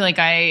I don't feel like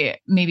I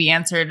maybe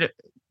answered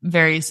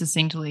very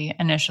succinctly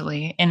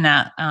initially in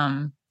that,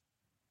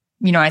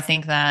 I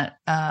think that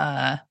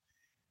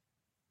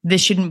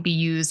this shouldn't be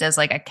used as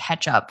like a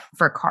catch up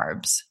for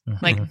carbs.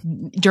 Mm-hmm.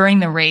 Like during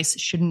the race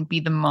shouldn't be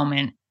the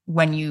moment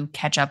when you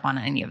catch up on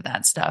any of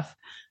that stuff.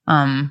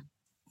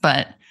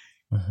 But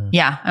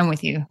yeah, I'm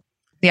with you.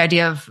 The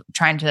idea of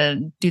trying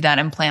to do that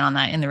and plan on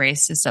that in the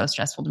race is so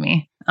stressful to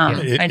me.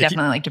 I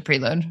definitely like to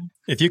preload.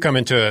 If you come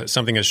into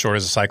something as short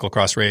as a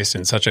cyclocross race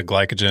in such a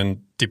glycogen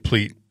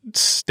deplete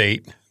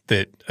state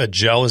that a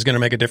gel is going to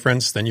make a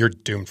difference, then you're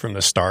doomed from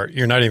the start.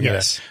 You're not even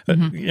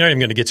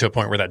going to get to a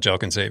point where that gel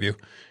can save you.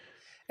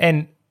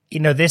 And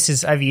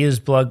I've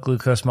used blood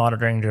glucose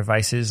monitoring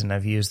devices, and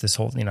I've used this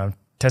whole,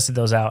 tested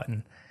those out,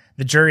 and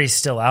the jury's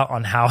still out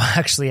on how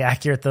actually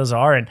accurate those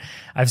are. And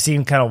I've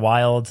seen kind of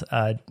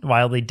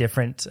wildly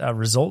different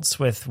results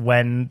with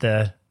when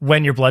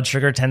your blood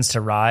sugar tends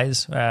to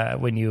rise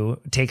when you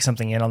take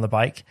something in on the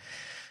bike.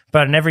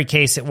 But in every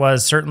case, it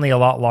was certainly a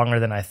lot longer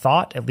than I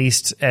thought, at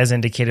least as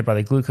indicated by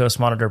the glucose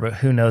monitor. But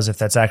who knows if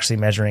that's actually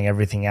measuring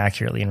everything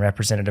accurately and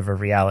representative of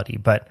reality.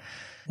 But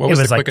what was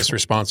the quickest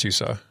response you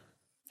saw?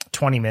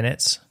 20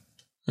 minutes.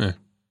 That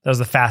was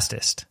the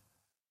fastest.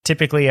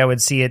 Typically, I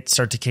would see it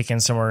start to kick in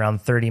somewhere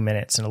around 30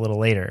 minutes and a little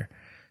later.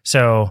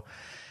 So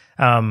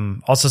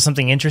also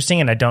something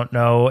interesting, and I don't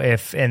know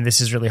and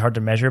this is really hard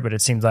to measure, but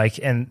it seems like,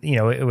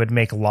 it would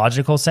make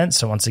logical sense.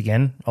 So once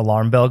again,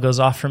 alarm bell goes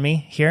off for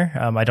me here.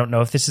 I don't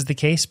know if this is the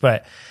case,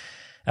 but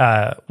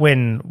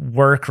when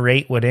work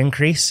rate would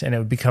increase and it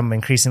would become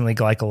increasingly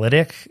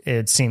glycolytic,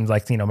 it seemed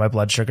like, my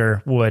blood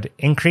sugar would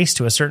increase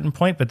to a certain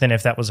point. But then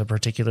if that was a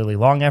particularly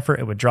long effort,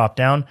 it would drop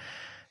down.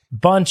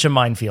 Bunch of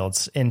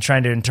minefields in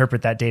trying to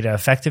interpret that data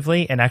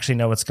effectively and actually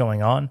know what's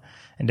going on.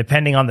 And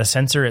depending on the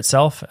sensor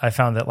itself, I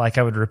found that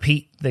I would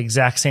repeat the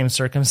exact same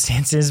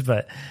circumstances,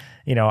 but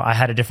I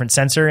had a different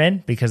sensor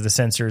in because the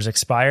sensors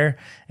expire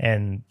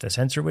and the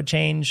sensor would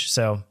change.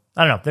 So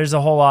I don't know. There's a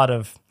whole lot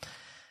of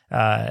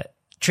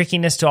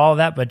trickiness to all of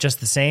that, but just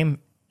the same,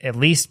 at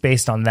least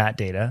based on that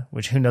data,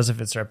 which who knows if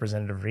it's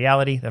representative of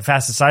reality. The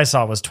fastest I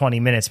saw was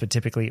 20 minutes, but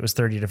typically it was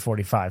 30 to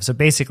 45. So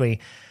basically,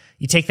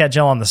 you take that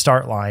gel on the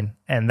start line,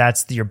 and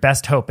that's your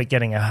best hope at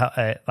getting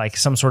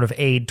some sort of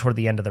aid toward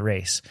the end of the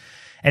race.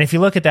 And if you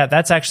look at that,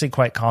 that's actually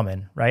quite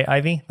common, right,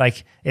 Ivy?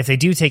 Like if they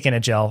do take in a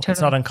gel, totally.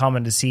 It's not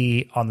uncommon to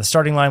see on the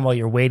starting line while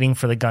you're waiting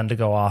for the gun to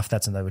go off,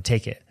 that's when they would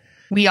take it.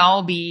 We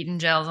all be eating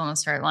gels on the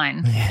start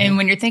line. And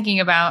when you're thinking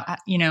about,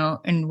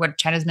 and what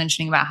Chad is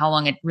mentioning about how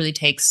long it really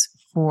takes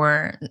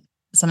for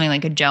something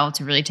like a gel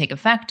to really take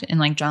effect. And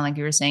like John, like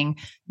you were saying,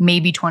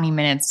 maybe 20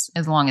 minutes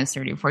as long as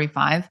 30 or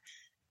 45.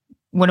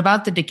 What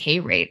about the decay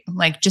rate?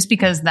 Like just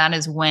because that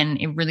is when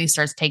it really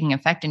starts taking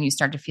effect and you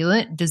start to feel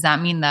it, does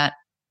that mean that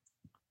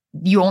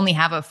you only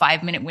have a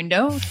 5-minute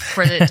window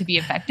for it to be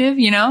effective,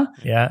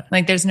 Yeah.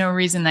 Like there's no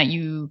reason that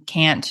you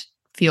can't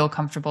feel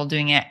comfortable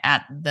doing it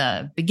at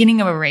the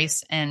beginning of a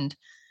race and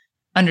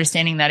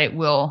understanding that it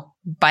will,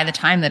 by the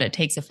time that it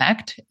takes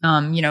effect,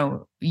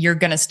 you're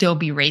going to still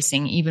be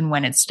racing even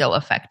when it's still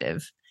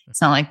effective.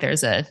 It's not like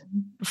there's a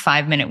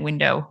 5-minute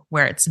window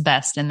where it's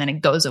best and then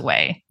it goes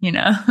away,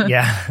 Yeah.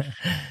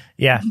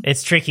 Yeah.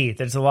 It's tricky.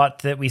 There's a lot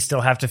that we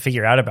still have to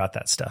figure out about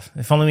that stuff.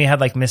 If only we had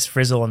like Miss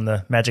Frizzle in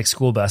the Magic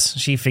School Bus.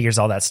 She figures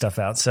all that stuff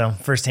out. So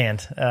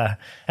firsthand,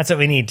 that's what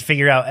we need to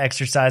figure out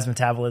exercise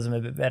metabolism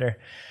a bit better.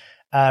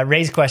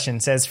 Ray's question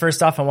says,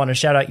 first off, I want to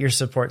shout out your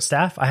support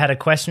staff. I had a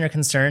question or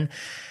concern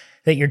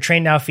that your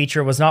Train Now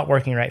feature was not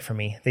working right for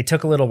me. They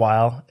took a little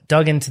while,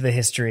 dug into the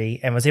history,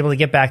 and was able to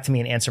get back to me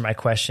and answer my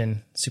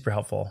question. Super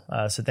helpful.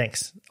 So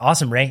thanks.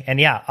 Awesome, Ray. And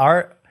yeah,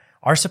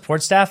 our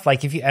support staff,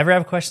 like if you ever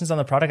have questions on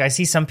the product, I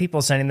see some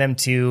people sending them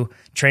to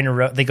Trainer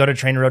Road. They go to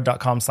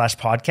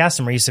trainerroad.com/podcast,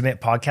 and where you submit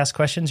podcast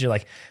questions, you're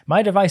like,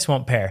 my device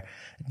won't pair.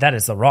 That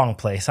is the wrong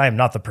place. I am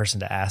not the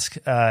person to ask.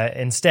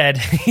 Instead,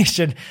 you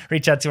should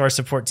reach out to our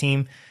support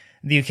team.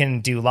 You can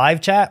do live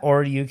chat,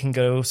 or you can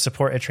go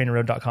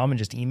support@trainerroad.com and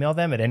just email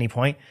them at any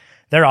point.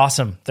 They're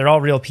awesome. They're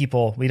all real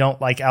people. We don't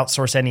like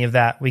outsource any of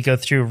that. We go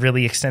through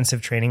really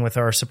extensive training with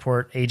our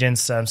support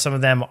agents. Some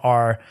of them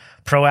are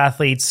pro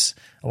athletes.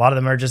 A lot of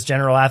them are just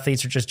general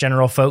athletes or just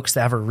general folks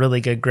that have a really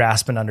good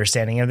grasp and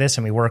understanding of this.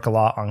 And we work a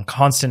lot on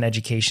constant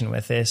education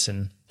with this,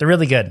 and they're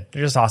really good.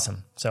 They're just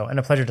awesome. So, and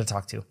a pleasure to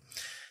talk to.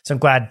 So I'm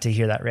glad to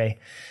hear that, Ray.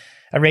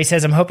 Ray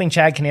says, I'm hoping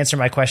Chad can answer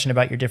my question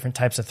about your different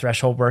types of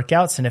threshold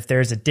workouts and if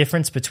there's a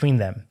difference between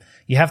them.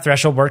 You have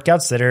threshold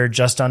workouts that are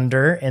just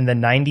under in the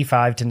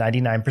 95 to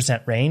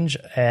 99% range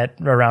at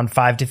around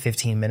 5 to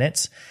 15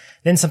 minutes.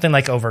 Then something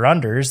like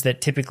over-unders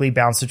that typically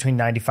bounce between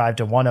 95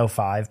 to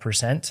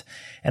 105%.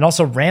 And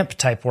also ramp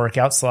type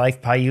workouts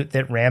like Paiute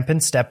that ramp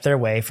and step their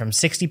way from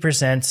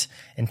 60%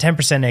 and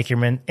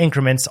 10%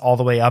 increments all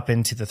the way up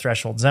into the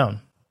threshold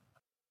zone.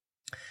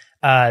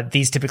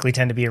 These typically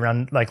tend to be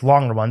around like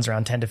longer ones,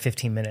 around 10 to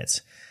 15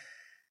 minutes.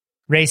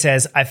 Ray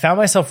says, I found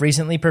myself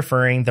recently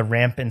preferring the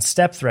ramp and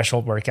step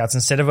threshold workouts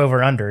instead of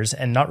over-unders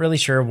and not really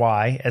sure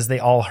why, as they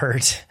all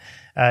hurt.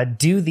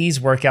 Do these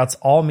workouts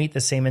all meet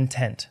the same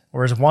intent?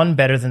 Or is one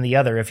better than the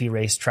other if you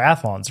race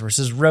triathlons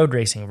versus road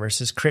racing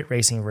versus crit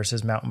racing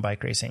versus mountain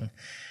bike racing?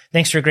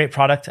 Thanks for a great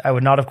product. I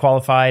would not have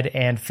qualified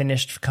and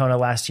finished Kona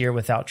last year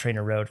without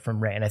Trainer Road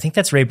from Ray. And I think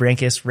that's Ray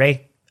Brankus.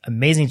 Ray,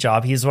 amazing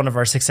job. He's one of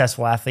our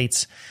Successful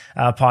Athletes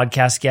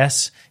podcast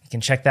guests. You can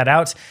check that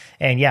out.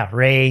 And yeah,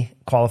 Ray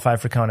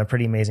qualified for Kona.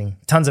 Pretty amazing.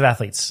 Tons of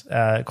athletes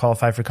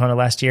qualified for Kona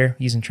last year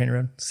using Trainer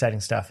Road.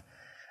 Exciting stuff.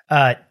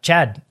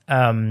 Chad,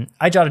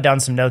 I jotted down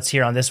some notes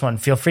here on this one.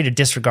 Feel free to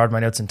disregard my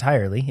notes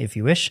entirely if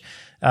you wish.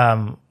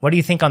 What do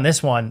you think on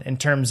this one in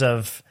terms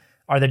of,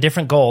 are there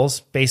different goals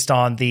based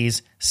on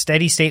these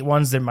steady state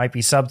ones that might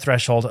be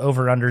sub-threshold,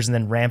 over-unders, and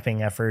then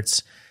ramping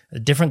efforts?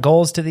 Different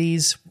goals to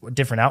these,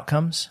 different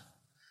outcomes?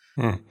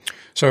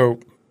 So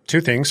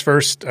two things.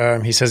 First,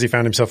 he says he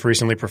found himself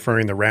recently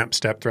preferring the ramp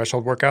step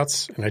threshold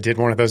workouts. And I did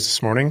one of those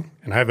this morning,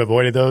 and I've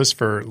avoided those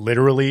for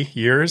literally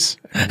years.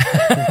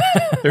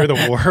 They're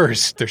the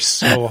worst. They're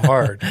so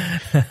hard.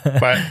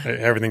 But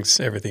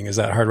everything is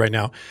that hard right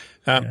now.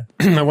 I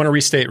want to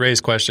restate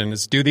Ray's question.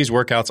 Do these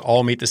workouts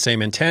all meet the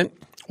same intent?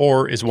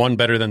 Or is one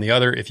better than the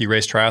other if you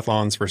race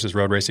triathlons versus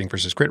road racing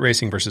versus crit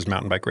racing versus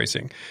mountain bike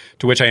racing?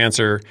 To which I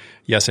answer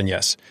yes and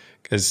yes.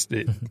 Because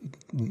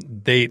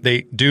they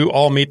do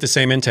all meet the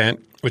same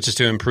intent, which is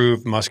to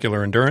improve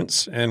muscular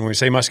endurance. And when we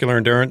say muscular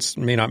endurance,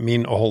 it may not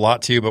mean a whole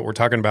lot to you, but we're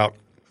talking about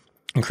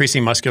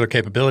increasing muscular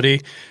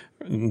capability,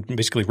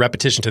 basically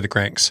repetition to the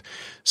cranks.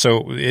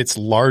 So it's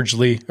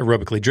largely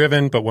aerobically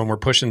driven, but when we're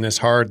pushing this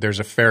hard, there's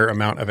a fair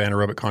amount of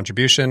anaerobic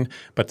contribution,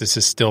 but this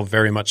is still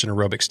very much an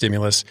aerobic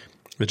stimulus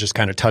that just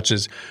kind of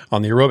touches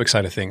on the aerobic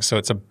side of things. So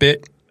it's a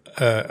bit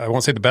I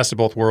won't say the best of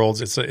both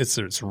worlds.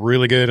 It's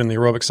really good on the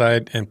aerobic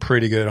side and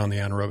pretty good on the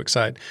anaerobic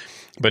side.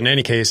 But in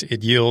any case,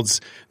 it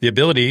yields the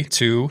ability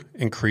to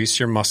increase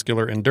your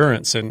muscular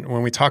endurance. And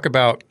when we talk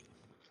about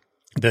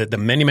the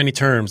many, many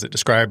terms that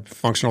describe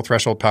functional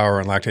threshold power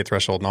and lactate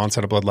threshold and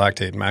onset of blood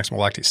lactate and maximal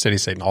lactate steady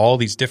state and all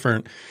these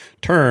different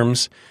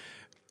terms,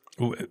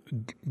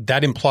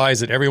 that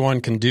implies that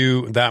everyone can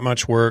do that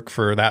much work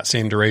for that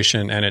same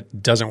duration, and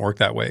it doesn't work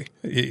that way.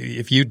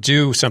 If you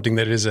do something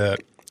that is a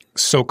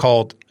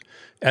so-called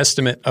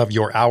estimate of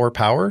your hour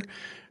power,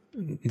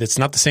 that's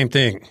not the same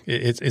thing.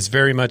 It's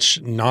very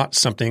much not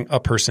something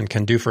a person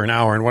can do for an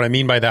hour. And what I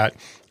mean by that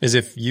is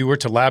if you were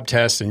to lab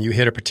test and you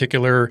hit a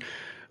particular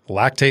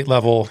lactate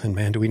level. And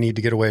man, do we need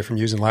to get away from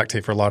using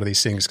lactate for a lot of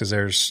these things, because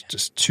there's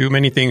just too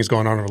many things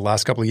going on over the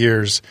last couple of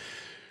years.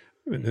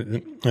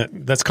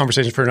 That's a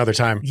conversation for another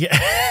time. Yeah.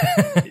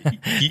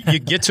 you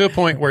get to a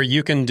point where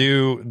you can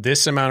do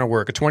this amount of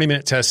work. A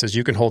 20-minute test says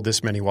you can hold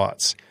this many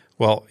watts.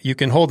 Well, you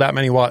can hold that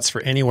many watts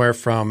for anywhere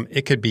from,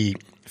 it could be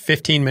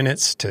 15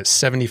 minutes to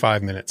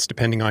 75 minutes,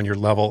 depending on your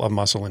level of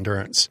muscle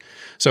endurance.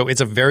 So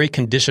it's a very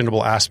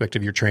conditionable aspect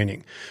of your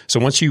training. So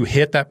once you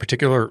hit that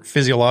particular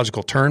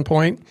physiological turn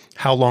point,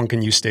 how long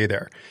can you stay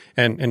there?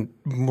 And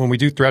when we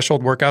do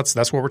threshold workouts,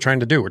 that's what we're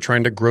trying to do. We're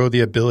trying to grow the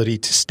ability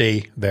to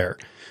stay there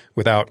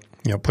without,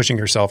 pushing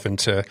yourself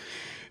into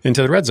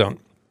the red zone.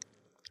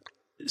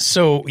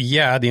 So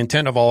yeah, the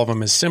intent of all of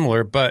them is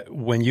similar, but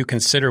when you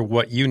consider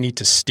what you need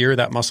to steer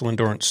that muscle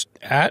endurance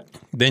at,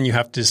 then you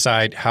have to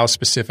decide how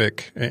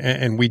specific,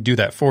 and we do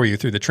that for you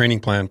through the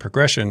training plan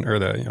progression, or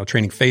the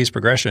training phase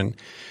progression.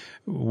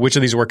 Which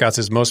of these workouts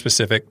is most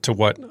specific to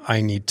what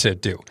I need to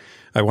do?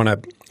 I want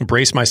to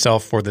brace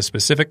myself for the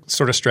specific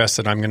sort of stress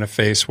that I'm going to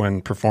face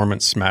when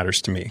performance matters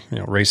to me,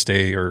 race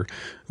day or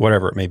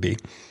whatever it may be.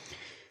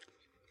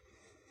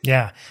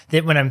 Yeah.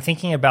 When I'm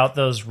thinking about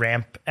those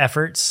ramp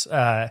efforts,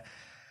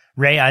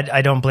 Ray,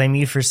 I don't blame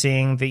you for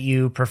seeing that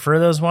you prefer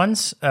those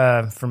ones.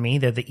 For me,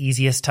 they're the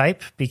easiest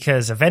type,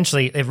 because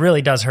eventually it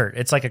really does hurt.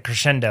 It's like a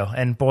crescendo,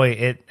 and boy,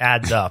 it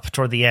adds up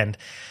toward the end.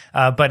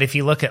 But if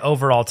you look at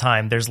overall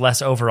time, there's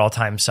less overall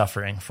time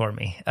suffering for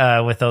me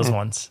with those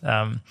ones.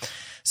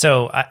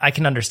 So I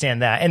can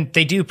understand that. And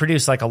they do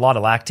produce like a lot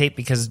of lactate,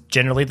 because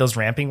generally those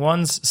ramping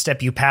ones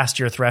step you past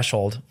your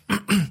threshold,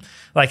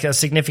 like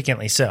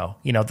significantly so.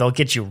 They'll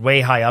get you way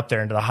high up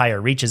there into the higher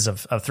reaches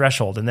of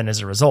threshold. And then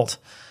as a result,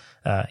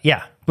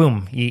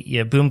 boom,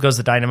 boom goes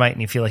the dynamite,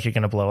 and you feel like you're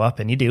going to blow up,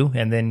 and you do.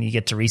 And then you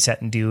get to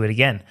reset and do it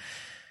again.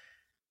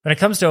 When it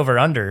comes to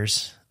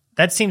over-unders,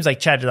 that seems like,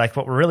 Chad, like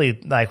what we're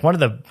really like, one of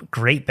the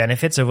great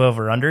benefits of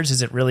over-unders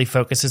is it really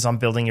focuses on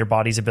building your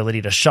body's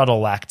ability to shuttle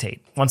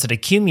lactate. Once it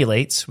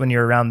accumulates when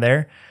you're around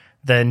there,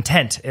 the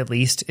intent, at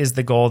least, is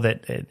the goal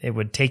that it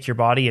would take your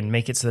body and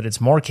make it so that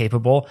it's more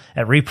capable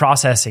at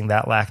reprocessing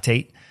that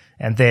lactate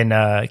and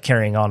then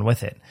carrying on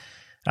with it.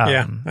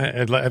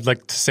 I'd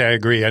like to say I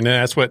agree. And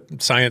that's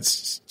what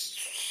science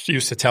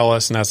used to tell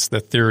us, and that's the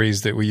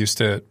theories that we used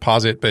to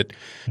posit. But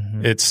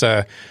it's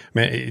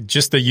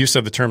just the use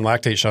of the term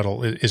lactate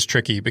shuttle is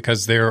tricky,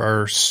 because there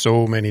are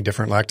so many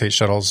different lactate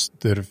shuttles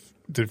that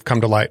have come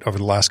to light over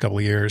the last couple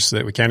of years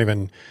that we can't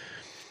even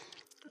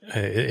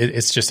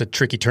it's just a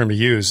tricky term to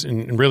use.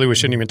 And really, we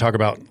shouldn't even talk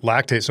about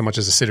lactate so much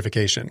as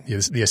acidification.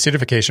 The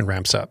acidification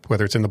ramps up,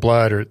 whether it's in the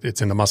blood or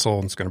it's in the muscle,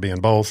 and it's going to be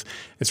in both.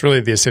 It's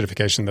really the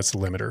acidification that's the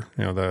limiter,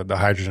 the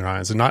hydrogen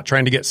ions. And not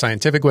trying to get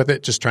scientific with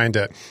it, just trying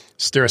to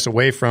steer us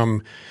away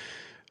from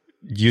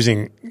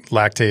using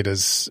lactate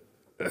as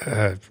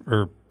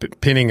or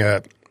pinning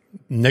a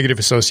negative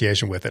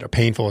association with it, a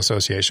painful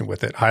association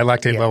with it. High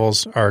lactate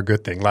levels are a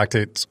good thing.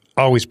 Lactate's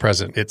always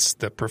present. It's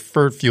the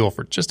preferred fuel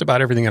for just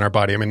about everything in our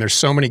body. I mean, there's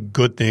so many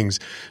good things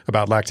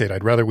about lactate.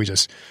 I'd rather we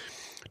just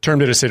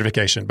termed it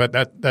acidification, but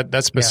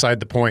that's beside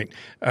the point.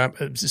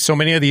 So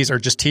many of these are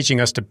just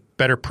teaching us to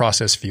better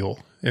process fuel.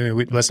 I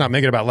mean, let's not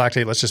make it about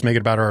lactate. Let's just make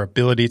it about our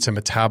ability to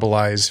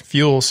metabolize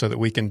fuel so that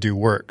we can do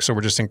work. So we're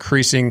just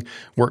increasing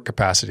work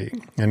capacity.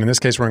 And in this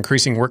case, we're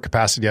increasing work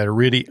capacity at a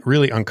really,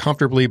 really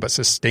uncomfortably but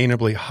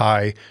sustainably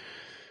high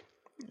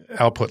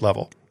output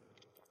level.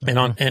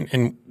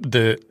 And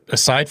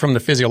aside from the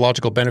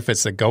physiological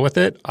benefits that go with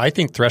it, I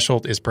think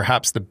threshold is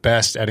perhaps the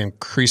best at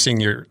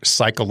increasing your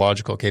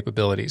psychological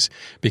capabilities,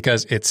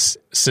 because it's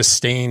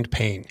sustained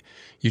pain.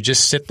 You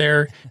just sit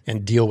there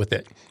and deal with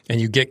it, and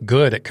you get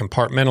good at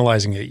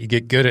compartmentalizing it. You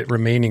get good at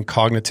remaining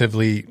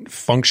cognitively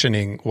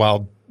functioning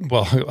while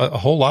a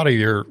whole lot of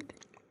your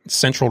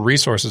central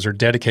resources are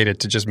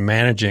dedicated to just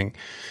managing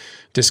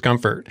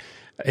discomfort.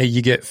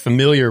 You get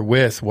familiar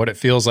with what it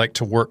feels like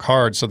to work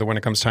hard, so that when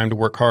it comes time to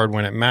work hard,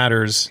 when it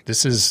matters,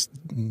 this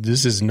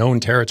is known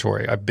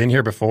territory. I've been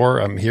here before.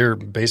 I'm here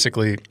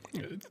basically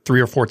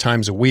 3 or 4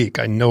 times a week.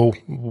 I know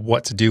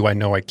what to do. I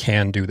know I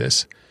can do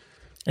this.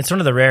 It's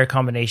one of the rare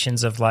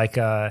combinations of like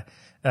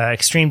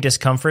extreme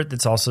discomfort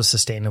that's also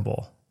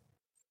sustainable.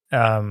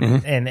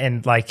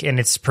 And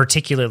it's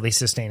particularly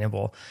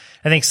sustainable.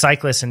 I think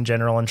cyclists in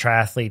general and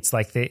triathletes,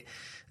 like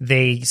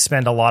they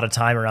spend a lot of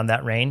time around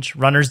that range.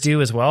 Runners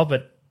do as well,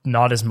 but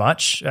not as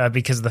much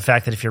because of the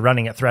fact that if you're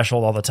running at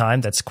threshold all the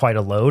time, that's quite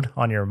a load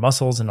on your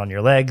muscles and on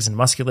your legs and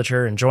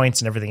musculature and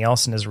joints and everything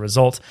else. And as a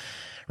result,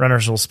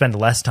 runners will spend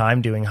less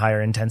time doing higher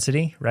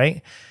intensity,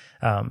 right?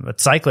 But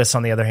cyclists,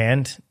 on the other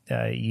hand,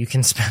 you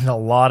can spend a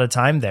lot of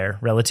time there,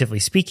 relatively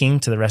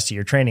speaking, to the rest of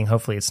your training.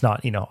 Hopefully it's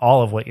not,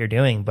 all of what you're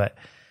doing, but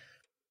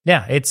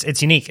yeah,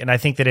 it's unique. And I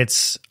think that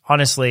it's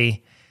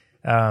honestly,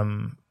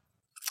 it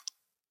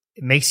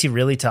makes you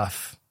really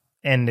tough.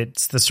 And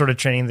it's the sort of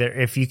training that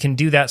if you can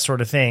do that sort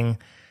of thing,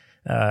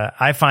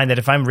 I find that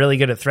if I'm really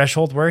good at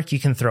threshold work, you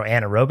can throw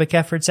anaerobic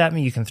efforts at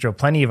me. You can throw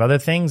plenty of other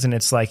things. And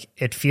it's like,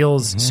 it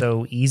feels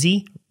so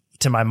easy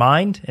to my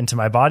mind and to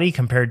my body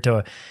compared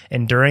to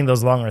enduring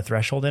those longer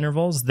threshold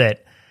intervals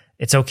that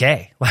it's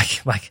okay.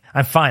 Like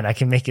I'm fine. I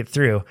can make it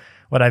through.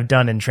 What I've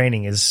done in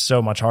training is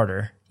so much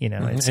harder, you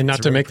know. And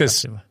not to make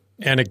this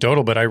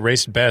anecdotal, but I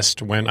raced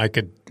best when I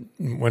could,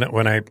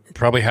 when I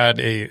probably had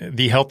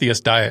the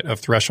healthiest diet of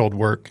threshold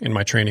work in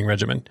my training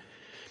regimen.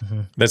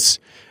 Mm-hmm. That's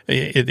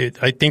it.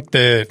 I think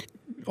the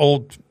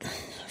old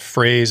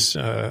phrase,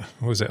 what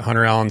was it?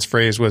 Hunter Allen's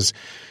phrase was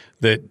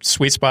the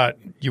sweet spot.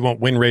 You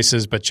won't win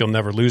races, but you'll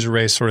never lose a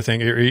race, sort of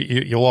thing.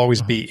 You'll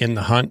always be in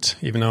the hunt,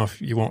 even though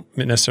if you won't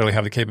necessarily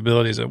have the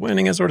capabilities of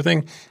winning, that sort of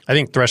thing. I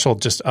think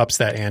threshold just ups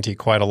that ante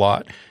quite a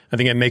lot. I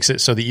think it makes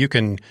it so that you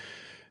can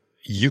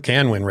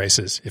win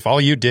races. If all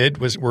you did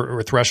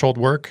were threshold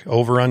work,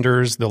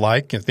 over-unders, the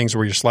like, and things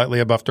where you're slightly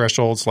above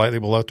threshold, slightly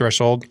below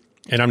threshold,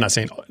 and I'm not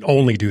saying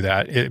only do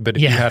that, but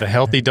if you had a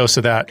healthy dose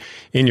of that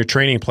in your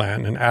training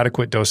plan, an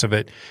adequate dose of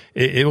it,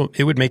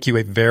 it would make you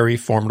a very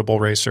formidable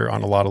racer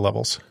on a lot of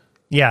levels.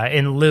 Yeah,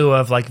 in lieu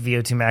of like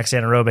VO2 max,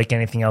 anaerobic,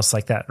 anything else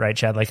like that, right,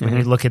 Chad? Like when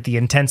you look at the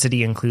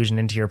intensity inclusion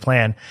into your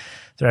plan,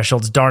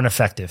 threshold's darn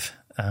effective.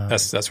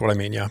 That's what I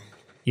mean, yeah.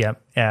 Yeah,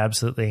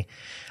 absolutely.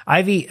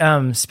 Ivy,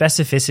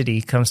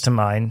 specificity comes to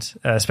mind,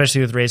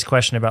 especially with Ray's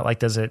question about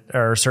like,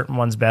 are certain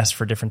ones best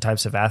for different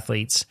types of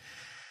athletes?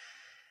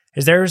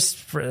 Is there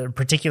a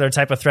particular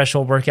type of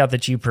threshold workout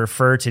that you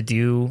prefer to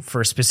do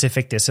for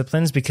specific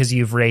disciplines? Because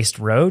you've raced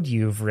road,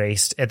 you've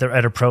raced at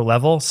a pro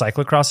level,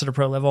 cyclocross at a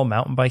pro level,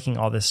 mountain biking,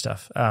 all this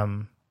stuff.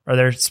 Are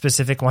there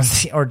specific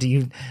ones, or do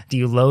you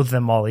loathe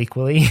them all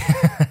equally?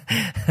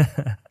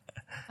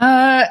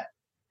 Well,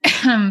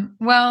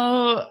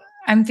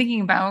 I'm thinking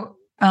about,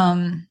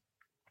 Ray,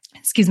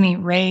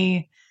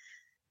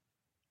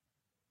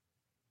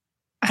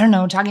 I don't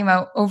know, talking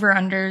about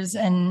over-unders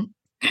and,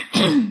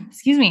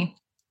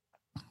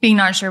 being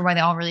not sure why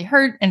they all really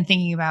hurt, and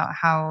thinking about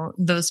how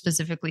those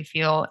specifically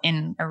feel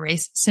in a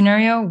race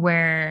scenario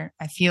where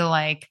I feel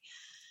like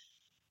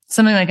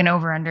something like an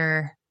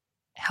over-under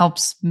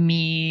helps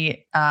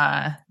me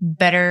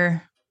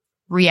better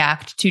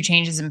react to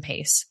changes in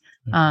pace,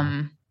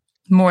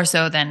 more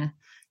so than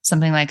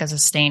something like a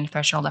sustained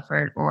threshold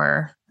effort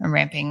or a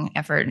ramping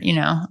effort, you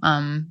know?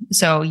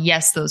 So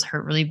yes, those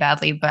hurt really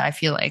badly, but I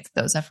feel like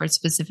those efforts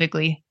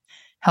specifically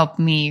help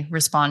me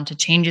respond to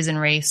changes in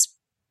race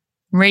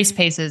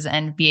paces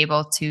and be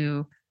able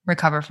to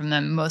recover from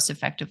them most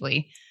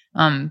effectively.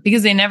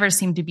 Because they never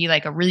seem to be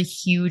like a really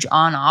huge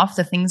on-off.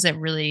 The things that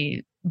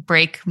really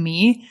break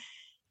me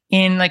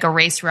in like a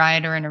race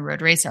ride or in a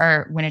road race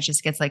are when it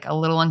just gets like a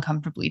little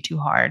uncomfortably too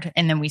hard.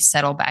 And then we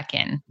settle back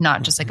in,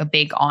 not just like a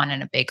big on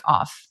and a big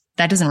off.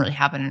 That doesn't really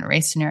happen in a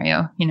race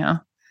scenario, you know?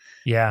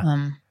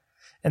 Yeah.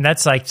 And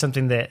that's like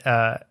something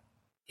that,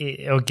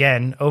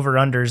 again,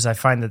 over-unders, I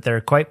find that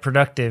they're quite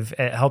productive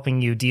at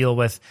helping you deal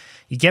with,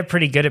 you get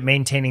pretty good at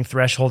maintaining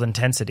threshold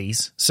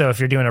intensities. So if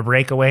you're doing a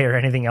breakaway or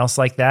anything else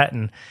like that,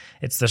 and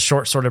it's the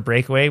short sort of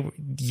breakaway,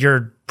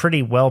 you're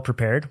pretty well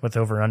prepared with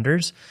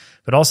over-unders.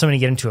 But also when you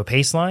get into a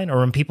pace line,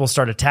 or when people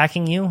start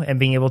attacking you and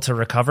being able to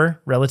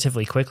recover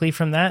relatively quickly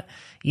from that,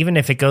 even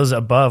if it goes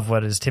above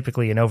what is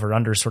typically an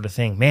over-under sort of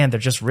thing, man, they're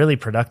just really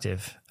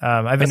productive.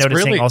 I've been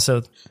noticing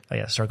also,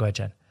 sorry, go ahead,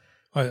 Chad.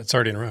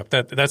 Sorry to interrupt.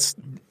 That's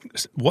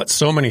what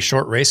so many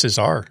short races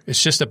are.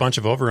 It's just a bunch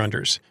of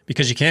over-unders,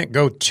 because you can't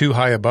go too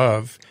high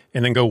above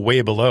and then go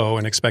way below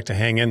and expect to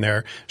hang in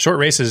there. Short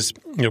races,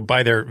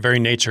 by their very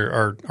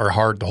nature, are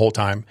hard the whole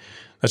time.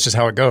 That's just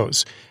how it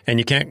goes. And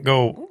you can't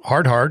go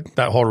hard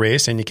that whole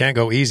race, and you can't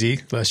go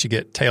easy unless you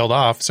get tailed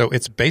off. So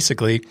it's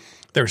basically,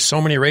 there's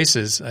so many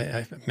races.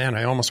 I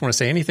almost want to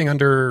say anything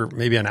under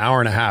maybe an hour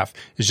and a half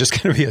is just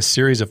going to be a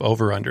series of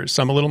over-unders.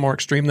 Some a little more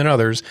extreme than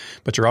others,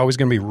 but you're always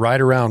going to be right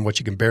around what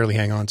you can barely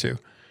hang on to.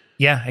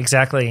 Yeah,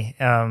 exactly.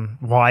 That's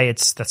why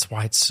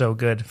it's so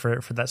good for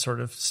that sort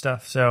of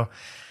stuff. So,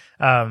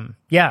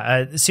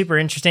 super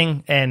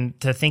interesting. And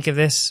to think of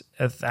this,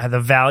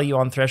 the value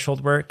on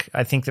threshold work,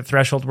 I think that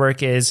threshold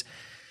work is,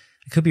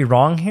 I could be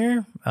wrong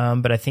here,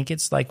 but I think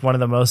it's like one of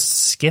the most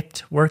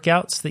skipped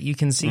workouts that you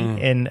can see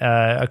in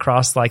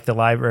across like the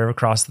library,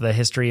 across the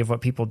history of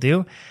what people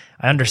do.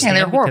 I understand.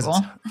 Yeah, they're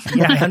horrible.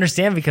 I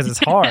understand because it's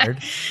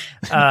hard.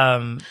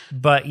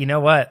 But you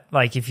know what?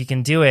 Like if you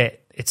can do it,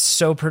 it's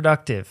so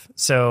productive.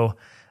 So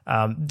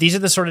these are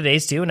the sort of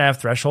days too, and I have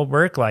threshold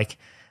work. Like,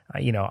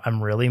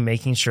 I'm really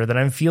making sure that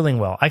I'm feeling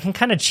well. I can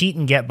kind of cheat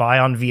and get by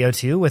on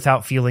VO2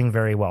 without feeling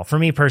very well. For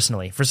me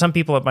personally, for some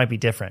people it might be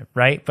different,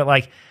 right? But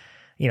like,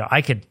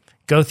 I could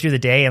go through the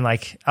day and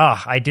like,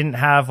 I didn't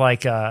have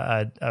like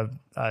a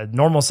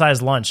normal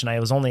sized lunch and I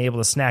was only able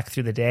to snack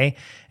through the day.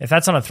 If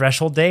that's on a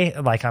threshold day,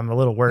 like I'm a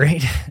little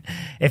worried.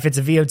 If it's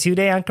a VO2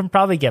 day, I can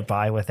probably get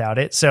by without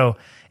it. So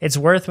it's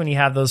worth, when you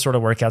have those sort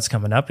of workouts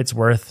coming up, it's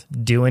worth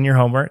doing your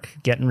homework,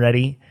 getting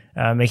ready,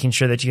 making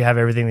sure that you have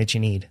everything that you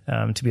need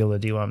to be able to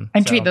do them. I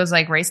treat those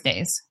like race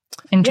days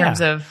in terms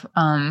of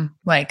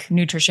like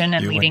nutrition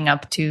and leading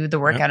up to the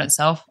workout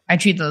itself. I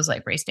treat those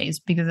like race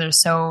days because they're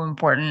so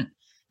important.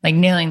 Like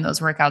nailing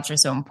those workouts are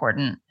so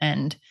important.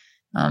 And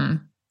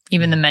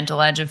even the mental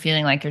edge of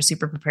feeling like you're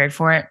super prepared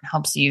for it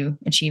helps you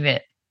achieve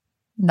it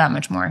that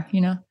much more,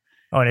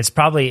 Oh, and it's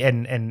probably,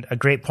 and a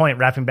great point,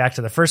 wrapping back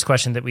to the first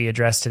question that we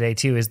addressed today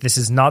too, is this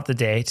is not the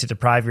day to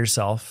deprive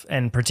yourself,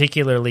 and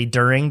particularly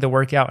during the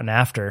workout and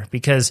after,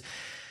 because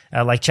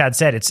like Chad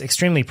said, it's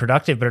extremely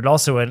productive, but it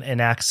also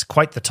enacts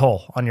quite the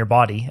toll on your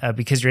body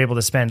because you're able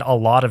to spend a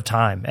lot of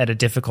time at a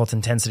difficult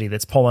intensity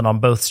that's pulling on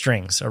both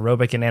strings,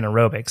 aerobic and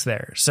anaerobics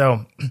there.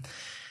 So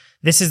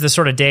this is the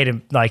sort of day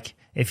to, like,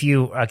 if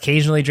you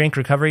occasionally drink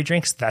recovery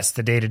drinks, that's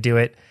the day to do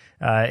it.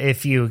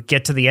 If you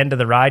get to the end of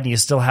the ride and you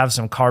still have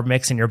some carb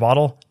mix in your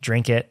bottle,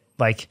 drink it.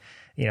 Like,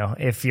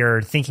 if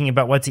you're thinking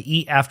about what to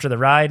eat after the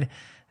ride,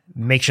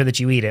 make sure that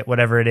you eat it,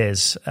 whatever it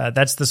is.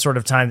 That's the sort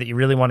of time that you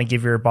really want to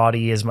give your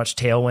body as much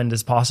tailwind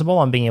as possible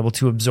on being able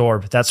to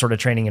absorb that sort of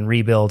training and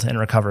rebuild and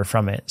recover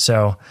from it.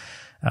 So,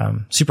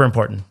 super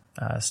important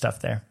stuff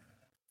there.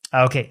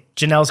 Okay,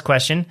 Janelle's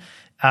question.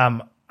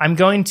 I'm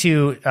going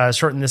to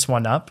shorten this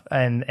one up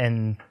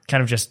and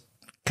kind of just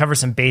cover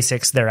some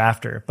basics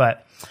thereafter.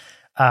 But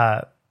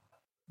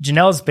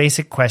Janelle's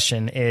basic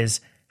question is,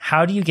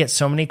 how do you get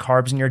so many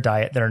carbs in your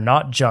diet that are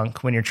not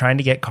junk when you're trying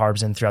to get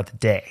carbs in throughout the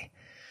day?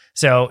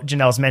 So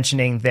Janelle's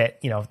mentioning that,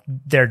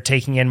 they're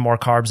taking in more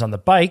carbs on the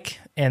bike,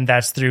 and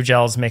that's through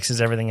gels,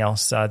 mixes, everything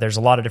else. There's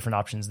a lot of different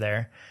options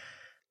there.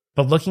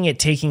 But looking at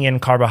taking in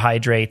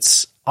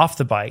carbohydrates off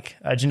the bike,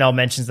 Janelle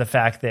mentions the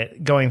fact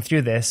that going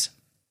through this,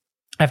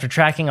 after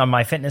tracking on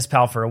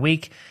MyFitnessPal for a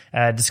week,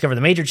 discovered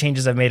the major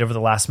changes I've made over the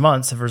last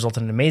months have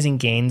resulted in amazing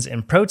gains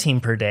in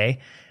protein per day.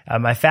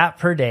 My fat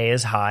per day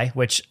is high,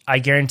 which I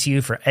guarantee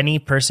you for any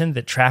person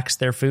that tracks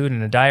their food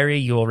in a diary,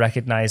 you will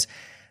recognize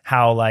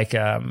how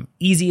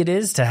easy it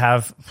is to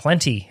have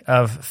plenty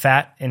of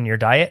fat in your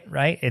diet,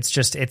 right?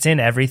 It's in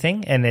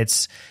everything, and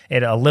it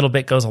a little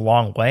bit goes a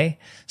long way.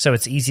 So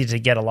it's easy to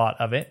get a lot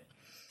of it.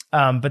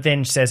 But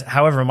then she says,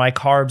 however, my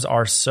carbs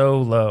are so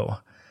low.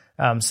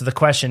 So the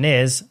question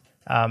is,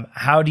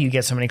 how do you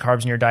get so many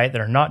carbs in your diet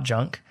that are not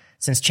junk?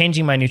 Since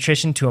changing my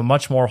nutrition to a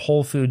much more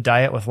whole food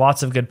diet with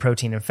lots of good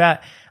protein and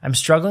fat, I'm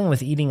struggling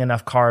with eating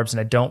enough carbs, and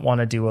I don't want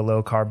to do a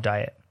low carb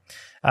diet.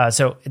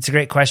 So it's a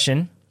great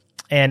question.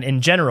 And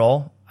in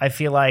general, I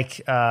feel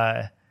like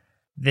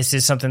this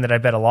is something that I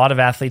bet a lot of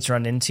athletes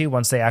run into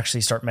once they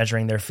actually start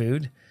measuring their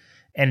food.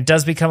 And it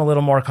does become a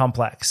little more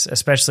complex,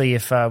 especially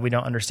if we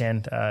don't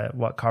understand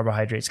what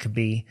carbohydrates could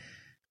be.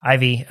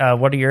 Ivy,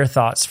 what are your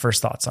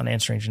first thoughts on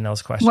answering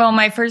Janelle's question? Well,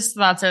 my first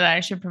thoughts are that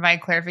I should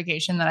provide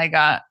clarification that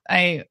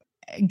I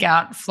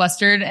got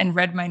flustered and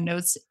read my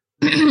notes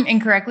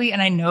incorrectly. And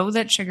I know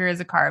that sugar is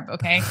a carb.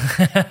 Okay.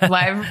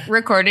 Live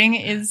recording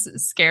is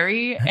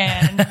scary,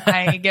 and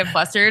I get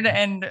flustered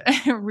and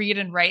read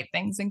and write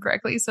things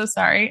incorrectly. So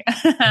sorry.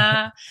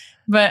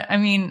 But I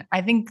mean,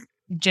 I think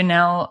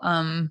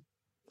Janelle,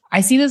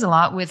 I see this a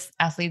lot with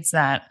athletes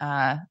that,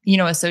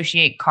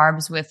 associate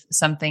carbs with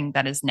something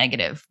that is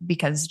negative,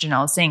 because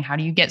Janelle is saying, how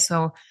do you get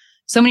so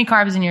many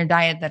carbs in your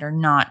diet that are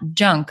not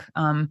junk?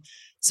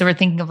 So we're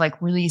thinking of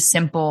like really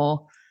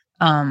simple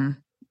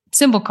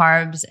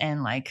carbs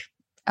and like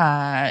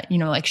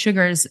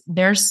sugars.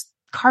 There's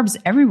carbs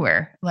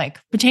everywhere, like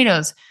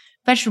potatoes,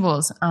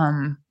 vegetables.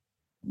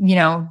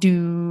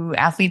 Do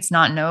athletes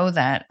not know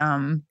that,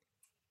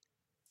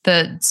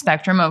 the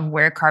spectrum of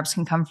where carbs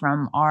can come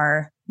from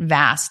are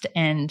vast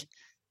and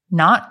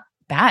not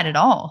bad at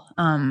all.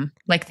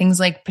 Like things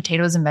like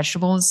potatoes and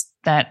vegetables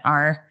that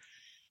are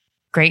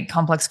great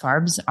complex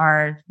carbs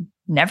are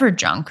never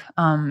junk.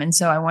 And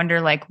so I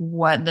wonder like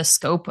what the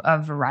scope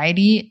of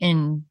variety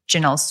in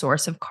Janelle's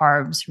source of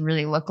carbs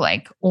really look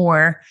like,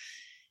 or,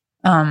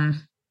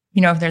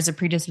 if there's a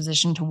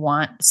predisposition to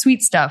want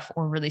sweet stuff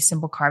or really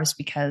simple carbs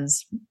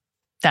because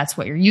that's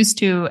what you're used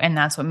to and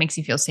that's what makes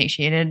you feel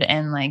satiated,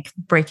 and like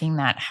breaking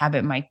that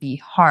habit might be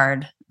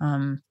hard.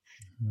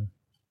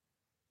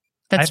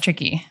 That's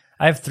tricky.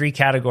 I have 3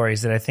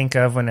 categories that I think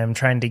of when I'm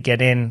trying to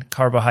get in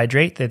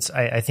carbohydrate.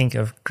 I think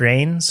of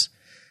grains,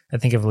 I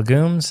think of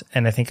legumes,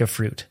 and I think of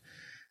fruit.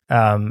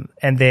 And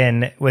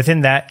then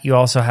within that, you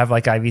also have,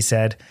 like Ivy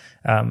said,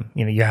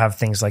 you have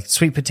things like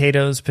sweet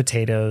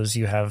potatoes,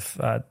 you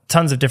have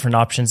tons of different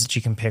options that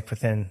you can pick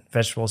within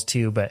vegetables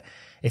too. But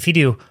if you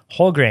do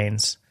whole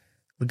grains,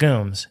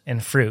 legumes,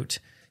 and fruit,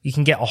 you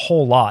can get a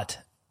whole lot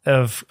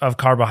of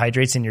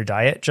carbohydrates in your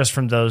diet just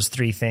from those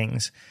 3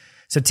 things.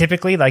 So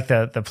typically, like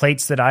the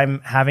plates that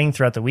I'm having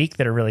throughout the week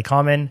that are really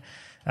common,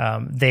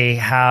 they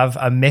have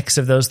a mix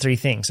of those 3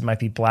 things. It might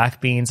be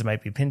black beans, it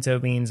might be pinto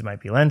beans, it might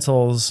be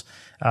lentils,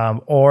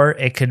 or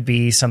it could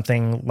be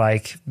something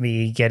like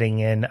me getting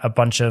in a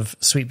bunch of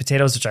sweet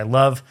potatoes, which I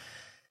love,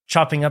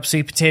 chopping up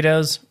sweet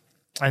potatoes,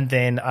 and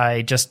then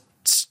I just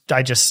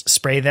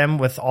spray them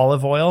with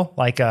olive oil.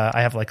 Like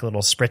I have like a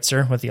little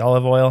spritzer with the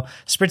olive oil,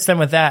 spritz them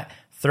with that,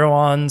 throw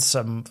on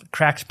some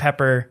cracked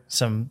pepper,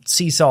 some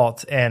sea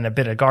salt, and a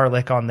bit of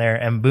garlic on there,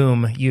 and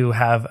boom, you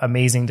have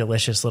amazing,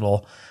 delicious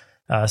little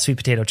sweet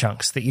potato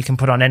chunks that you can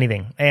put on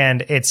anything.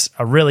 And it's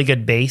a really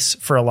good base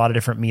for a lot of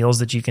different meals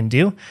that you can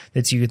do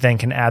that you then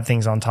can add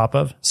things on top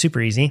of.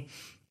 Super easy.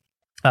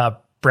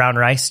 Brown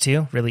rice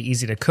too, really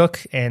easy to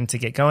cook and to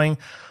get going.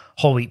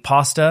 Whole wheat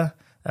pasta.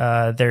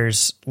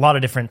 There's a lot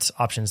of different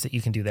options that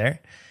you can do there.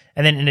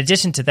 And then in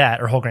addition to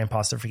that, or whole grain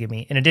pasta, forgive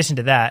me, in addition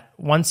to that,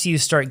 once you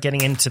start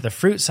getting into the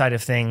fruit side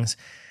of things,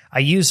 I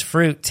use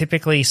fruit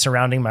typically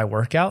surrounding my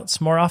workouts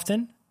more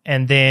often.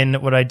 And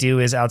then what I do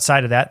is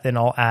outside of that, then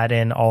I'll add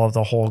in all of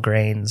the whole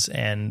grains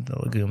and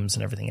the legumes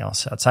and everything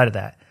else outside of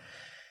that.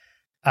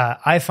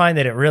 I find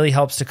that it really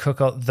helps to cook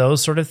out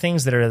those sort of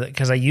things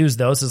because I use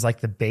those as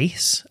like the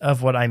base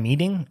of what I'm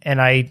eating.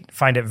 And I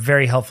find it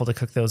very helpful to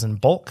cook those in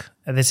bulk.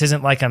 And this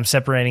isn't like I'm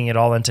separating it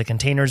all into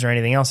containers or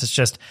anything else. It's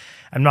just,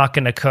 I'm not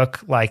going to cook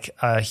like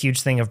a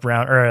huge thing of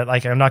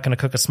I'm not going to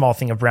cook a small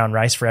thing of brown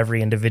rice for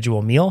every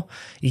individual meal.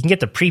 You can get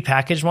the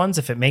prepackaged ones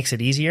if it makes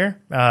it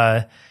easier.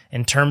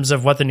 In terms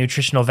of what the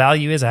nutritional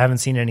value is, I haven't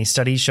seen any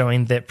studies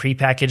showing that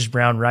prepackaged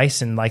brown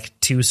rice in like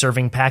 2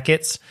 serving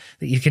packets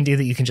that you can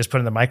just put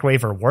in the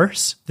microwave are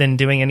worse than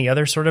doing any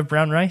other sort of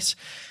brown rice.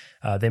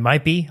 They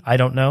might be, I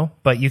don't know,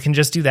 but you can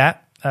just do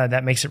that.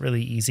 That makes it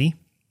really easy.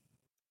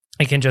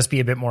 It can just be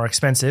a bit more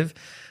expensive.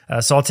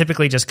 So I'll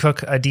typically just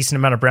cook a decent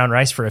amount of brown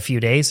rice for a few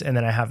days, and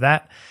then I have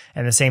that.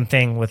 And the same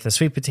thing with the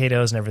sweet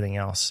potatoes and everything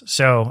else.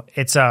 So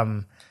it's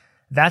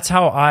that's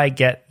how I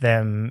get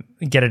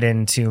it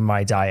into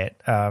my diet,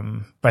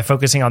 by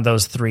focusing on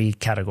those 3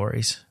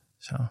 categories.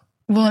 So,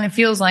 well, and it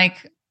feels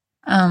like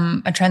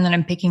a trend that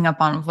I'm picking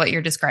up on with what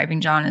you're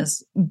describing, John,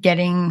 is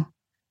getting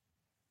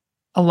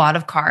a lot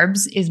of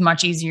carbs is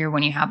much easier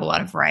when you have a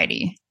lot of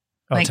variety.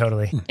 Oh, like,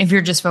 totally. If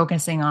you're just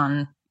focusing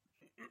on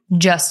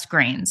just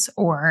grains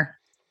or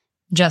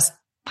just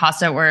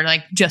pasta or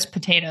like just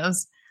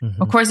potatoes,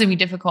 of course it'd be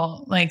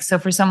difficult. Like, so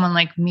for someone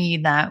like me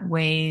that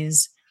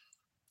weighs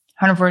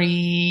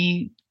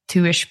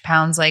 142-ish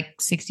pounds, like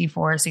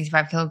 64,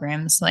 65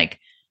 kilograms. Like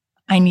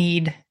I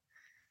need,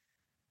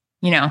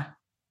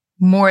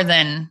 more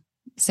than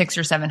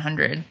 600 or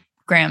 700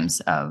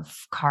 grams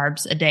of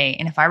carbs a day.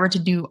 And if I were to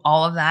do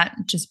all of that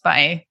just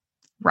by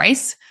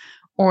rice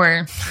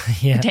or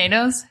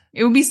potatoes,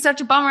 it would be such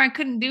a bummer. I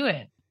couldn't do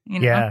it.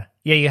 Yeah.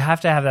 Yeah, you have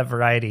to have that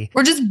variety.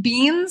 Or just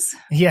beans.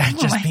 Yeah,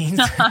 just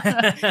beans.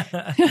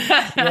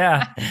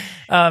 Yeah.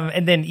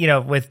 And then,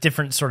 with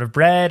different sort of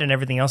bread and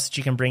everything else that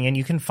you can bring in,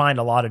 you can find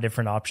a lot of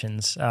different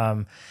options.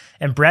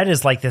 And bread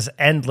is like this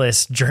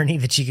endless journey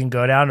that you can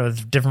go down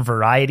with different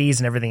varieties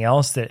and everything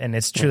else. And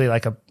it's truly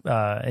like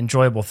a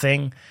enjoyable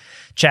thing.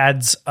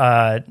 Chad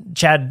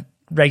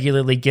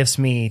regularly gifts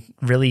me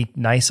really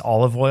nice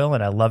olive oil,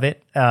 and I love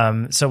it.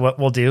 So what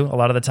we'll do a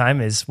lot of the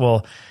time is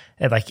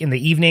like in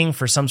the evening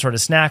for some sort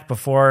of snack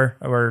before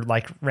we're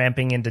like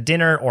ramping into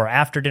dinner or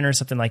after dinner,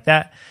 something like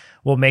that,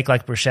 we'll make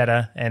like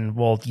bruschetta and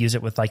we'll use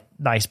it with like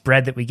nice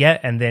bread that we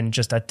get and then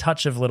just a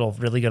touch of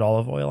really good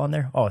olive oil on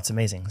there. Oh, it's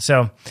amazing.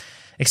 So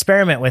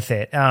experiment with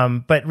it.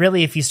 But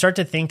really, if you start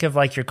to think of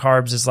like your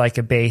carbs as like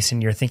a base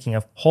and you're thinking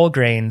of whole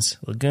grains,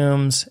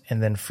 legumes,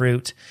 and then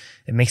fruit,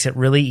 it makes it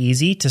really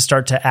easy to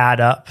start to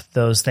add up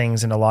those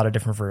things in a lot of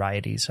different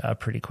varieties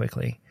pretty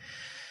quickly.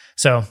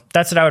 So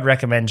that's what I would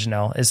recommend,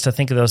 Janelle, is to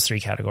think of those 3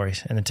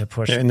 categories and then to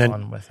push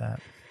on with that.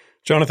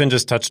 Jonathan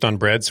just touched on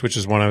breads, which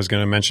is one I was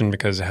going to mention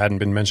because it hadn't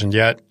been mentioned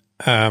yet.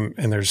 And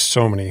there's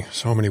so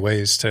many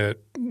ways to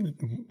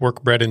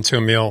work bread into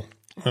a meal.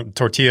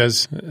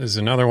 Tortillas is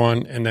another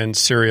one, and then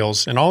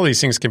cereals. And all these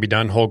things can be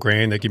done whole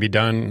grain. They can be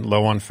done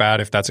low on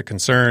fat if that's a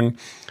concern.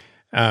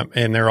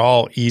 And they're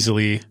all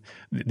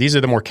these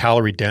are the more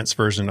calorie dense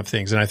version of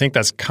things. And I think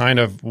that's kind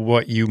of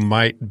what you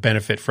might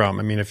benefit from.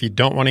 I mean, if you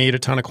don't want to eat a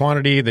ton of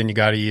quantity, then you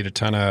got to eat a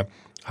ton of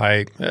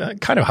high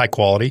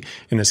quality.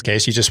 In this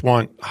case, you just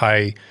want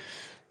high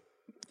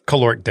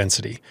caloric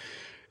density.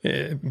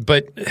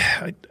 But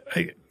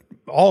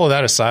all of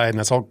that aside, and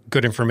that's all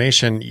good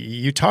information,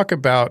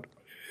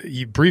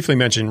 you briefly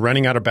mentioned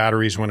running out of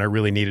batteries when I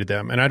really needed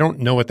them. And I don't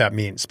know what that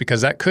means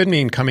because that could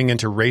mean coming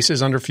into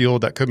races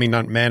underfueled. That could mean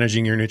not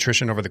managing your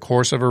nutrition over the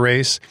course of a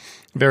race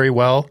very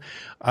well.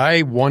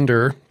 I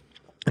wonder,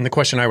 and the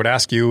question I would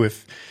ask you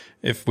if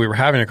we were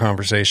having a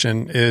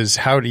conversation is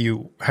how do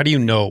you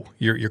know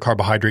your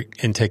carbohydrate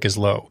intake is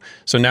low?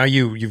 So now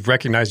you've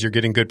recognized you're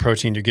getting good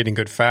protein, you're getting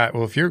good fat.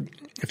 Well, if you're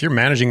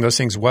managing those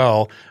things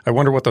well, I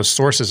wonder what those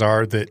sources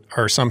are that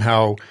are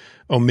somehow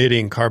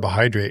omitting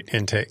carbohydrate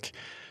intake.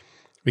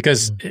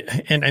 Because,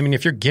 and I mean,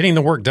 if you're getting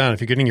the work done,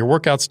 if you're getting your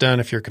workouts done,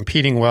 if you're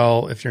competing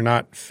well, if you're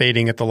not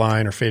fading at the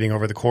line or fading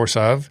over the course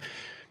of,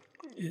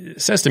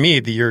 it says to me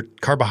that your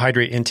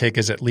carbohydrate intake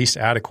is at least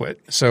adequate.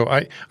 So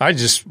I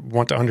just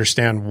want to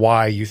understand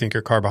why you think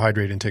your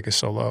carbohydrate intake is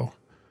so low.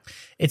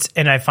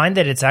 And I find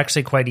that it's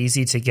actually quite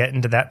easy to get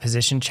into that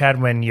position, Chad,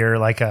 when you're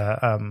like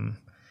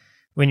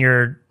when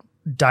your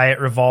diet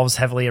revolves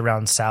heavily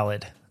around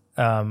salad.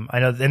 I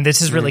know, and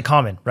this is really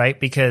common, right?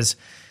 Because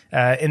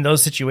in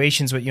those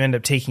situations, what you end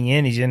up taking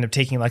in is you end up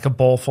taking like a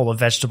bowl full of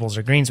vegetables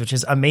or greens, which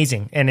is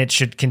amazing. And it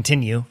should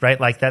continue, right?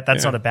 Like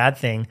that's not a bad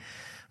thing,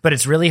 but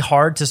it's really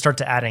hard to start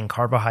to add in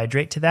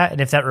carbohydrate to that.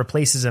 And if that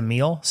replaces a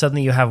meal,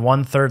 suddenly you have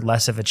 1/3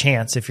 less of a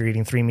chance if you're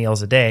eating 3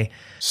 meals a day.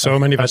 So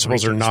many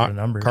vegetables are not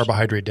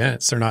carbohydrate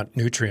dense. They're not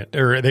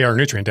they are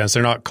nutrient dense.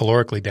 They're not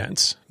calorically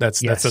dense. That's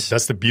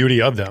the beauty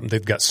of them.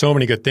 They've got so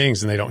many good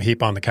things and they don't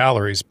heap on the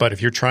calories. But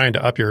if you're trying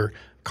to up your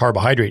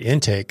carbohydrate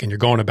intake and you're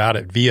going about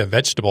it via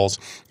vegetables,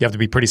 you have to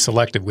be pretty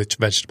selective which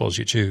vegetables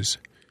you choose.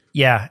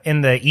 Yeah.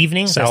 In the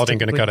evenings, salad ain't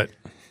going to cut it.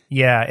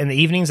 Yeah. In the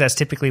evenings, that's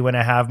typically when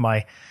I have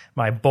my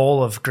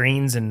bowl of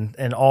greens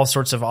and all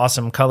sorts of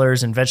awesome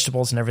colors and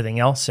vegetables and everything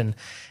else. And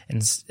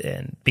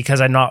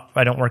because I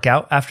don't work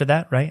out after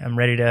that, right? I'm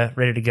ready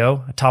to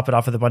go. I top it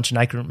off with a bunch of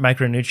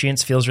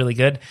micronutrients, feels really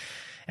good.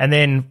 And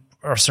then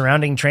our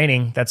surrounding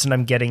training, that's when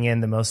I'm getting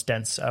in the most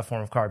dense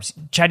form of carbs.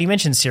 Chad, you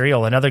mentioned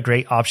cereal. Another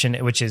great option,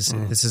 which is,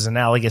 this is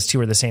analogous to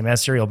or the same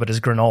as cereal, but is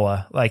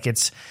granola. Like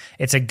it's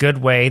a good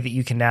way that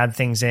you can add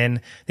things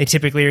in. They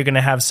typically are going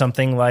to have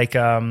something like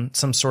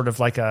some sort of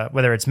like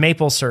whether it's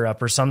maple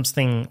syrup or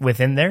something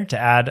within there to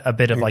add a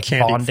bit of like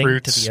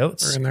bonding to the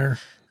oats. Are in there.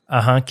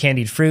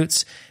 Candied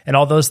fruits, and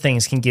all those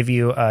things can give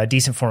you a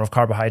decent form of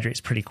carbohydrates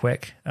pretty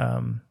quick.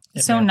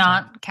 So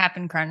not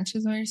Cap'n Crunch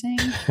is what you're saying?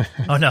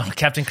 Oh no,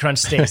 Captain Crunch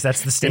steaks.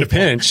 That's the staple. In a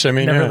pinch. I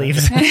mean, never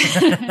leaves.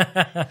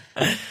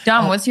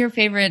 Dom, what's your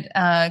favorite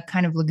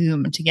kind of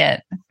legume to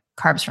get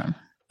carbs from?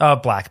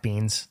 Black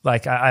beans.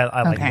 Like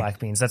I like black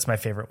beans. That's my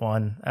favorite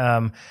one.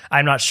 I'm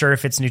not sure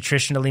if it's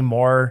nutritionally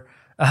more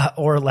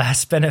or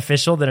less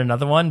beneficial than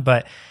another one,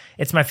 but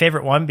it's my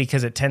favorite one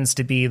because it tends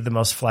to be the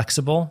most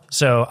flexible.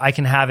 So I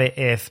can have it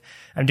if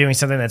I'm doing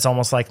something that's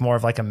almost like more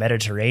of like a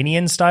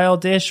Mediterranean style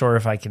dish, or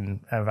if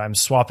I'm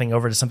swapping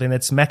over to something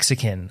that's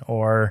Mexican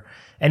or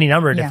any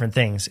number of different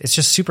things. It's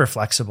just super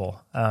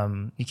flexible.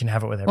 You can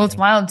have it with everything. Well, it's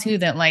wild too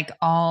that like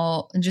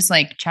just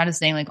like Chad is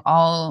saying, like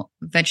all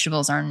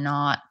vegetables are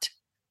not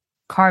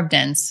carb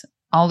dense.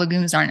 All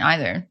legumes aren't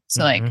either.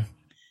 So like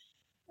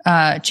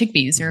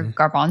chickpeas or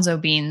garbanzo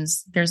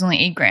beans, there's only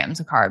 8 grams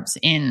of carbs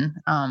in,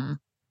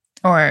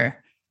 or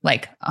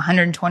like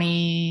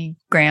 120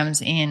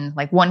 grams in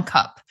like 1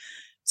 cup.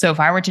 So if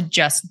I were to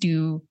just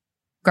do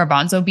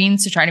garbanzo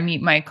beans to try to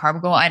meet my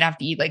carb goal, I'd have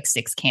to eat like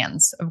 6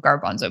 cans of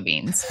garbanzo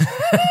beans.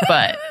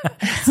 But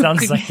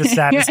sounds like the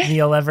saddest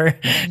meal ever.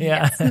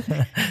 Yeah.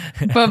 Yes.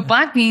 But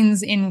black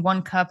beans in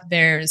 1 cup,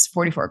 there's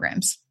 44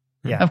 grams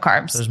of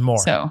carbs. There's more.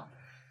 So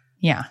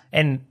yeah.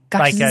 And gosh,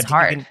 like this is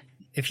hard.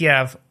 if you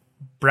have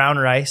brown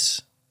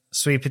rice,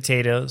 sweet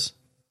potatoes,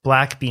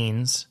 black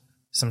beans,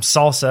 some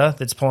salsa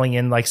that's pulling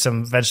in like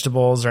some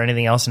vegetables or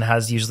anything else and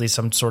has usually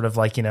some sort of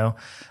like,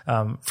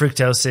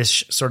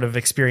 fructose-ish sort of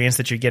experience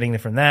that you're getting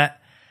from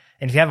that.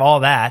 And if you have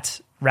all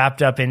that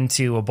wrapped up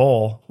into a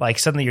bowl, like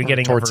suddenly you're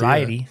getting a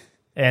variety,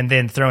 and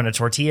then throw in a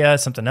tortilla,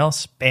 something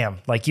else, bam,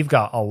 like you've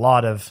got a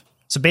lot of.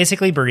 So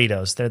basically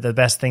burritos, they're the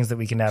best things that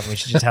we can have. We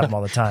should just have them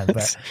all the time.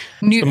 But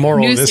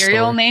new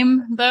cereal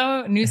name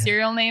though, new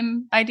cereal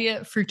name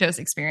idea, fructose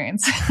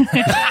experience.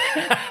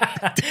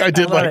 I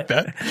did like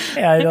that.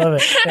 Yeah, I love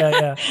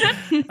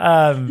it.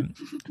 Yeah.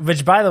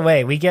 Which by the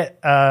way, we get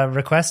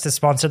requests to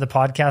sponsor the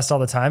podcast all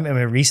the time. And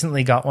we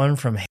recently got one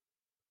from,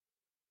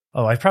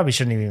 oh, I probably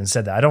shouldn't have even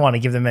said that. I don't want to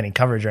give them any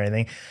coverage or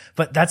anything,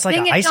 but that's like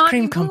an ice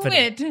cream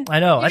company.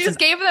 I know. You just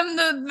gave them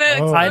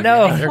the I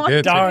know.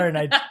 Good, darn.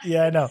 I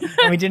know.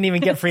 And we didn't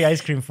even get free ice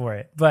cream for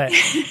it. But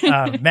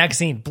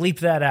Maxine,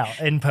 bleep that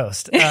out in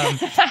post.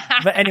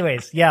 But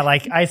anyways, yeah,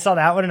 like I saw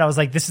that one and I was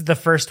like, this is the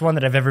first one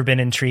that I've ever been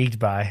intrigued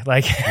by.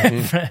 Like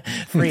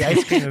free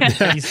ice cream would be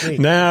pretty sweet.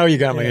 Now you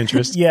got my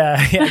interest.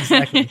 Yeah,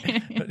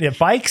 exactly.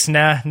 Bikes?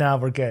 Nah,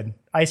 we're good.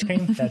 Ice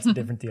cream? That's a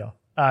different deal.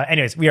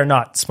 Anyways, we are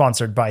not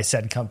sponsored by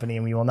said company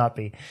and we will not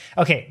be.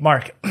 Okay,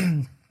 Mark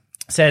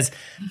says,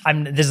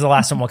 this is the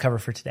last one we'll cover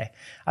for today.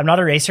 I'm not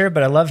a racer,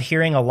 but I love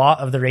hearing a lot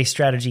of the race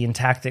strategy and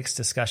tactics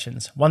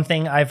discussions. One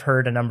thing I've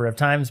heard a number of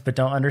times but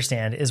don't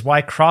understand is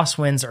why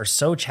crosswinds are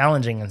so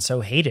challenging and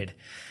so hated.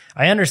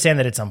 I understand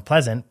that it's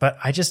unpleasant, but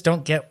I just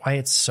don't get why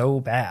it's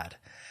so bad.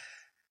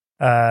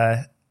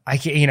 I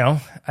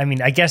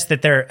guess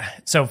that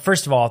so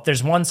first of all,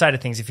 there's one side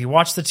of things. If you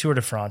watch the Tour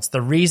de France,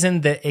 the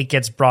reason that it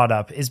gets brought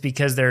up is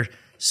because they're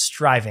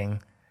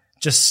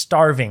just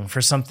starving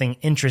for something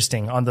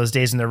interesting on those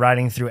days when they're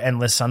riding through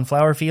endless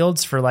sunflower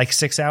fields for like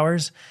 6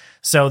 hours.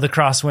 So the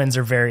crosswinds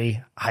are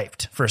very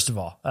hyped, first of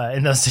all,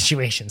 in those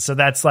situations. So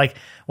that's like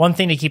one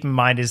thing to keep in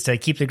mind is to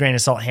keep the grain of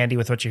salt handy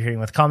with what you're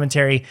hearing with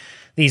commentary.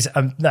 These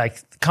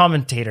like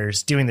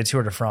commentators doing the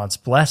Tour de France,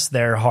 bless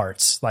their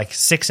hearts, like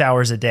 6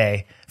 hours a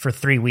day for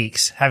 3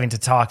 weeks, having to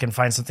talk and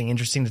find something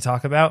interesting to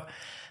talk about.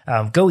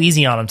 Go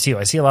easy on them too.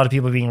 I see a lot of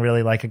people being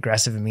really like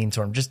aggressive and mean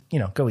to them. Just,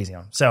 go easy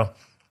on them. So,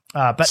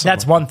 but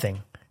that's one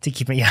thing to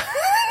keep me.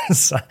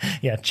 So,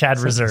 Chad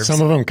reserves.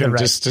 Some of them can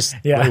just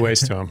lay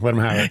waste to them. Let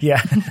them have it.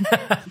 Yeah.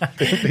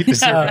 they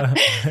deserve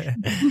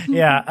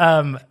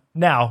it.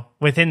 Now,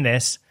 within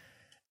this,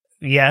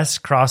 yes,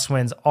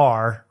 crosswinds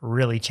are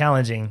really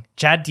challenging.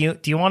 Chad, do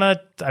you want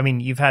to,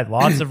 you've had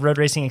lots of road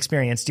racing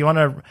experience. Do you want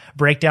to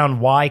break down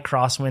why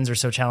crosswinds are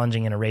so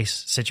challenging in a race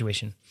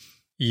situation?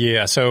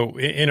 Yeah. So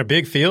in a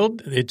big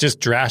field, it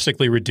just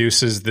drastically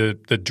reduces the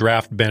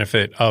draft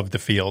benefit of the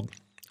field.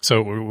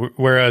 So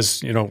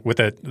whereas, with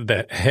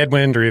the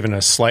headwind or even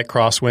a slight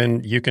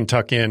crosswind, you can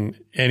tuck in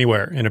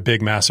anywhere in a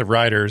big, massive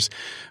riders.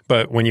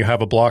 But when you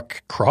have a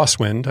block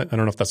crosswind, I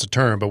don't know if that's a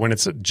term, but when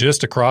it's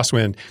just a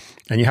crosswind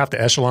and you have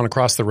to echelon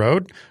across the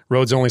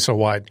road's only so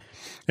wide.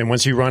 And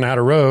once you run out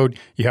of road,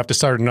 you have to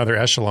start another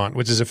echelon,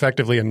 which is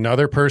effectively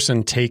another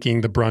person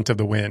taking the brunt of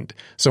the wind.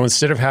 So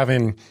instead of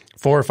having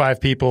 4 or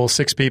 5 people,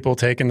 6 people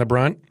taking the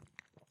brunt,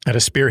 at a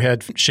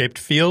spearhead-shaped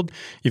field,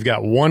 you've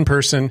got one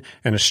person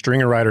and a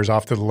string of riders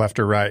off to the left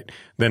or right.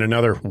 Then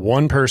another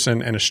one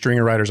person and a string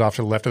of riders off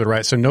to the left or the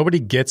right. So nobody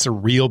gets a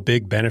real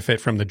big benefit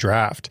from the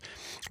draft.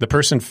 The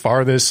person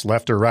farthest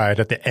left or right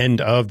at the end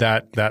of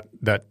that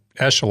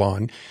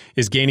echelon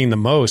is gaining the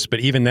most. But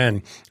even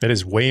then, that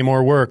is way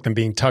more work than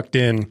being tucked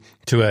in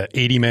to a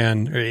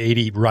 80-man or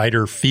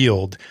 80-rider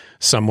field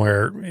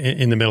somewhere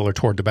in the middle or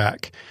toward the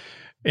back.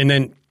 And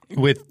then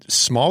with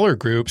smaller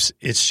groups,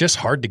 it's just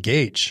hard to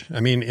gauge.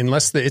 I mean,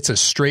 unless it's a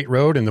straight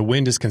road and the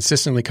wind is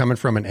consistently coming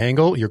from an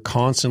angle, you're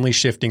constantly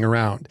shifting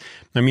around.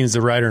 That means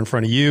the rider in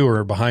front of you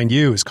or behind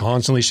you is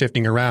constantly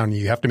shifting around.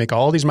 You have to make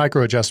all these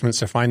micro adjustments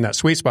to find that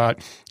sweet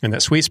spot, and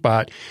that sweet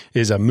spot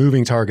is a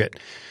moving target.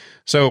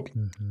 So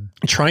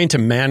trying to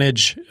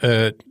manage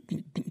a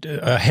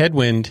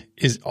headwind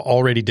is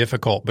already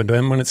difficult, but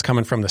then when it's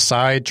coming from the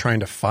side,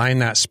 trying to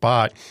find that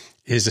spot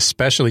is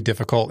especially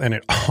difficult, and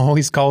it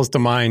always calls to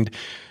mind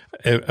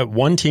at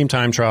one team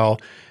time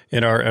trial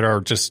at our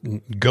just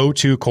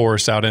go-to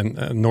course out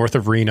in north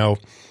of Reno.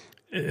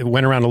 It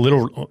went around a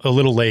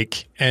little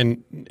lake,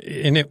 and we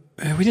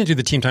didn't do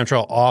the team time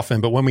trial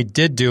often, but when we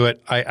did do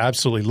it, I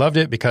absolutely loved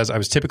it because I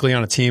was typically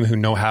on a team who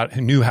knew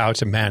how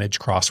to manage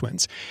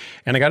crosswinds.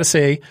 And I got to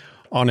say,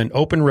 on an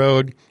open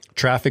road,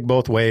 traffic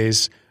both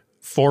ways,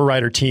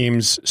 4-rider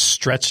teams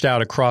stretched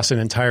out across an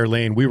entire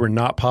lane. We were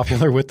not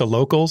popular with the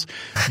locals,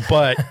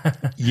 but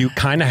you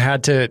kind of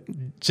had to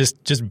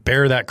just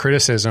bear that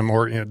criticism,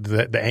 or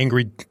the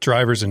angry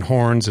drivers and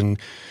horns and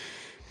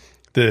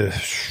the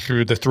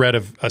threat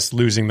of us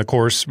losing the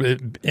course,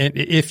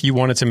 if you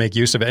wanted to make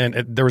use of it.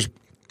 And there was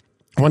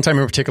one time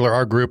in particular,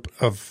 our group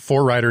of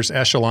 4 riders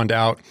echeloned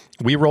out.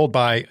 We rolled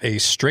by a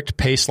strict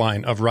pace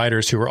line of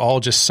riders who were all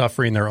just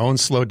suffering their own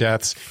slow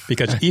deaths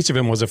because each of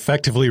them was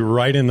effectively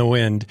right in the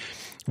wind.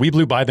 We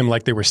blew by them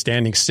like they were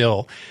standing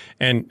still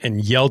and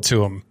yelled to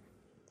them,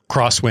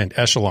 crosswind,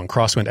 echelon,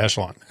 crosswind,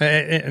 echelon.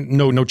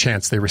 No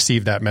chance they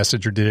received that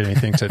message or did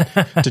anything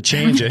to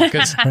change it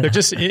because they're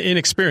just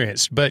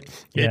inexperienced. But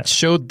it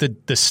showed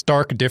the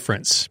stark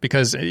difference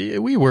because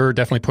we were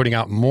definitely putting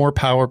out more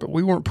power, but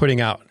we weren't putting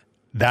out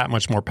that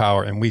much more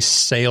power, and we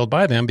sailed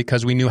by them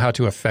because we knew how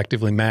to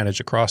effectively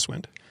manage a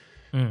crosswind.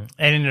 And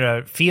in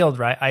a field,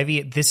 right,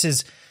 Ivy, this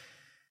is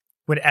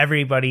what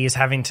everybody is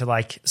having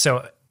to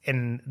so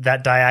in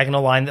that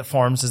diagonal line that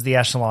forms is the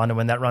echelon, and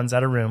when that runs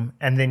out of room,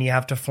 and then you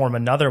have to form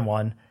another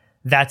one,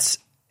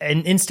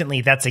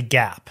 instantly that's a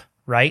gap,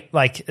 right?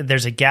 Like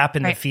there's a gap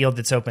in the field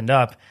that's opened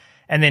up,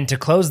 and then to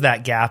close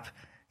that gap,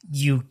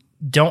 you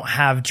don't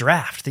have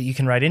draft that you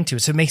can ride into.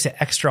 So it makes it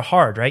extra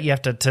hard, right? You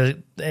have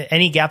to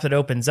any gap that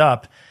opens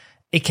up,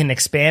 it can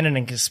expand and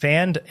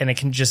expand,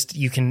 and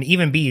you can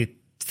even be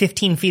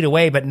 15 feet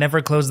away, but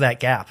never close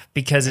that gap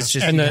because it's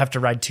just, you have to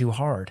ride too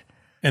hard.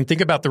 And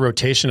think about the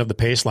rotation of the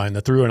pace line,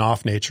 the through and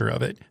off nature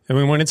of it. I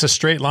mean, when it's a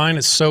straight line,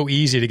 it's so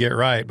easy to get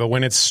right. But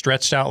when it's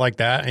stretched out like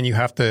that and you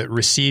have to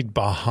recede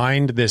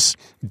behind this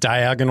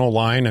diagonal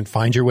line and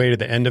find your way to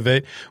the end of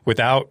it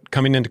without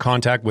coming into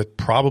contact with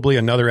probably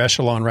another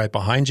echelon right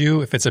behind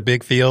you, if it's a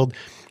big field,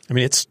 I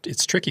mean,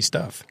 it's tricky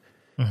stuff.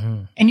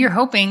 Mm-hmm. And you're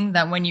hoping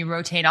that when you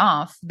rotate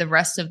off, the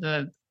rest of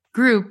the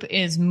group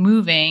is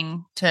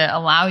moving to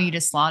allow you to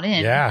slot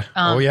in. Yeah.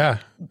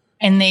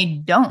 And they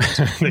don't.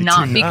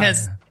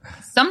 Because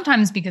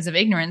sometimes because of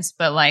ignorance,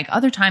 but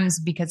other times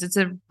because it's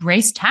a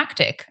race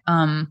tactic.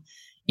 When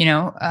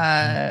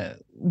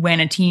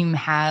a team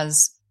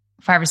has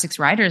 5 or 6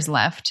 riders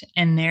left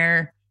and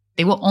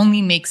they will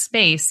only make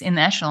space in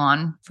the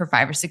echelon for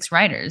 5 or 6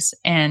 riders,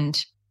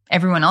 and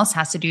everyone else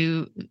has to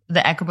do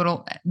the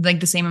equitable,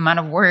 the same amount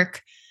of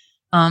work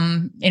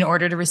in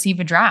order to receive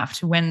a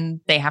draft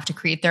when they have to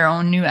create their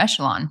own new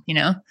echelon,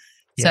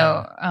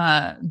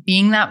 So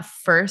being that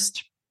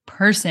first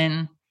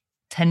person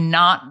to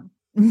not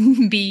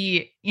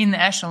be in the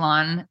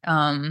echelon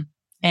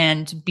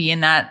and be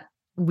in that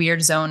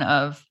weird zone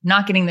of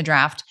not getting the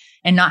draft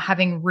and not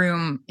having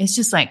room, it's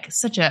just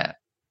such a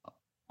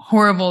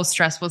horrible,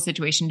 stressful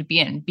situation to be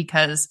in,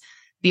 because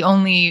the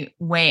only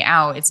way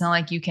out, it's not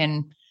like you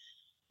can,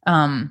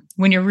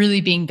 when you're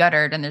really being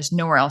guttered and there's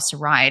nowhere else to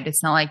ride,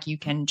 it's not like you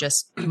can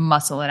just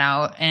muscle it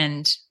out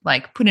and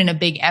put in a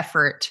big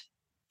effort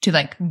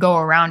to go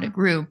around a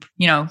group.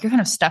 You're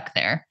kind of stuck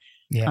there.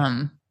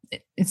 Yeah.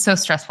 It's so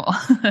stressful.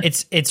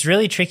 It's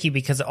really tricky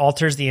because it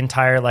alters the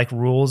entire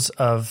rules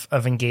of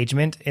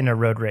engagement in a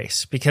road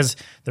race, because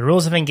the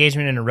rules of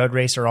engagement in a road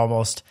race are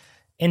almost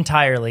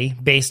entirely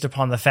based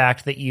upon the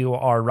fact that you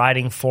are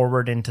riding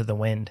forward into the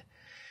wind.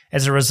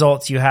 As a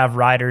result, you have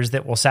riders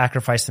that will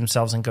sacrifice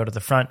themselves and go to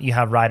the front. You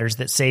have riders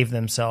that save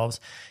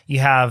themselves. You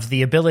have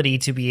the ability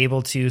to be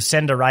able to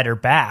send a rider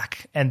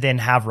back and then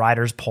have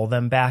riders pull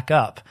them back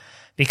up.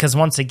 Because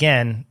once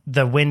again,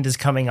 the wind is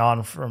coming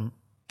on from,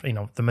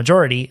 the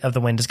majority of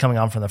the wind is coming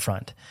on from the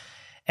front.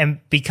 And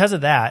because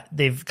of that,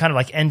 they've kind of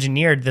like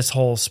engineered this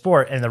whole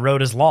sport, and the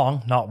road is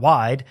long, not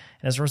wide.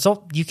 And as a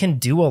result, you can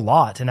do a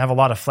lot and have a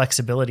lot of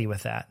flexibility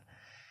with that.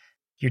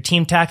 Your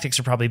team tactics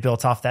are probably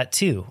built off that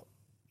too.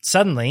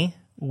 Suddenly,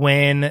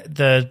 when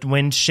the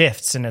wind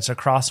shifts and it's a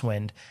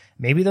crosswind,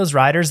 maybe those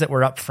riders that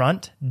were up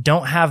front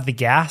don't have the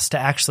gas to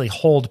actually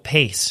hold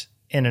pace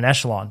in an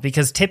echelon.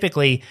 Because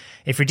typically,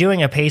 if you're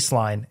doing a pace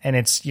line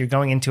and you're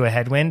going into a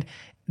headwind,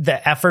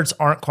 the efforts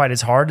aren't quite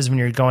as hard as when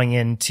you're doing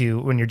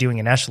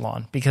an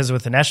echelon. Because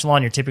with an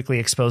echelon, you're typically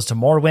exposed to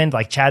more wind.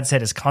 Like Chad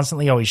said, it's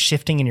constantly always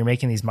shifting and you're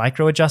making these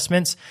micro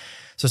adjustments.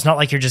 So it's not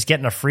like you're just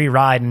getting a free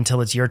ride until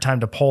it's your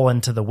time to pull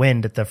into the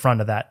wind at the front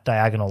of that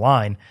diagonal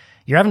line.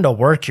 You're having to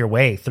work your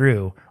way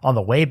through on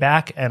the way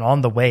back and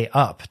on the way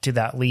up to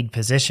that lead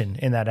position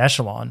in that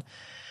echelon.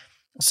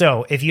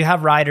 So if you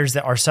have riders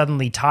that are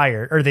suddenly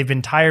tired, or they've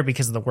been tired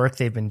because of the work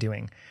they've been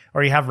doing,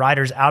 or you have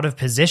riders out of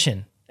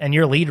position and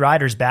your lead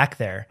rider's back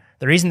there,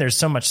 the reason there's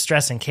so much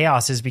stress and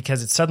chaos is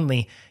because it's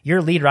suddenly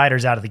your lead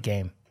rider's out of the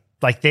game.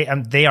 Like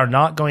they are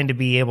not going to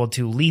be able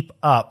to leap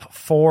up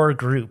 4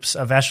 groups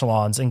of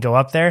echelons and go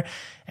up there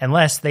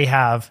unless they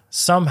have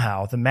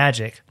somehow the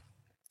magic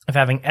of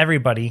having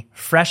everybody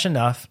fresh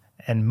enough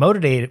and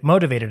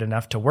motivated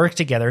enough to work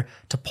together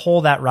to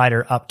pull that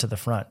rider up to the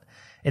front.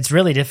 It's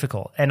really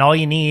difficult. And all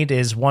you need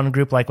is one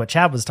group like what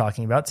Chad was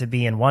talking about to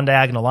be in one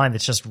diagonal line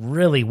that's just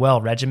really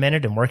well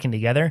regimented and working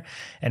together.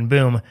 And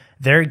boom,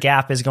 their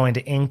gap is going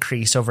to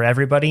increase over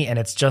everybody, and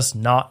it's just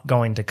not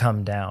going to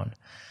come down.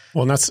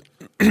 Well,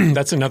 and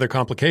that's another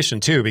complication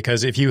too,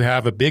 because if you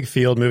have a big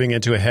field moving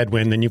into a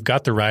headwind, then you've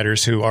got the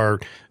riders who are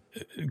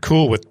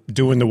cool with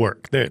doing the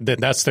work.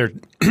 That's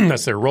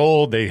their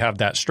role. They have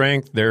that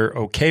strength. They're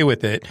okay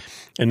with it.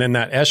 And then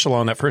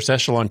that first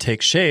echelon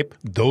takes shape.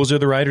 Those are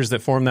the riders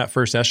that form that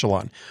first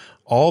echelon.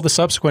 All the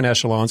subsequent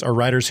echelons are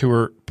riders who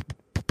were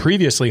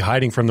previously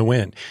hiding from the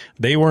wind.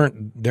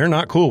 They're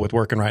not cool with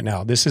working right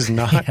now. This is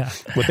not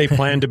what they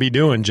plan to be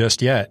doing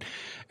just yet.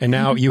 And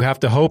now you have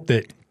to hope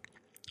that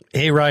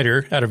a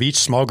rider out of each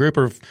small group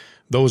of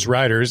those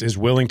riders is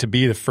willing to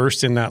be the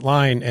first in that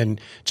line, and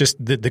just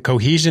the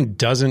cohesion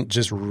doesn't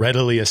just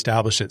readily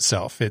establish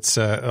itself. It's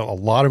a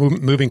lot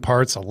of moving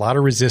parts, a lot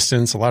of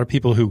resistance, a lot of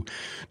people who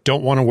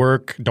don't want to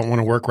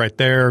work right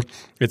there.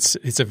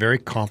 It's a very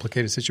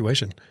complicated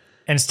situation.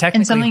 And it's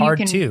technically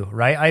hard too,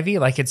 right, Ivy?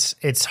 Like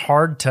it's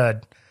hard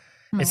to,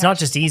 it's not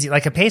just easy.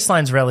 Like a pace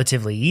line's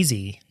relatively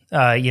easy.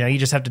 You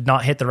just have to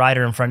not hit the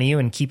rider in front of you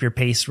and keep your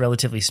pace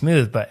relatively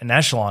smooth. But an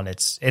echelon,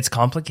 it's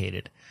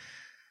complicated.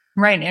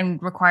 Right. And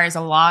requires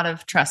a lot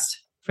of trust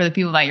for the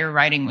people that you're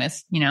riding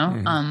with, and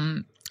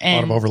a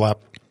lot of overlap.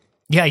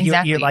 Yeah.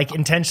 Exactly. You're like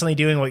intentionally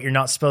doing what you're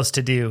not supposed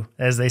to do,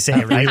 as they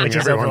say, right? Which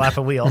is overlap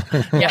a wheel.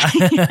 Yeah.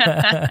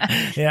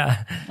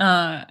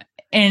 Yeah.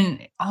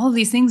 And all of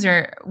these things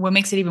are what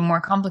makes it even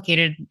more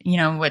complicated.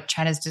 What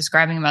Chad is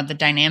describing about the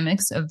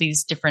dynamics of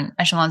these different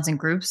echelons and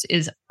groups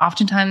is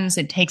oftentimes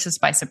it takes us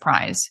by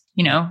surprise.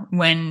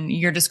 When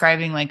you're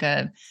describing like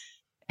a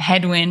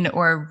headwind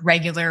or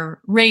regular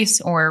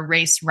race or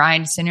race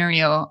ride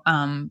scenario,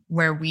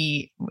 where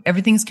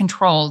everything's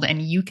controlled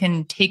and you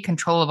can take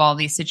control of all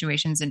these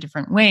situations in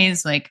different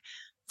ways. Like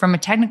from a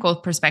technical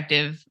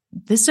perspective,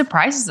 this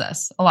surprises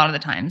us a lot of the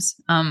times,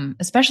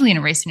 especially in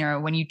a race scenario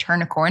when you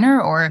turn a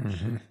corner or,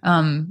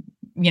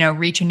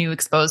 reach a new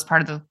exposed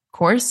part of the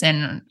course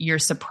and you're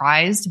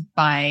surprised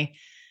by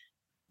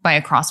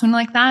a crosswind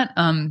like that.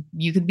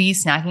 You could be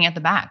snacking at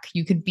the back.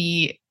 You could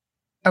be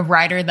a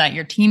rider that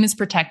your team is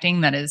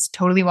protecting that is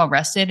totally well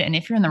rested. And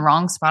if you're in the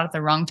wrong spot at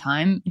the wrong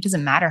time, it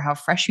doesn't matter how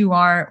fresh you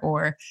are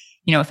or,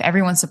 if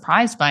everyone's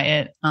surprised by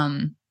it,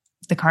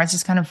 the cards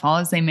just kind of fall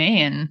as they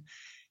may, and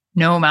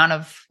no amount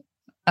of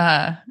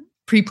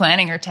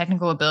pre-planning or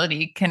technical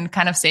ability can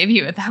kind of save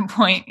you at that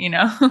point,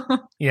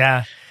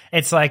 Yeah.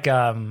 It's like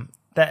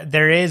that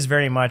there is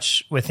very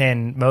much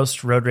within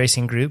most road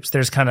racing groups,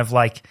 there's kind of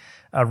like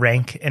a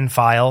rank and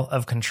file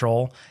of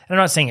control. And I'm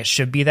not saying it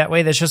should be that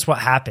way. That's just what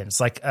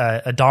happens. Like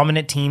a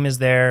dominant team is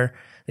there.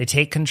 They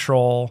take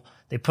control.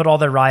 They put all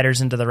their riders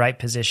into the right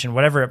position,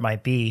 whatever it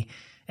might be.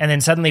 And then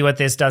suddenly what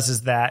this does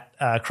is that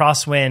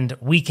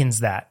crosswind weakens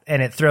that,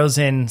 and it throws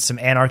in some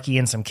anarchy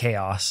and some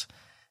chaos.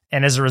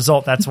 And as a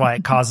result, that's why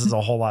it causes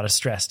a whole lot of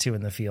stress too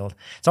in the field.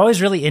 It's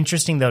always really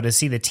interesting though to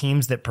see the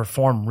teams that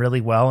perform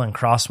really well in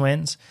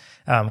crosswinds.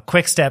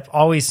 Quickstep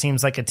always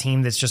seems like a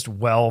team that's just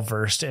well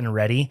versed and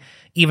ready,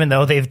 even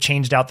though they've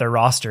changed out their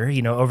roster,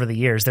 over the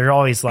years. They're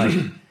always like,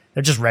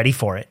 they're just ready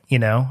for it,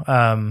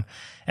 and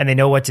they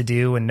know what to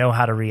do and know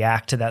how to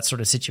react to that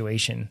sort of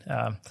situation.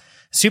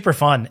 Super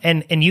fun.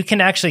 And you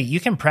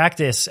can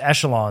practice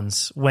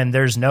echelons when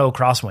there's no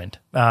crosswind.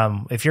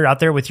 If you're out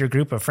there with your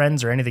group of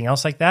friends or anything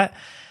else like that,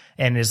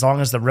 And as long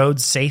as the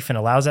road's safe and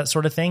allows that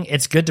sort of thing,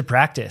 it's good to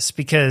practice,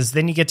 because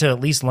then you get to at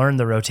least learn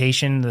the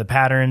rotation, the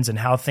patterns, and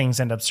how things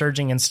end up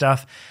surging and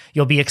stuff.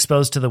 You'll be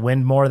exposed to the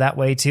wind more that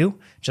way too,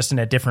 just in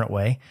a different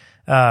way.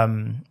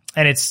 And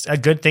it's a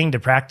good thing to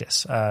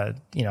practice.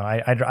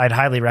 I'd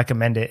highly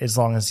recommend it as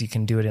long as you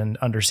can do it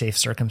under safe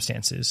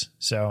circumstances.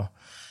 So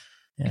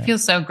yeah. It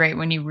feels so great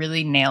when you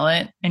really nail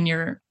it and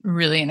you're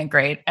really in a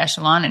great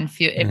echelon, and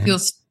it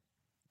feels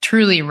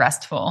truly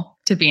restful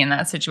to be in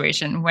that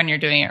situation when you're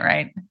doing it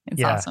right.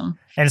 It's awesome.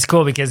 And it's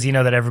cool because you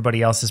know that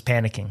everybody else is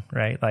panicking,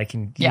 right? Like,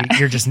 and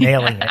you're just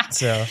nailing it.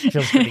 So it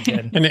feels pretty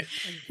good. And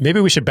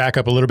maybe we should back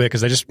up a little bit,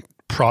 because I just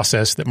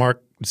processed that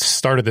Mark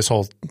started this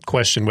whole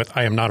question with,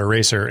 I am not a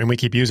racer. And we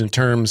keep using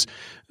terms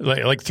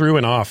like through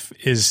and off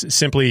is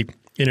simply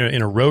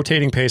in a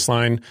rotating pace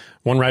line.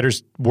 One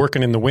rider's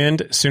working in the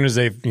wind. As soon as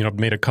they've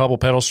made a couple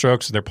pedal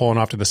strokes, they're pulling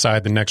off to the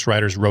side. The next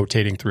rider's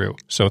rotating through.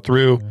 So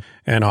through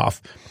and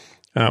off.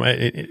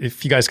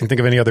 If you guys can think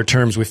of any other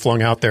terms we've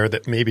flung out there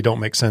that maybe don't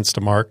make sense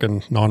to Mark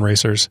and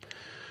non-racers.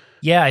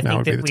 Yeah, I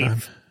think that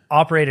we've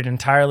operated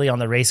entirely on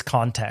the race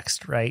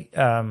context, right?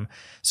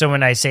 So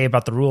when I say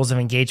about the rules of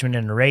engagement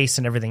in a race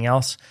and everything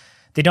else,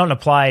 they don't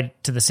apply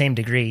to the same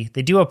degree.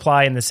 They do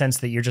apply in the sense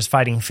that you're just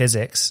fighting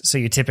physics. So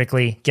you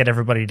typically get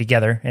everybody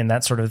together and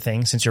that sort of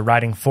thing, since you're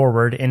riding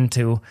forward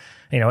into,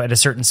 at a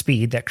certain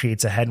speed that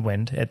creates a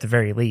headwind at the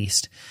very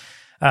least.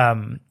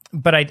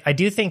 But I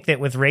do think that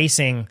with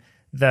racing,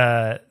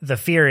 the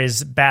fear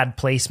is bad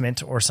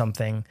placement or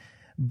something,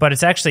 but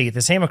it's actually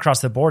the same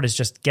across the board. Is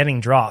just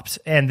getting dropped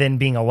and then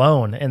being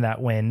alone in that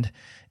wind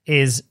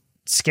is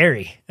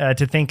scary,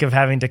 to think of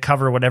having to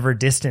cover whatever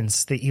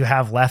distance that you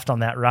have left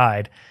on that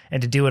ride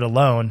and to do it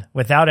alone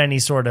without any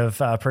sort of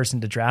person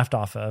to draft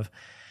off of.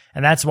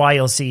 And that's why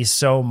you'll see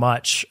so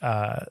much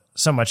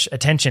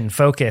attention,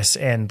 focus,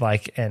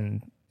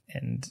 and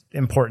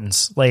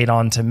importance laid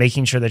on to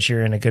making sure that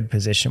you're in a good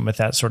position with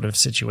that sort of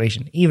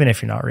situation, even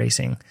if you're not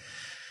racing.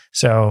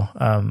 So,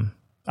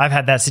 I've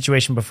had that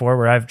situation before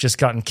where I've just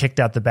gotten kicked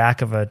out the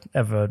back of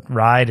a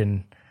ride,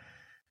 and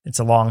it's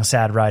a long,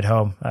 sad ride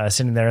home,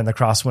 sitting there in the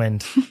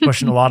crosswind,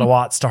 pushing a lot of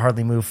watts to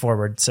hardly move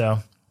forward. So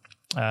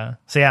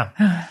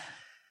yeah,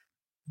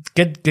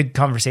 good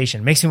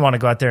conversation. Makes me want to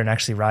go out there and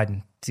actually ride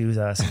and do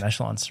some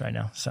echelons right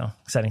now. So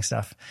exciting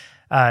stuff.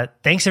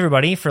 Thanks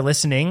everybody for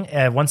listening.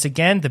 Once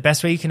again, the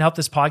best way you can help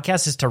this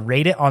podcast is to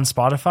rate it on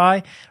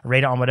Spotify, rate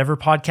it on whatever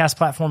podcast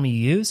platform you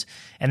use,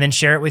 and then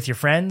share it with your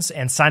friends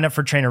and sign up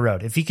for Trainer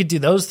Road. If you could do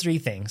those three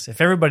things,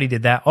 if everybody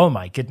did that, oh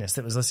my goodness,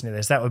 that was listening to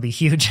this, that would be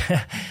huge.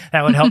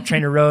 That would help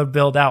Trainer Road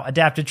build out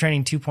Adaptive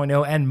Training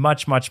 2.0 and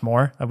much, much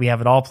more. We have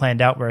it all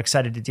planned out. We're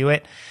excited to do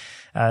it.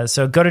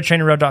 So go to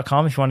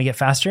trainerroad.com if you want to get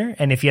faster.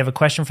 And if you have a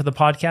question for the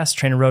podcast,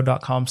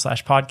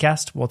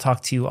 trainerroad.com/podcast. We'll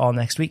talk to you all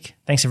next week.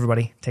 Thanks,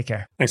 everybody. Take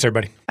care. Thanks,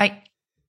 everybody. Bye.